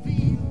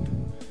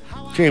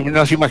 Sí,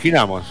 nos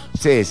imaginamos.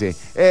 Sí.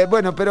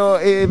 Bueno, pero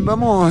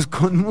vamos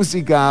con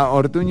música,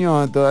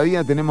 Ortuño.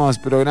 Todavía tenemos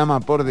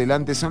programa por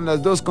delante. Son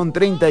las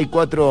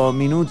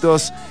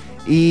 2:34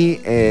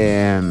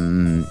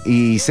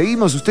 y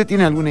seguimos. ¿Usted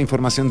tiene alguna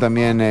información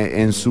también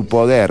en su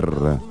poder?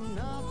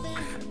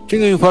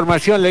 Tengo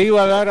información, le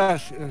iba a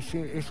dar...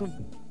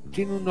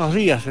 tiene unos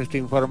días esta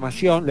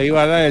información. Le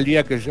iba a dar el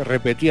día que se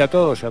repetía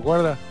todo, ¿se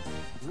acuerda?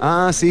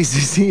 Ah, sí,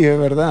 es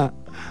verdad.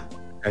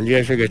 El día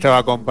ese que estaba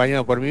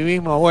acompañado por mí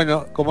mismo.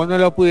 Bueno, como no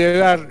lo pude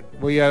dar,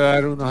 voy a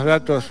dar unos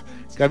datos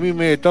que a mí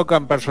me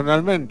tocan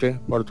personalmente,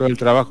 por todo el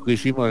trabajo que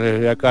hicimos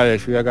desde acá de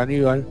Ciudad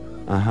Canibal.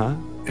 Ajá.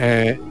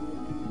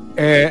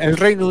 El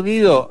Reino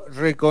Unido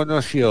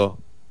reconoció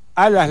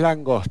a las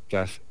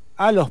langostas,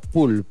 a los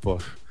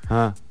pulpos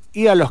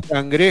y a los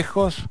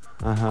cangrejos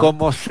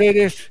como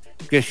seres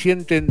que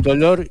sienten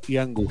dolor y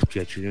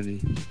angustia,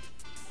 Chironi.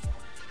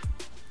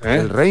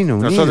 El Reino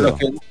Unido.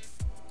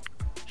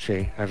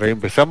 Sí,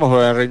 empezamos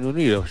con el Reino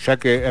Unido, ya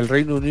que el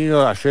Reino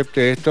Unido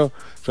acepte esto,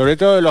 sobre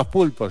todo de los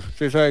pulpos.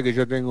 Usted sabe que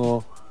yo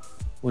tengo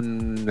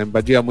una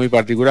empatía muy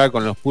particular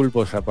con los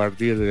pulpos a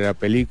partir de la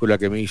película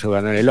que me hizo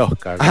ganar el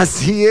Oscar, ¿no?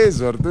 Así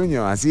es,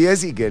 Ortuño, así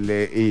es, y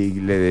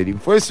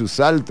fue su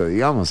salto,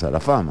 digamos, a la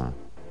fama.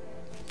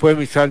 Fue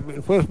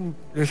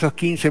esos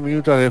 15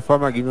 minutos de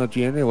fama que uno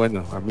tiene,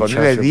 bueno, a mí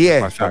ponele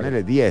 10.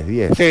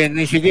 Sí,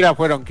 ni siquiera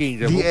fueron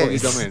 15, 10. Fue un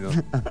poquito menos.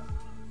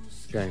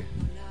 Sí.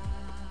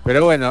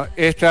 Pero bueno,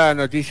 esta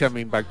noticia me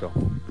impactó.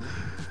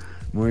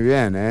 Muy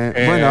bien,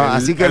 bueno,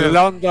 así que el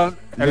London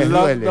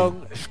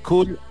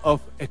School of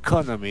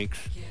Economics.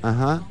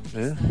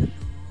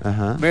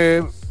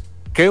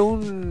 Que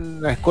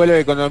una escuela de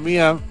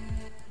economía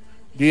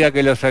diga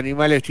que los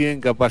animales tienen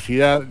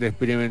capacidad de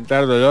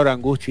experimentar dolor,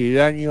 angustia y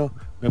daño,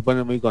 me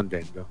pone muy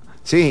contento.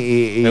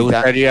 Sí, me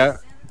gustaría...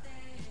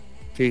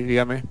 Sí,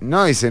 dígame.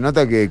 No, y se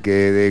nota que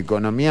de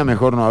economía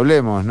mejor no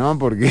hablemos, ¿no?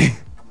 Porque...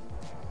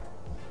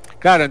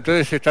 Claro,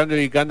 entonces se están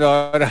dedicando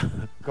ahora...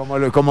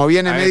 Como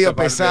viene medio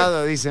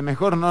pesado, dice,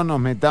 mejor no nos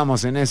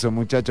metamos en eso,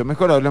 muchachos.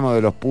 Mejor hablemos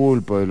de los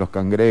pulpos, de los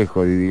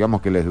cangrejos, y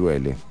digamos que les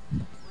duele.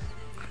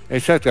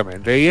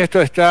 Exactamente. Y esto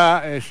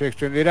se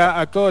extenderá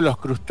a todos los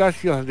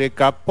crustáceos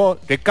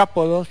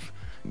decápodos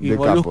y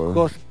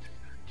moluscos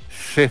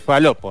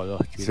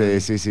cefalópodos.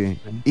 Sí.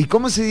 ¿Y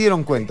cómo se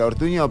dieron cuenta,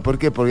 Ortuño? ¿Por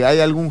qué? Porque hay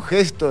algún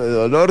gesto de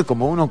dolor,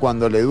 como uno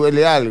cuando le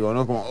duele algo,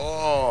 ¿no? Como,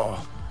 ¡oh!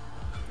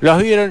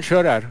 Los vieron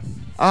llorar.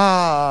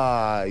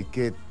 ¡Ay,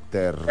 qué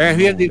terrible! Es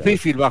bien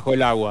difícil bajo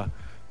el agua.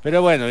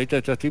 Pero bueno, ¿viste?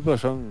 Estos tipos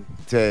son...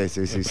 Sí,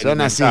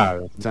 son así.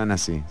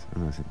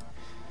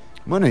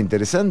 Bueno,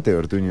 interesante,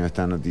 Ortuño,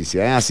 esta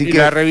noticia, Así que...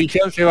 La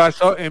revisión se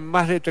basó en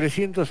más de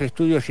 300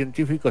 estudios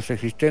científicos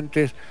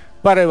existentes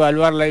para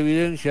evaluar la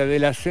evidencia de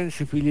la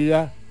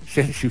sensibilidad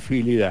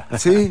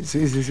Sí.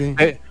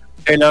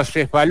 de los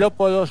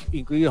cefalópodos,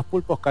 incluidos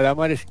pulpos,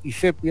 calamares y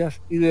sepias,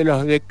 y de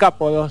los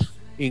decápodos,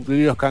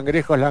 incluidos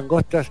cangrejos,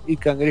 langostas y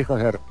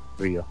cangrejos de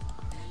río.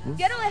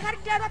 Quiero dejar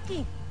claro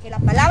aquí que la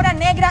palabra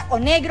negra o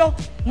negro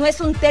no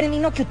es un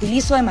término que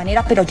utilizo de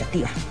manera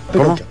peyorativa.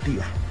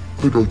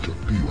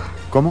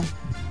 ¿Cómo?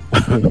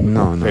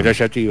 No.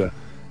 Peyorativa.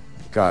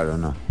 Claro,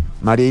 no.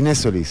 María Inés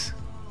Solís.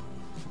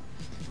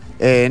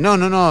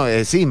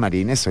 Sí,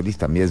 María Inés Solís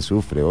también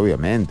sufre,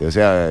 obviamente. O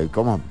sea,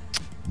 ¿cómo?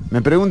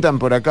 Me preguntan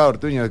por acá,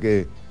 Ortuño,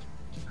 que...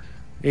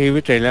 Y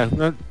viste,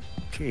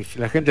 Sí,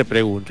 la gente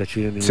pregunta,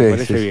 Chironi, Sí, me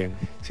parece sí, bien.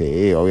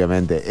 Sí,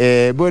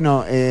 obviamente.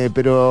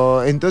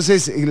 Pero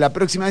entonces la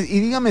próxima vez, y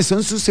dígame,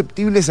 ¿son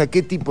susceptibles a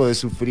qué tipo de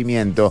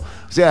sufrimiento?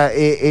 O sea,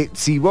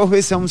 si vos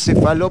ves a un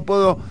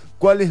cefalópodo,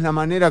 ¿cuál es la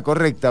manera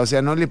correcta? O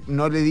sea, no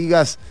le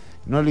digas,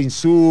 no le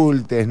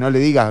insultes, no le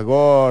digas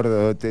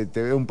gordo, te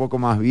veo un poco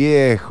más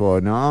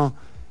viejo, ¿no?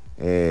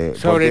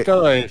 Sobre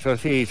todo eso,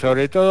 sí,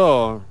 sobre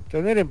todo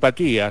tener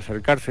empatía,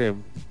 acercarse.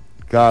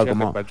 Claro,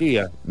 como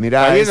empatía.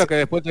 Mirá, sabiendo que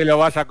después te lo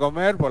vas a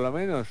comer, por lo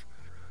menos.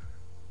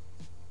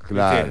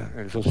 Claro.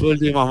 En sus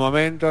últimos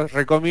momentos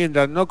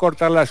recomiendan no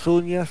cortar las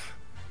uñas,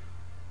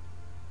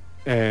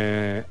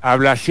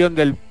 ablación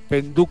del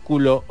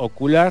pedúnculo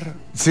ocular.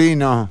 Sí,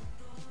 no.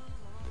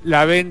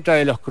 La venta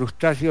de los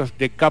crustáceos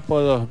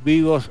decápodos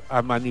vivos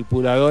a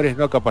manipuladores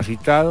no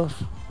capacitados.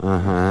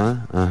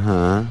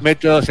 Ajá.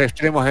 Métodos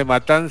extremos de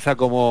matanza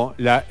como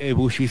la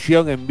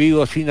ebullición en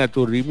vivo sin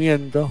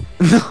aturdimiento.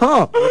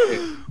 No.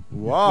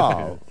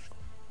 Wow.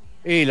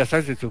 Y los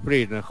hace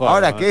sufrir, mejor.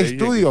 Ahora, ¿no? ¿qué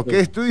estudio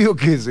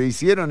que se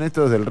hicieron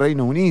estos del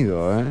Reino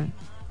Unido?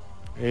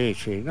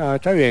 Sí, no,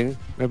 está bien,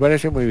 me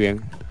parece muy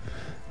bien.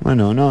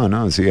 Bueno,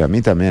 no, sí, a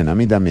mí también,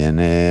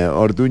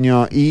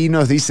 Ortuño. Y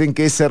nos dicen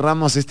que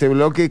cerramos este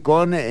bloque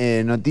con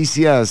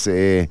noticias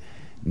de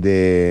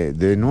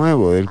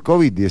nuevo, del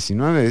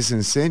COVID-19, ¿es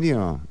en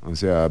serio? O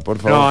sea, por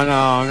favor.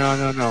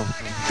 No.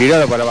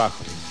 Tirado para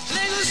abajo.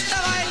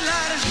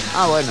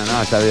 Ah, bueno,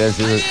 no, está bien,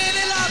 sí.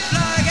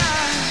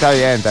 Está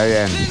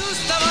bien.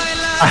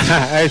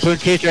 Es un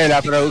chiste de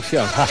la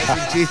producción. Es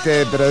un chiste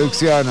de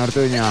producción,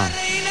 Ortuño.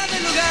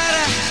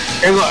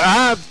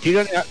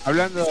 Chironi,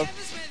 hablando,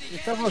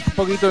 estamos un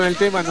poquito en el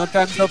tema, no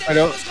tanto,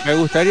 pero me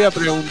gustaría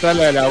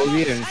preguntarle a la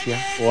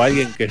audiencia, o a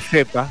alguien que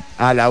sepa.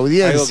 A la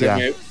audiencia.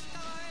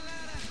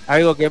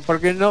 Algo que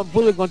porque no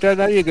pude encontrar a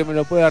nadie que me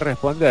lo pueda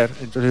responder.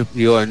 Entonces,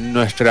 digo, en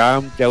nuestra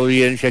amplia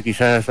audiencia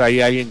quizás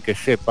hay alguien que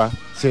sepa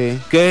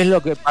qué es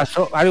lo que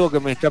pasó, algo que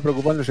me está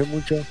preocupando hace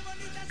mucho,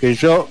 que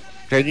yo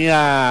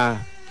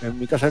tenía en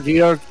mi casa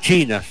anterior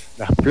chinas,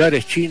 las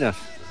flores chinas,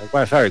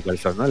 ¿cuál sabe cuáles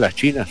son, no? Las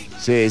chinas.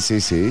 Sí.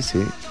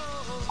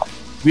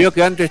 Vio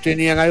que antes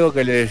tenían algo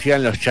que le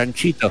decían los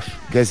chanchitos.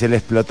 Que se le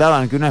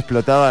explotaban, que uno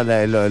explotaba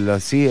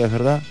sí, es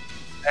verdad.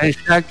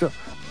 Exacto.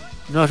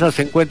 No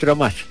se encuentra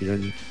más,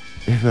 Chironi.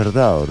 Es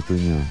verdad,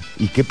 Ortuño.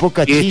 Y qué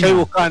poca china. Y estoy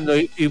buscando,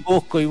 y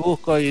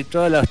busco, y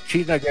todas las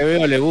chinas que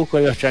veo le busco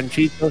los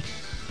chanchitos.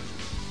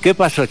 ¿Qué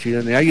pasó,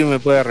 Chironi? ¿Alguien me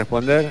puede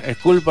responder? ¿Es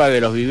culpa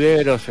de los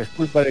viveros? ¿Es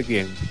culpa de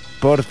quién?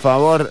 Por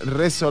favor,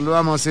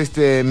 resolvamos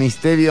este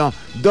misterio.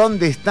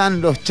 ¿Dónde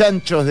están los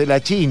chanchos de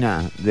la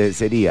China?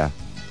 Sería.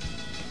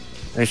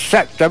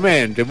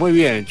 Exactamente, muy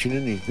bien,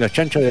 Chironi, los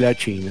chanchos de la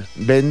China.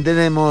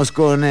 Vendremos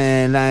con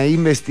la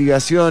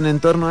investigación en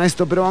torno a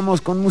esto, pero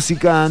vamos con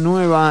música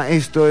nueva.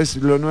 Esto es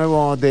lo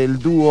nuevo del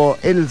dúo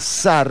El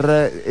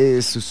Zar,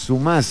 es su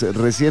más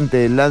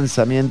reciente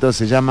lanzamiento,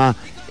 se llama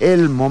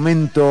El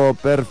Momento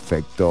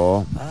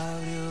Perfecto.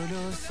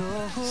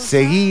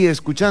 Seguí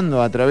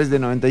escuchando a través de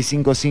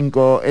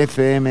 95.5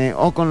 FM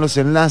o con los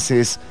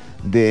enlaces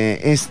de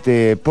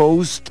este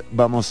post.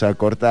 Vamos a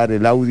cortar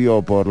el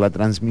audio por la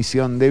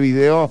transmisión de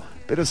video,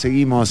 pero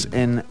seguimos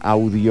en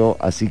audio,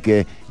 así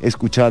que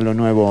escuchá lo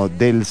nuevo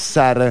del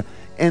Zar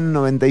en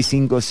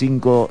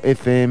 95.5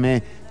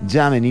 FM.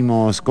 Ya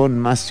venimos con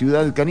más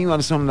Ciudad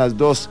Caníbal, son las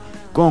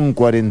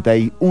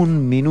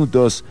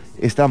 2:41.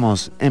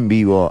 Estamos en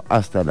vivo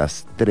hasta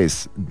las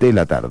 3 de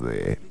la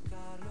tarde.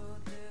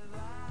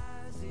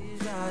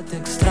 Te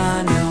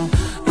extraño,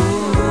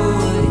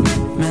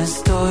 me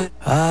estoy.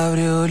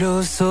 Abrió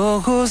los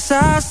ojos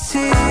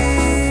así,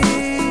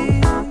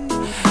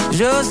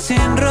 yo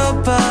sin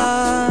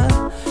ropa,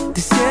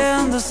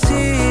 diciendo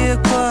sí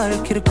a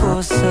cualquier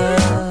cosa.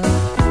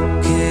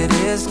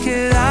 ¿Quieres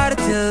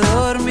quedarte a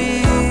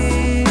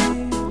dormir?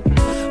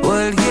 ¿O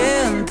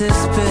alguien te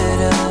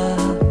espera?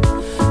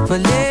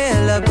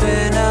 Vale la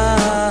pena.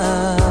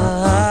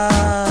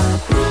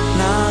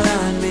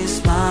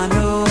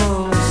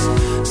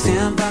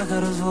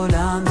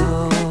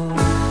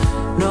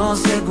 No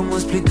sé cómo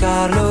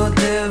explicarlo,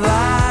 te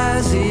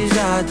vas y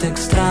ya te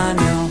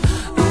extraño.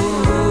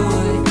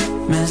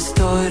 Me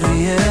estoy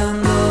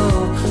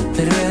riendo,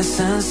 pero es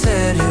en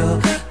serio.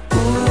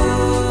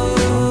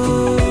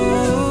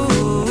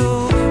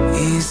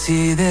 Y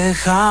si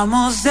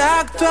dejamos de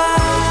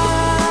actuar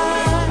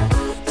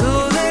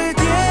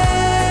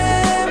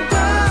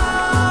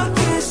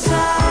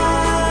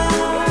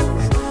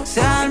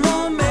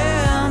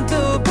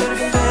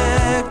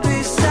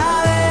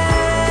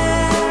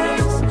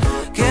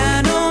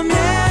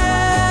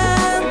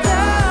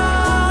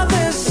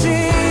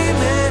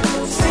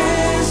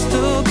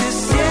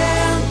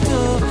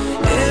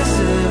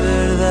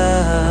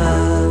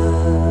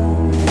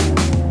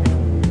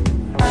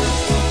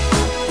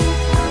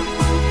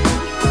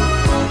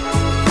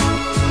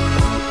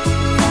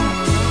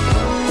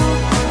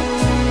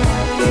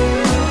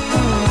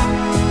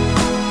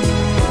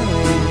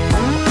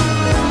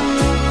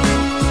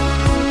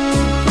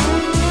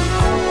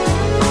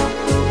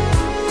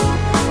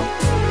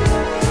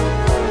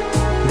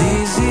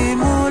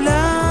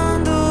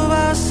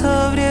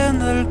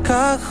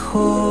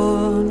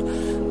mejor.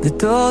 De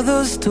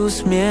todos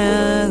tus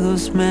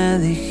miedos me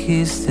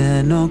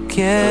dijiste no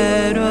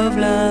quiero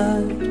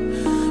hablar.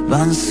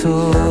 Van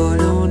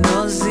solo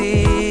unos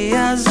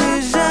días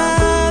y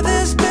ya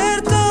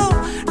despertó.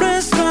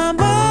 Nuestro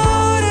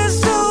amor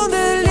es un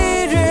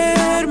delirio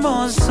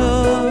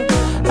hermoso.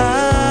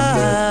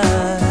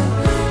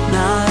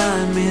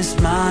 Nada en mis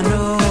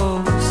manos,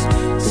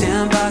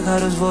 100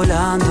 pájaros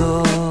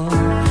volando.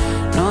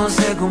 No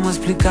sé cómo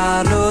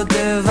explicarlo,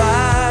 te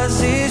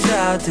vas y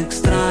ya te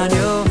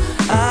extraño.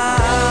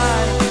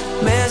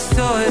 Me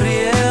estoy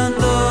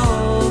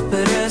riendo,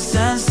 pero es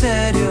en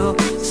serio.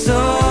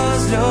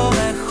 Sos lo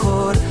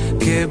mejor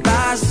que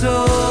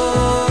pasó.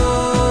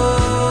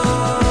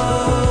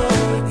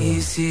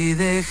 Y si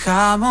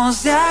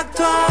dejamos de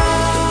actuar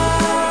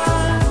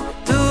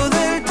todo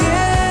el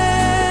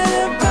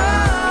tiempo,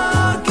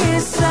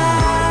 quizás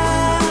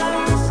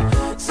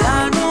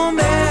sea el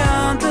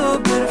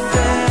momento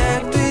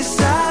perfecto y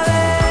sabes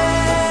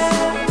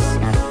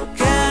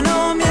que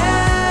no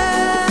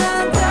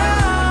miento.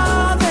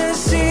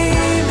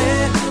 Decime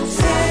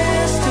si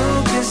esto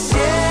que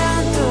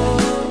siento,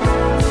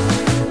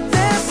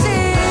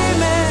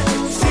 decime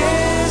si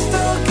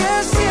esto que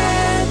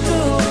siento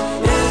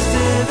es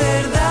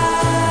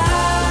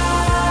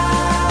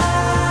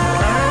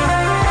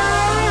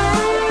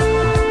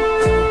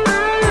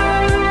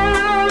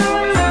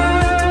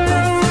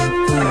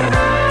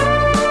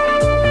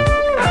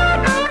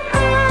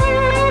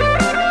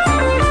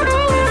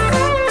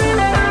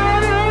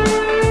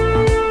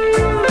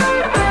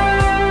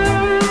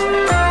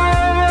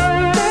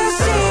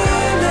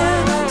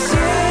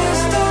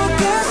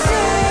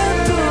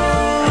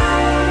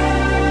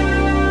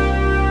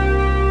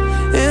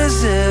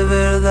de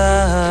verdad.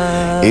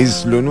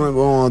 Es lo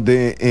nuevo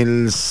de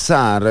El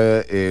Zar,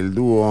 el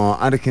dúo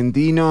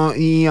argentino,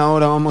 y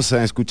ahora vamos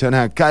a escuchar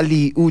a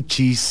Kali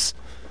Uchis,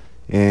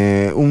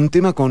 un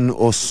tema con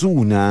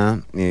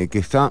Ozuna que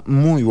está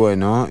muy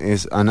bueno,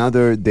 es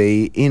Another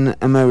Day in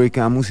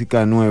America,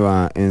 música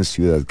nueva en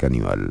Ciudad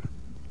Canibal.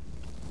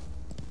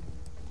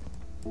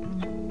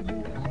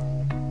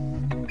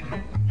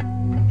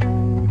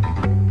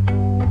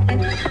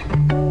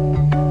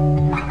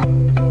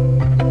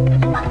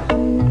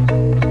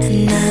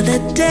 Another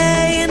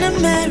day in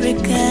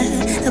America,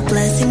 a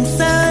blessing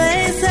so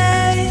they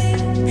say.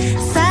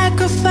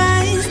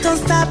 Sacrifice, don't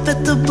stop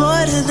at the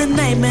border. The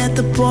nightmare at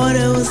the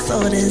border was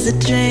sold as a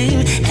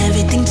dream.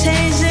 Everything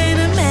changed in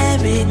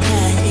America,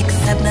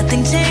 except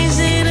nothing changed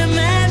in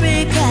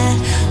America.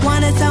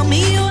 Wanna tell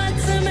me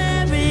what's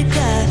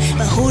America,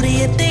 but who do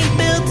you think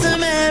built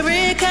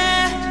America?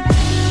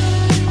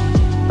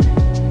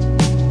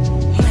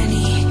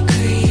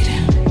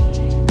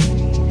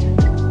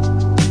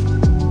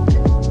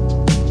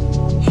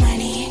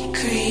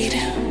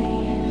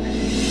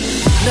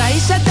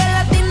 Raíces de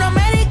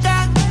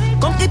Latinoamérica,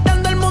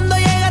 conquistando el mundo,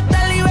 llega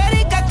hasta la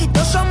Ibérica. Aquí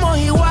todos somos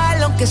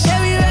igual, aunque se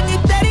vive en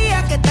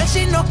histeria. ¿Qué tal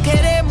si nos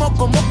queremos?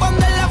 Como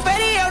cuando en la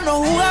feria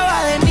uno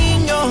jugaba de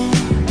niño,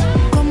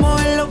 como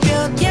en los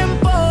viejos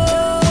tiempos.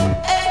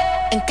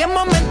 ¿En qué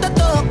momento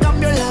todo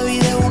cambió? La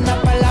vida es una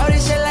palabra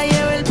y se la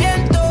lleva el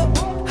viento.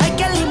 Hay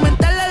que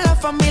alimentarle a la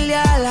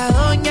familia, a la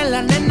doña, a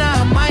la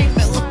nena, a May.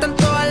 Me gustan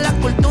todas las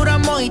culturas,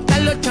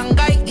 mojitalo,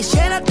 Shanghái.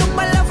 Quisiera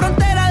tumbar la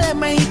frontera de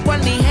México a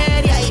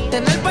Nigeria y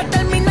tener para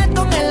terminar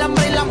con el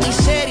hambre y la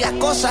miseria,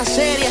 cosas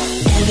serias.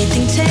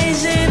 Everything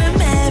changed in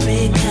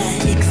America,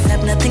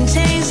 except nothing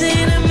changed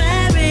in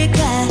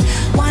America.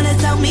 Wanna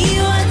tell me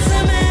what's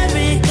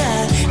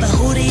America, but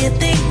who do you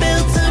think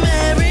built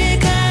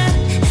America?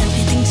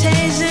 Everything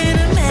changed in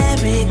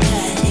America,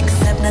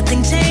 except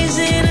nothing changed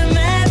in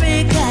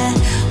America.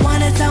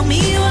 Wanna tell me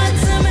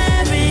what's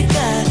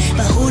America,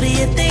 but who do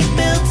you think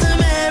built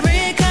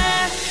America?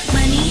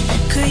 Money,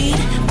 greed,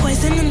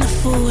 poison in the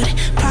food,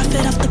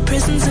 profit off the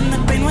prisons and the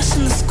brainwash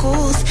in the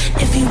schools.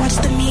 If you watch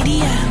the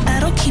media,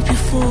 that'll keep you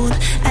fooled.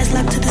 Eyes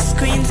locked to the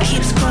screens,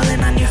 keep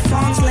scrolling on your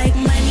phones like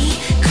money,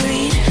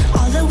 greed,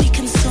 all that we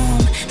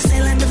consume.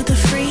 Say land of the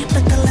free,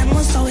 but the land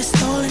was always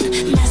stolen.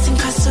 Mass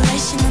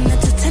incarceration in the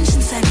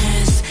detention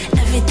centers.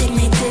 Everything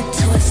they did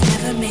to us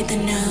never made the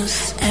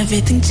news.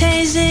 Everything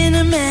changed in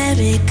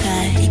America,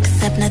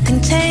 except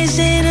nothing changed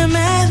in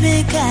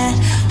America.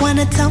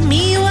 Wanna tell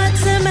me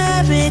what's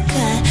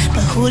America,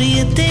 but who do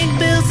you think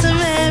built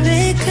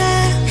America?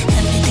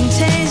 Everything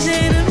changed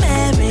in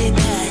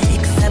America,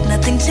 except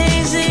nothing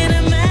changed in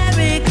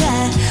America.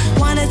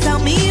 Wanna tell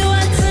me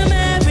what's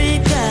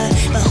America,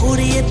 but who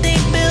do you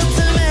think built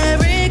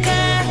America?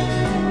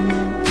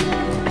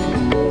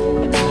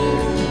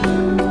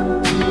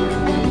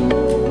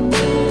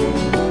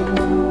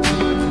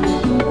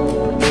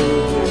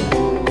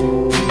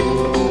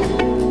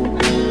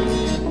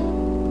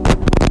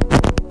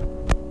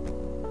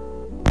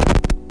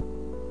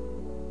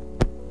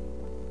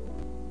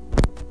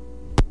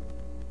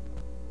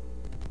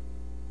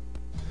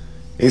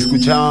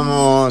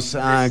 Escuchábamos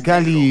a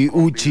Kali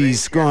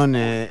Uchis con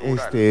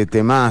este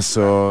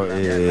temazo,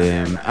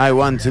 I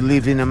Want to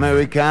Live in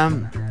America.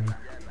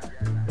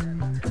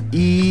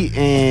 y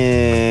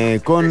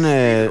con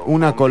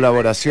una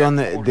colaboración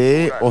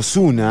de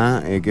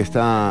Ozuna, que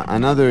está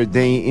Another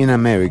Day in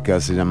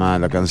America, se llama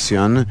la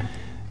canción,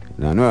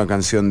 la nueva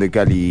canción de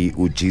Kali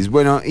Uchis.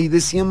 Bueno, y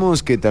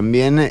decíamos que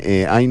también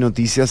hay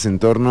noticias en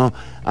torno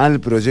al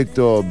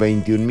proyecto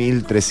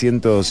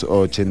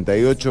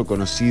 21.388,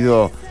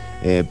 conocido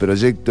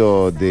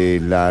proyecto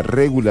de la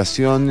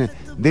regulación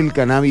del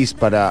cannabis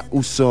para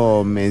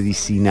uso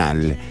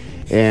medicinal.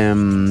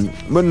 Bueno,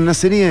 una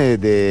serie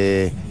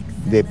de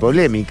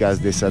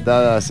polémicas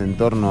desatadas en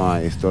torno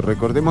a esto.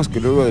 Recordemos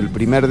que luego del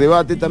primer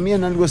debate,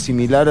 también algo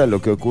similar a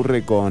lo que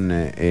ocurre con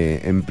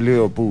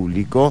empleo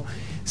público,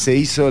 se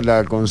hizo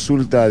la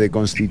consulta de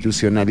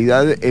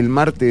constitucionalidad. El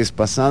martes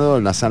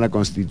pasado la Sala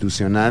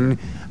Constitucional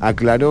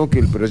aclaró que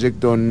el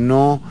proyecto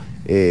no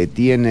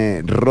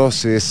tiene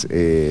roces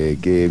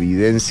que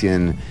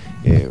evidencien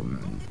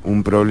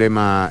un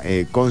problema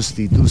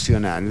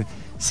constitucional.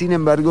 Sin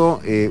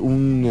embargo,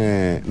 un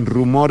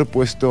rumor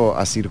puesto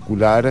a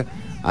circular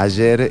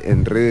ayer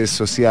en redes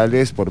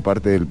sociales por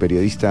parte del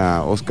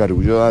periodista Óscar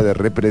Ulloa de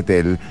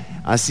Repretel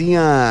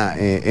hacía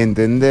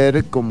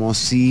entender como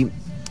si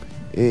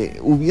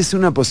hubiese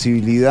una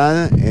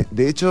posibilidad.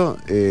 De hecho,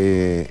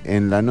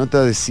 en la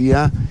nota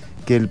decía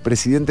que el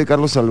presidente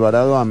Carlos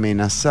Alvarado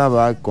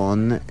amenazaba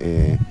con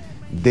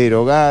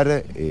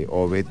derogar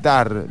o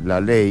vetar la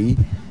ley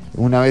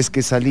una vez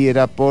que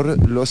saliera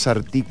por los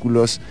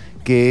artículos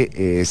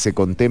que se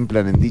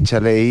contemplan en dicha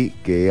ley,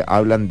 que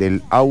hablan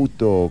del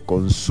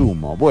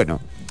autoconsumo.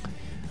 Bueno,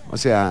 o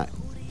sea,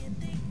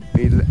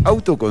 el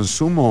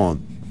autoconsumo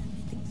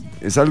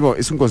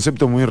es un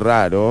concepto muy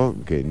raro,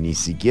 que ni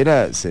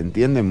siquiera se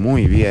entiende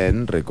muy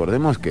bien.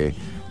 Recordemos que,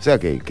 o sea,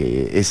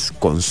 que es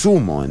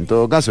consumo. En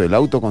todo caso, el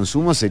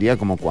autoconsumo sería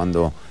como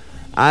cuando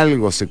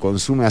algo se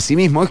consume a sí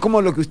mismo. Es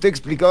como lo que usted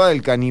explicaba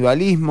del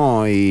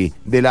canibalismo y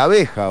de la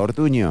abeja,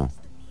 Ortuño.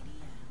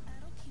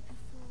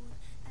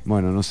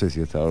 Bueno, no sé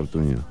si está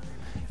Ortuño.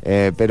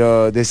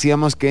 Pero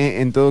decíamos que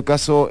en todo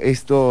caso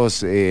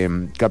estos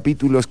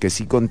capítulos que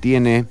sí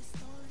contiene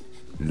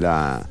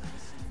la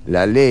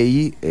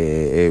ley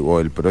o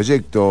el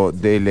proyecto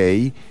de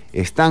ley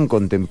están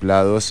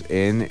contemplados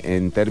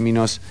en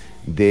términos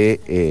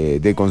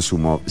de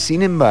consumo.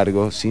 Sin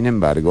embargo,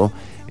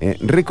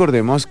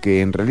 recordemos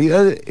que en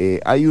realidad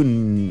hay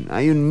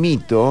un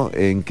mito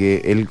en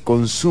que el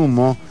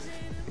consumo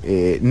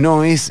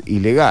no es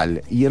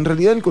ilegal, y en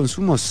realidad el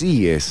consumo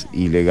sí es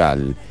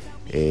ilegal.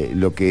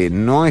 Lo que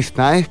no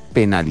está es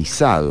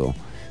penalizado.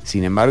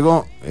 Sin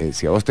embargo,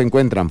 si a vos te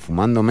encuentran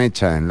fumando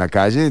mecha en la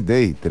calle,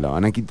 te la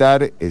van a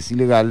quitar, es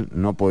ilegal,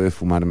 no podés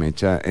fumar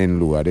mecha en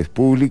lugares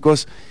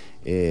públicos,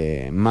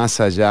 más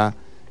allá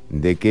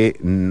de que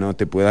no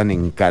te puedan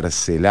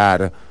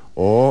encarcelar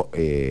o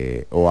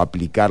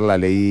aplicar la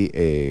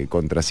ley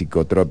contra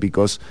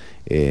psicotrópicos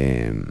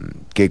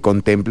que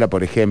contempla,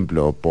 por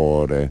ejemplo,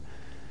 por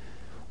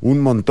un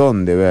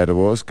montón de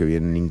verbos que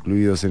vienen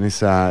incluidos en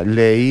esa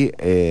ley,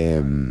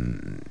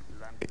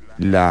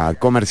 la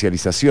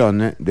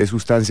comercialización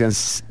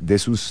de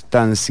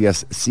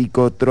sustancias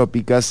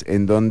psicotrópicas,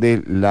 en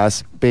donde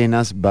las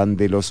penas van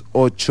de los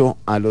 8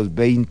 a los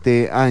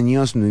 20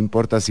 años, no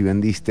importa si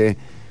vendiste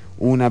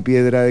una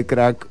piedra de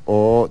crack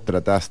o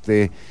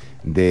trataste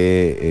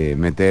de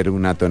meter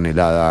una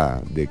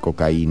tonelada de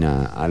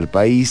cocaína al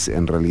país.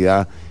 En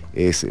realidad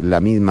es la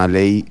misma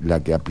ley la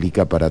que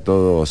aplica para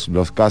todos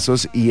los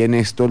casos, y en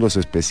esto los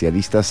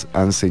especialistas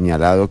han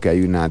señalado que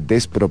hay una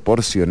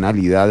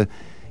desproporcionalidad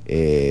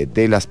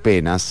de las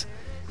penas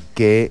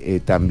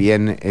que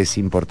también es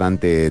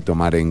importante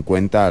tomar en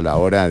cuenta a la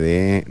hora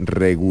de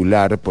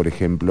regular, por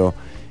ejemplo,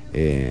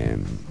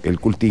 el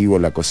cultivo,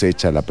 la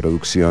cosecha, la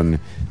producción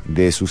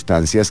de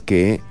sustancias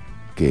que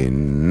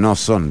no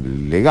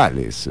son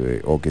legales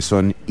o que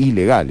son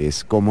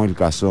ilegales, como el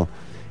caso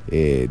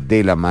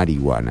de la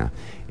marihuana.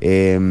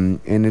 En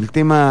el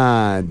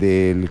tema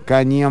del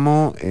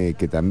cáñamo,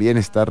 que también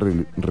está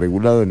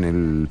regulado en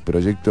el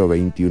proyecto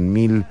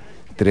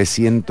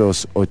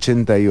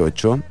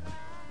 21.388,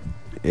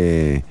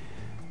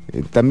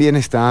 también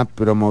está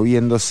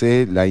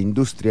promoviéndose la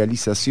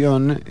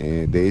industrialización.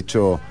 De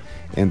hecho,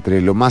 entre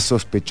lo más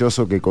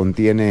sospechoso que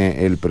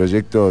contiene el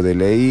proyecto de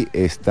ley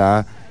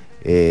está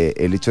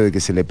el hecho de que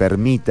se le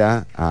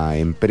permita a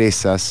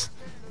empresas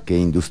que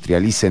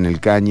industrialicen el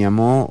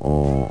cáñamo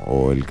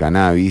o el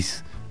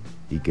cannabis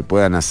y que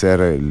puedan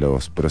hacer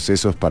los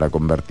procesos para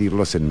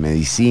convertirlos en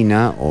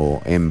medicina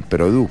o en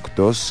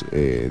productos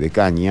de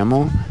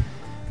cáñamo,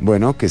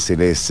 bueno, que se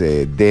les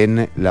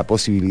den la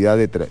posibilidad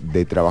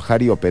de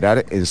trabajar y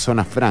operar en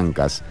zonas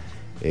francas,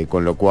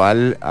 con lo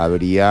cual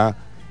habría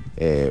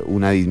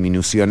una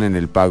disminución en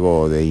el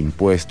pago de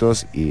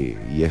impuestos, y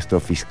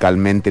esto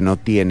fiscalmente no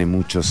tiene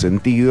mucho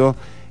sentido.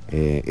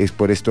 Es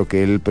por esto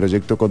que el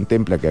proyecto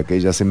contempla que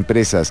aquellas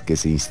empresas que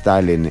se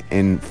instalen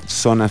en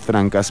zonas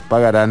francas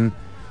pagarán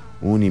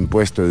un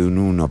impuesto de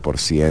un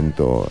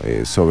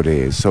 1%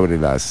 sobre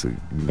las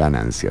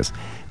ganancias.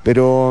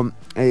 Pero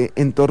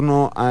en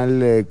torno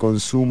al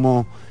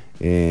consumo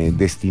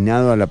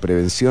destinado a la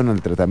prevención,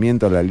 al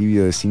tratamiento, al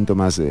alivio de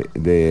síntomas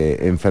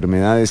de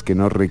enfermedades que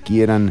no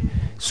requieran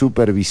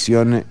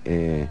supervisión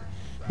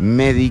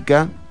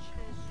médica.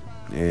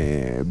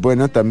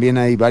 Bueno, también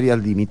hay varias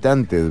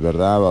limitantes,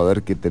 ¿verdad? Va a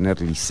haber que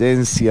tener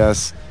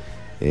licencias.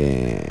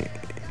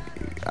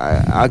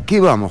 ¿A qué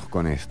vamos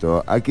con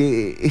esto? A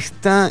que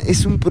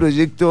es un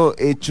proyecto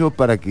hecho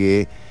para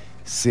que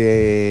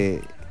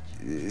se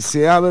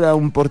abra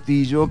un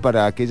portillo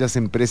para aquellas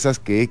empresas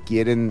que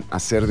quieren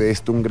hacer de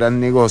esto un gran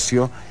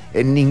negocio.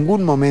 En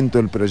ningún momento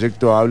el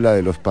proyecto habla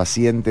de los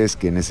pacientes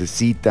que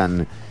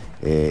necesitan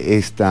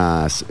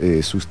estas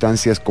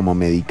sustancias como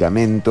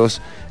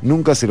medicamentos.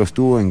 Nunca se los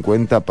tuvo en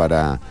cuenta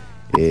para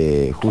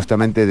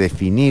justamente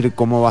definir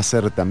cómo va a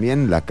ser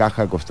también la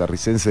caja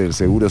costarricense del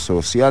Seguro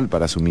Social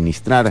para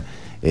suministrar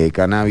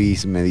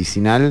cannabis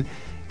medicinal.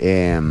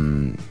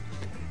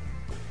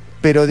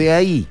 Pero de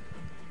ahí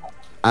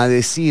a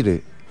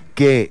decir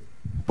que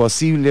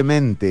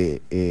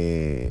posiblemente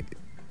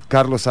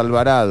Carlos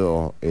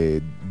Alvarado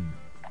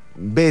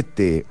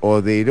vete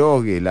o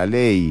derogue la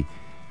ley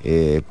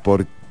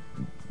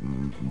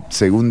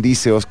según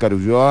dice Óscar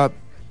Ulloa,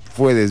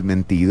 fue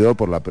desmentido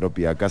por la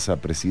propia Casa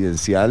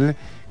Presidencial.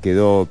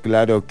 Quedó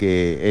claro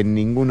que en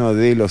ninguno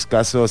de los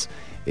casos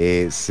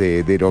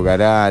se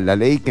derogará la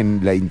ley, que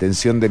la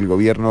intención del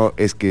gobierno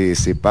es que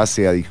se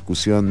pase a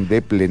discusión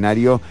de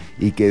plenario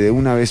y que de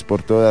una vez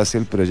por todas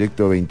el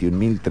proyecto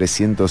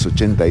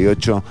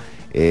 21.388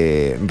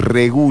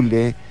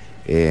 regule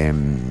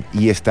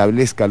y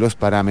establezca los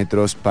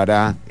parámetros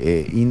para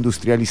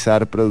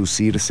industrializar,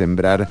 producir,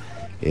 sembrar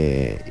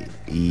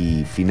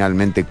y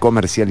finalmente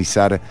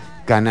comercializar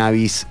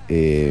cannabis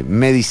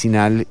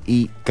medicinal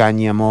y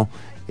cáñamo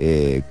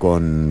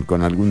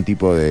con algún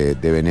tipo de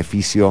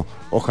beneficio,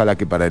 ojalá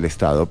que para el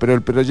Estado. Pero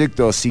el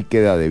proyecto sí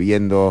queda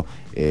debiendo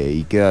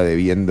y queda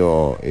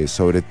debiendo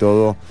sobre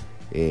todo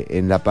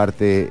en la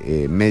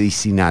parte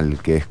medicinal,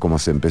 que es como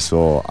se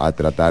empezó a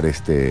tratar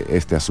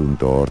este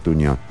asunto,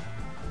 Ortuño.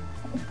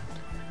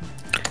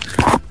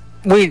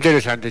 Muy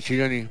interesante,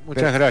 Chironi.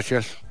 Muchas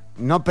gracias.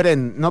 No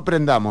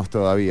prendamos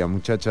todavía,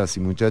 muchachas y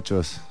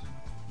muchachos.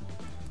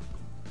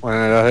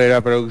 Bueno, los de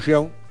la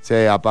producción.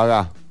 Sí,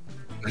 apagá.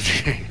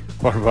 Sí,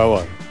 por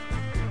favor.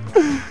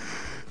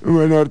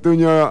 Bueno,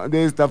 Ortuño,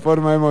 de esta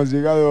forma hemos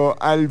llegado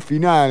al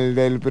final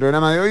del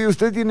programa de hoy.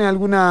 ¿Usted tiene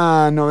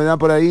alguna novedad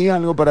por ahí?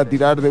 ¿Algo para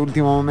tirar de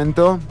último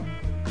momento?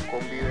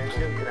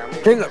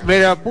 Me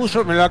la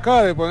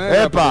acaba de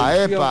poner.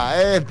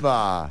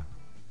 ¡Epa!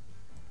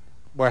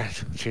 Bueno,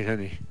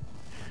 Chironi.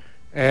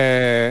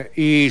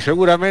 Y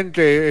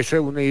seguramente esa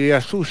es una idea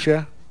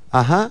suya.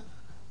 Ajá.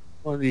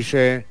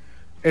 Dice,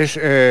 es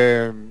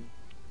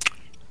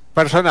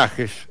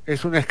personajes,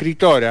 es una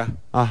escritora.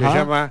 Ajá. Se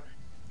llama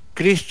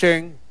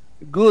Kristen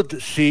Goodsey,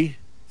 sí.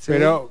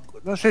 Pero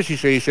no sé si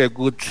se dice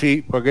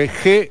Goodsey, porque es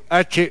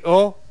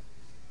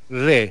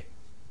G-H-O-D.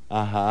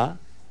 Ajá.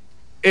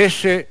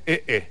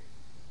 S-E-E.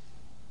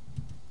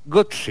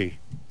 Goodsey.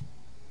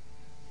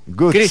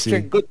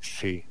 Kristen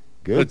Goodsey.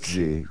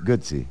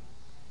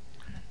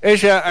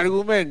 Ella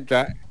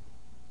argumenta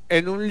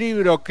en un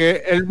libro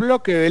que el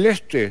bloque del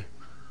Este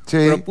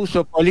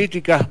propuso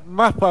políticas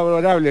más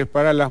favorables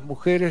para las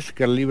mujeres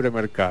que el libre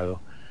mercado.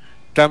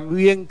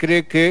 También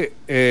cree que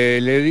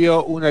le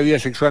dio una vida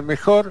sexual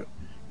mejor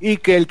y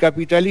que el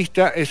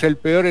capitalista es el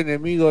peor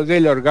enemigo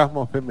del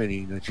orgasmo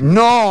femenino.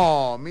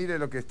 No, mire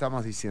lo que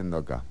estamos diciendo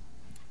acá.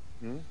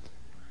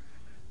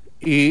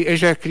 Y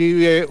ella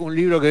escribe un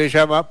libro que se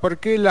llama ¿Por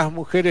qué las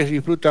mujeres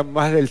disfrutan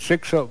más del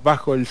sexo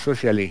bajo el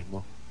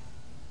socialismo?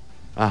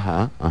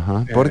 Ajá.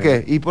 ¿Por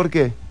qué? ¿Y por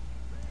qué?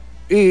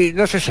 Y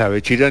no se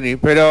sabe, Chironi,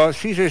 pero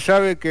sí se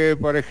sabe que,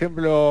 por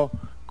ejemplo,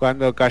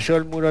 cuando cayó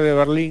el muro de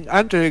Berlín,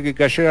 antes de que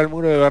cayera el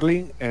muro de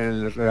Berlín,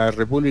 en la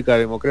República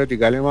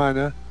Democrática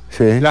Alemana,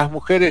 las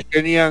mujeres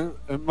tenían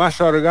más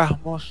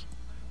orgasmos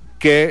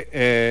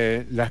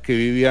que las que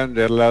vivían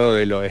del lado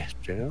del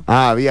oeste, ¿no?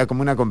 Había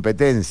como una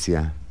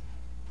competencia.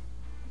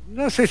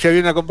 No sé si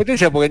había una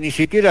competencia porque ni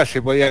siquiera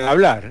se podían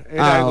hablar,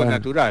 era algo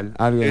natural.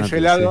 De ese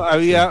lado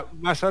había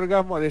más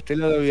orgasmos, de este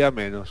lado había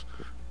menos.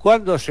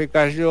 Cuando se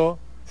cayó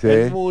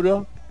el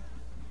muro,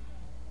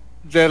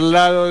 del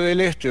lado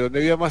del este, donde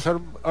había más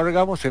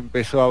orgasmos,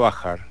 empezó a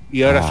bajar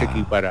y ahora se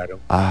equipararon.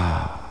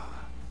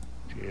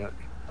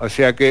 O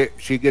sea que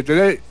si que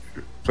tener,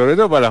 sobre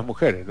todo para las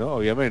mujeres, ¿no?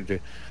 Obviamente,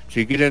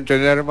 si quieren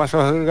tener más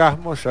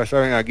orgasmos, ya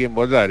saben a quién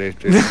votar.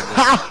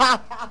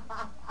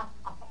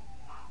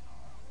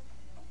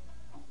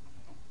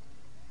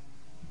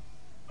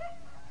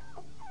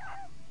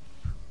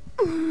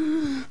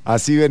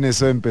 Así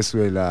Venezuela en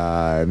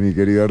Pezuela, mi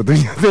querido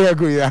Ortuño, tenga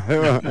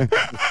cuidado.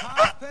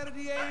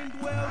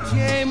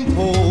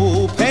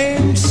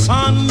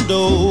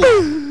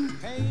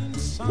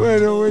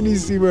 Bueno,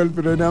 buenísimo el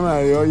programa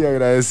de hoy.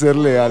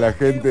 Agradecerle a la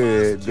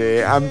gente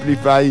de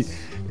Amplify,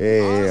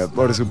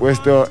 por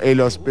supuesto, el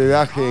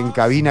hospedaje en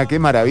cabina. Qué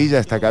maravilla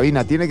esta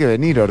cabina. Tiene que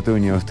venir,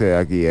 Ortuño, usted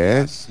aquí,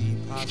 ¿eh?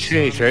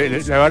 Sí,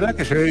 la verdad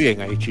que se ve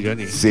bien ahí,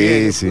 Chironi.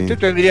 Sí. Usted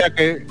tendría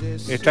que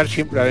estar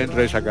siempre adentro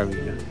de esa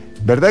cabina.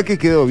 ¿Verdad que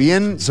quedó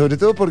bien? Sobre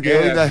todo porque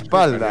doy la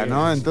espalda,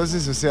 ¿no?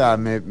 Entonces, o sea,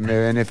 me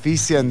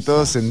beneficia en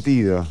todo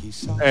sentido.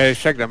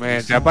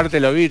 Exactamente. Aparte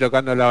lo vi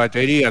tocando la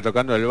batería,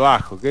 tocando el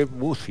bajo. Qué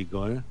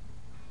músico, ¿eh?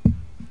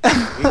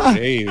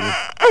 Increíble.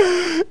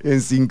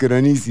 En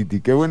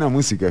Synchronicity. Qué buena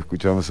música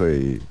escuchamos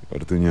hoy,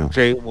 Ortuño.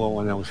 Sí, muy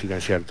buena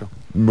música, cierto.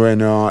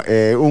 Bueno,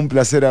 un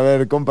placer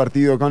haber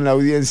compartido con la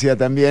audiencia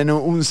también.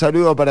 Un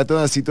saludo para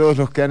todas y todos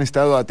los que han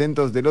estado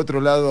atentos del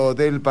otro lado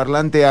del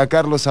parlante. A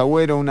Carlos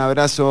Agüero, un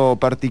abrazo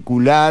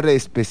particular,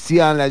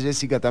 especial. A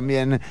Jessica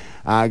también,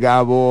 a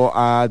Gabo,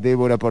 a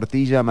Débora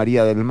Portilla, a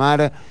María del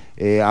Mar,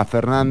 a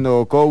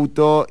Fernando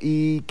Couto,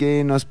 y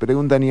que nos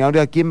preguntan, ¿y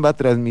ahora quién va a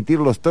transmitir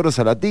los toros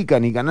a la tica?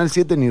 ¿Ni Canal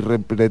 7 ni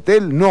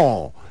Repretel?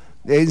 No,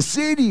 ¿en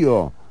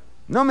serio?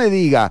 No me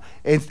diga,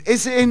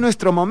 ese es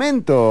nuestro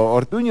momento,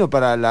 Ortuño,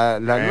 para la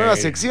nueva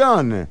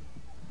sección.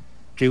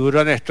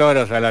 Tiburones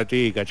toros a la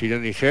tica,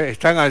 Chirón,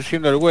 están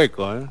haciendo el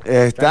hueco, ¿eh?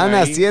 Están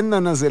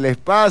haciéndonos el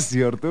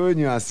espacio,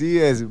 Ortuño, así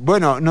es.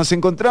 Bueno, nos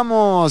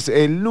encontramos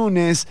el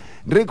lunes.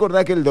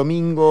 Recordá que el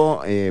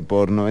domingo,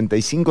 por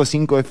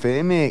 95.5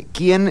 FM,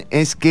 ¿Quién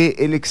es qué?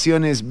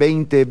 Elecciones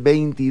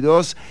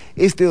 2022.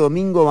 Este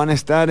domingo van a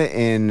estar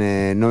en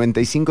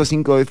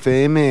 95.5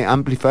 FM,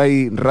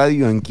 Amplify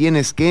Radio, en ¿Quién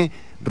es qué?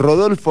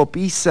 Rodolfo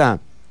Pisa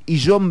y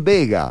John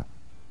Vega.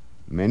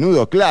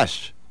 Menudo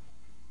clash.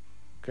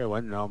 Qué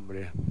buen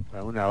nombre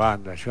para una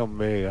banda, John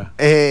Vega.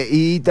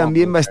 Y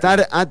también va a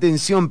estar,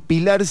 atención,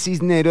 Pilar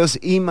Cisneros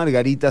y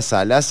Margarita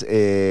Salas,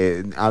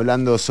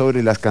 hablando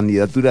sobre las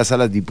candidaturas a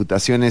las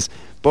diputaciones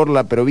por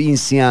la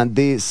provincia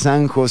de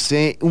San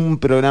José. Un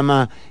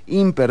programa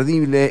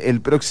imperdible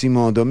el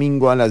próximo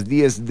domingo a las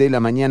 10 de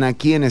la mañana.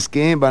 ¿Quién es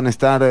qué? Van a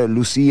estar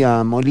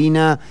Lucía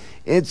Molina,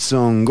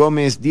 Edson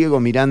Gómez, Diego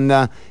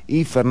Miranda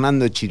y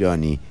Fernando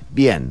Chironi.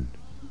 Bien.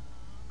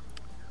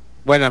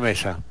 Buena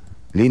mesa.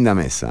 Linda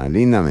mesa,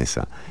 linda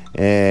mesa.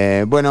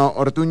 Bueno,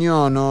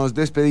 Ortuño, nos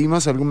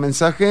despedimos. ¿Algún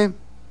mensaje?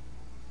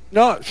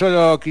 No,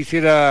 solo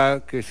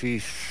quisiera que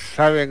si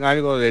saben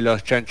algo de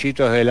los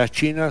chanchitos de las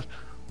chinas,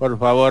 por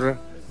favor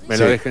me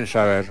lo dejen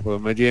saber,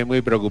 porque me tiene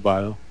muy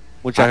preocupado.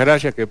 Muchas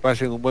gracias, que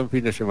pasen un buen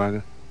fin de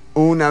semana.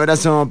 Un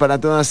abrazo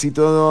para todas y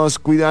todos,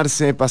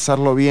 cuidarse,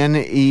 pasarlo bien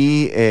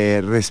y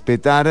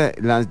respetar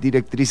las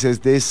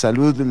directrices de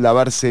salud,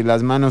 lavarse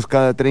las manos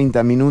cada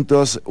 30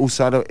 minutos,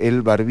 usar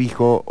el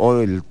barbijo o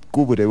el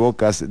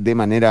cubrebocas de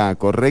manera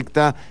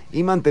correcta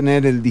y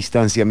mantener el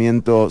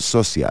distanciamiento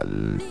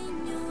social.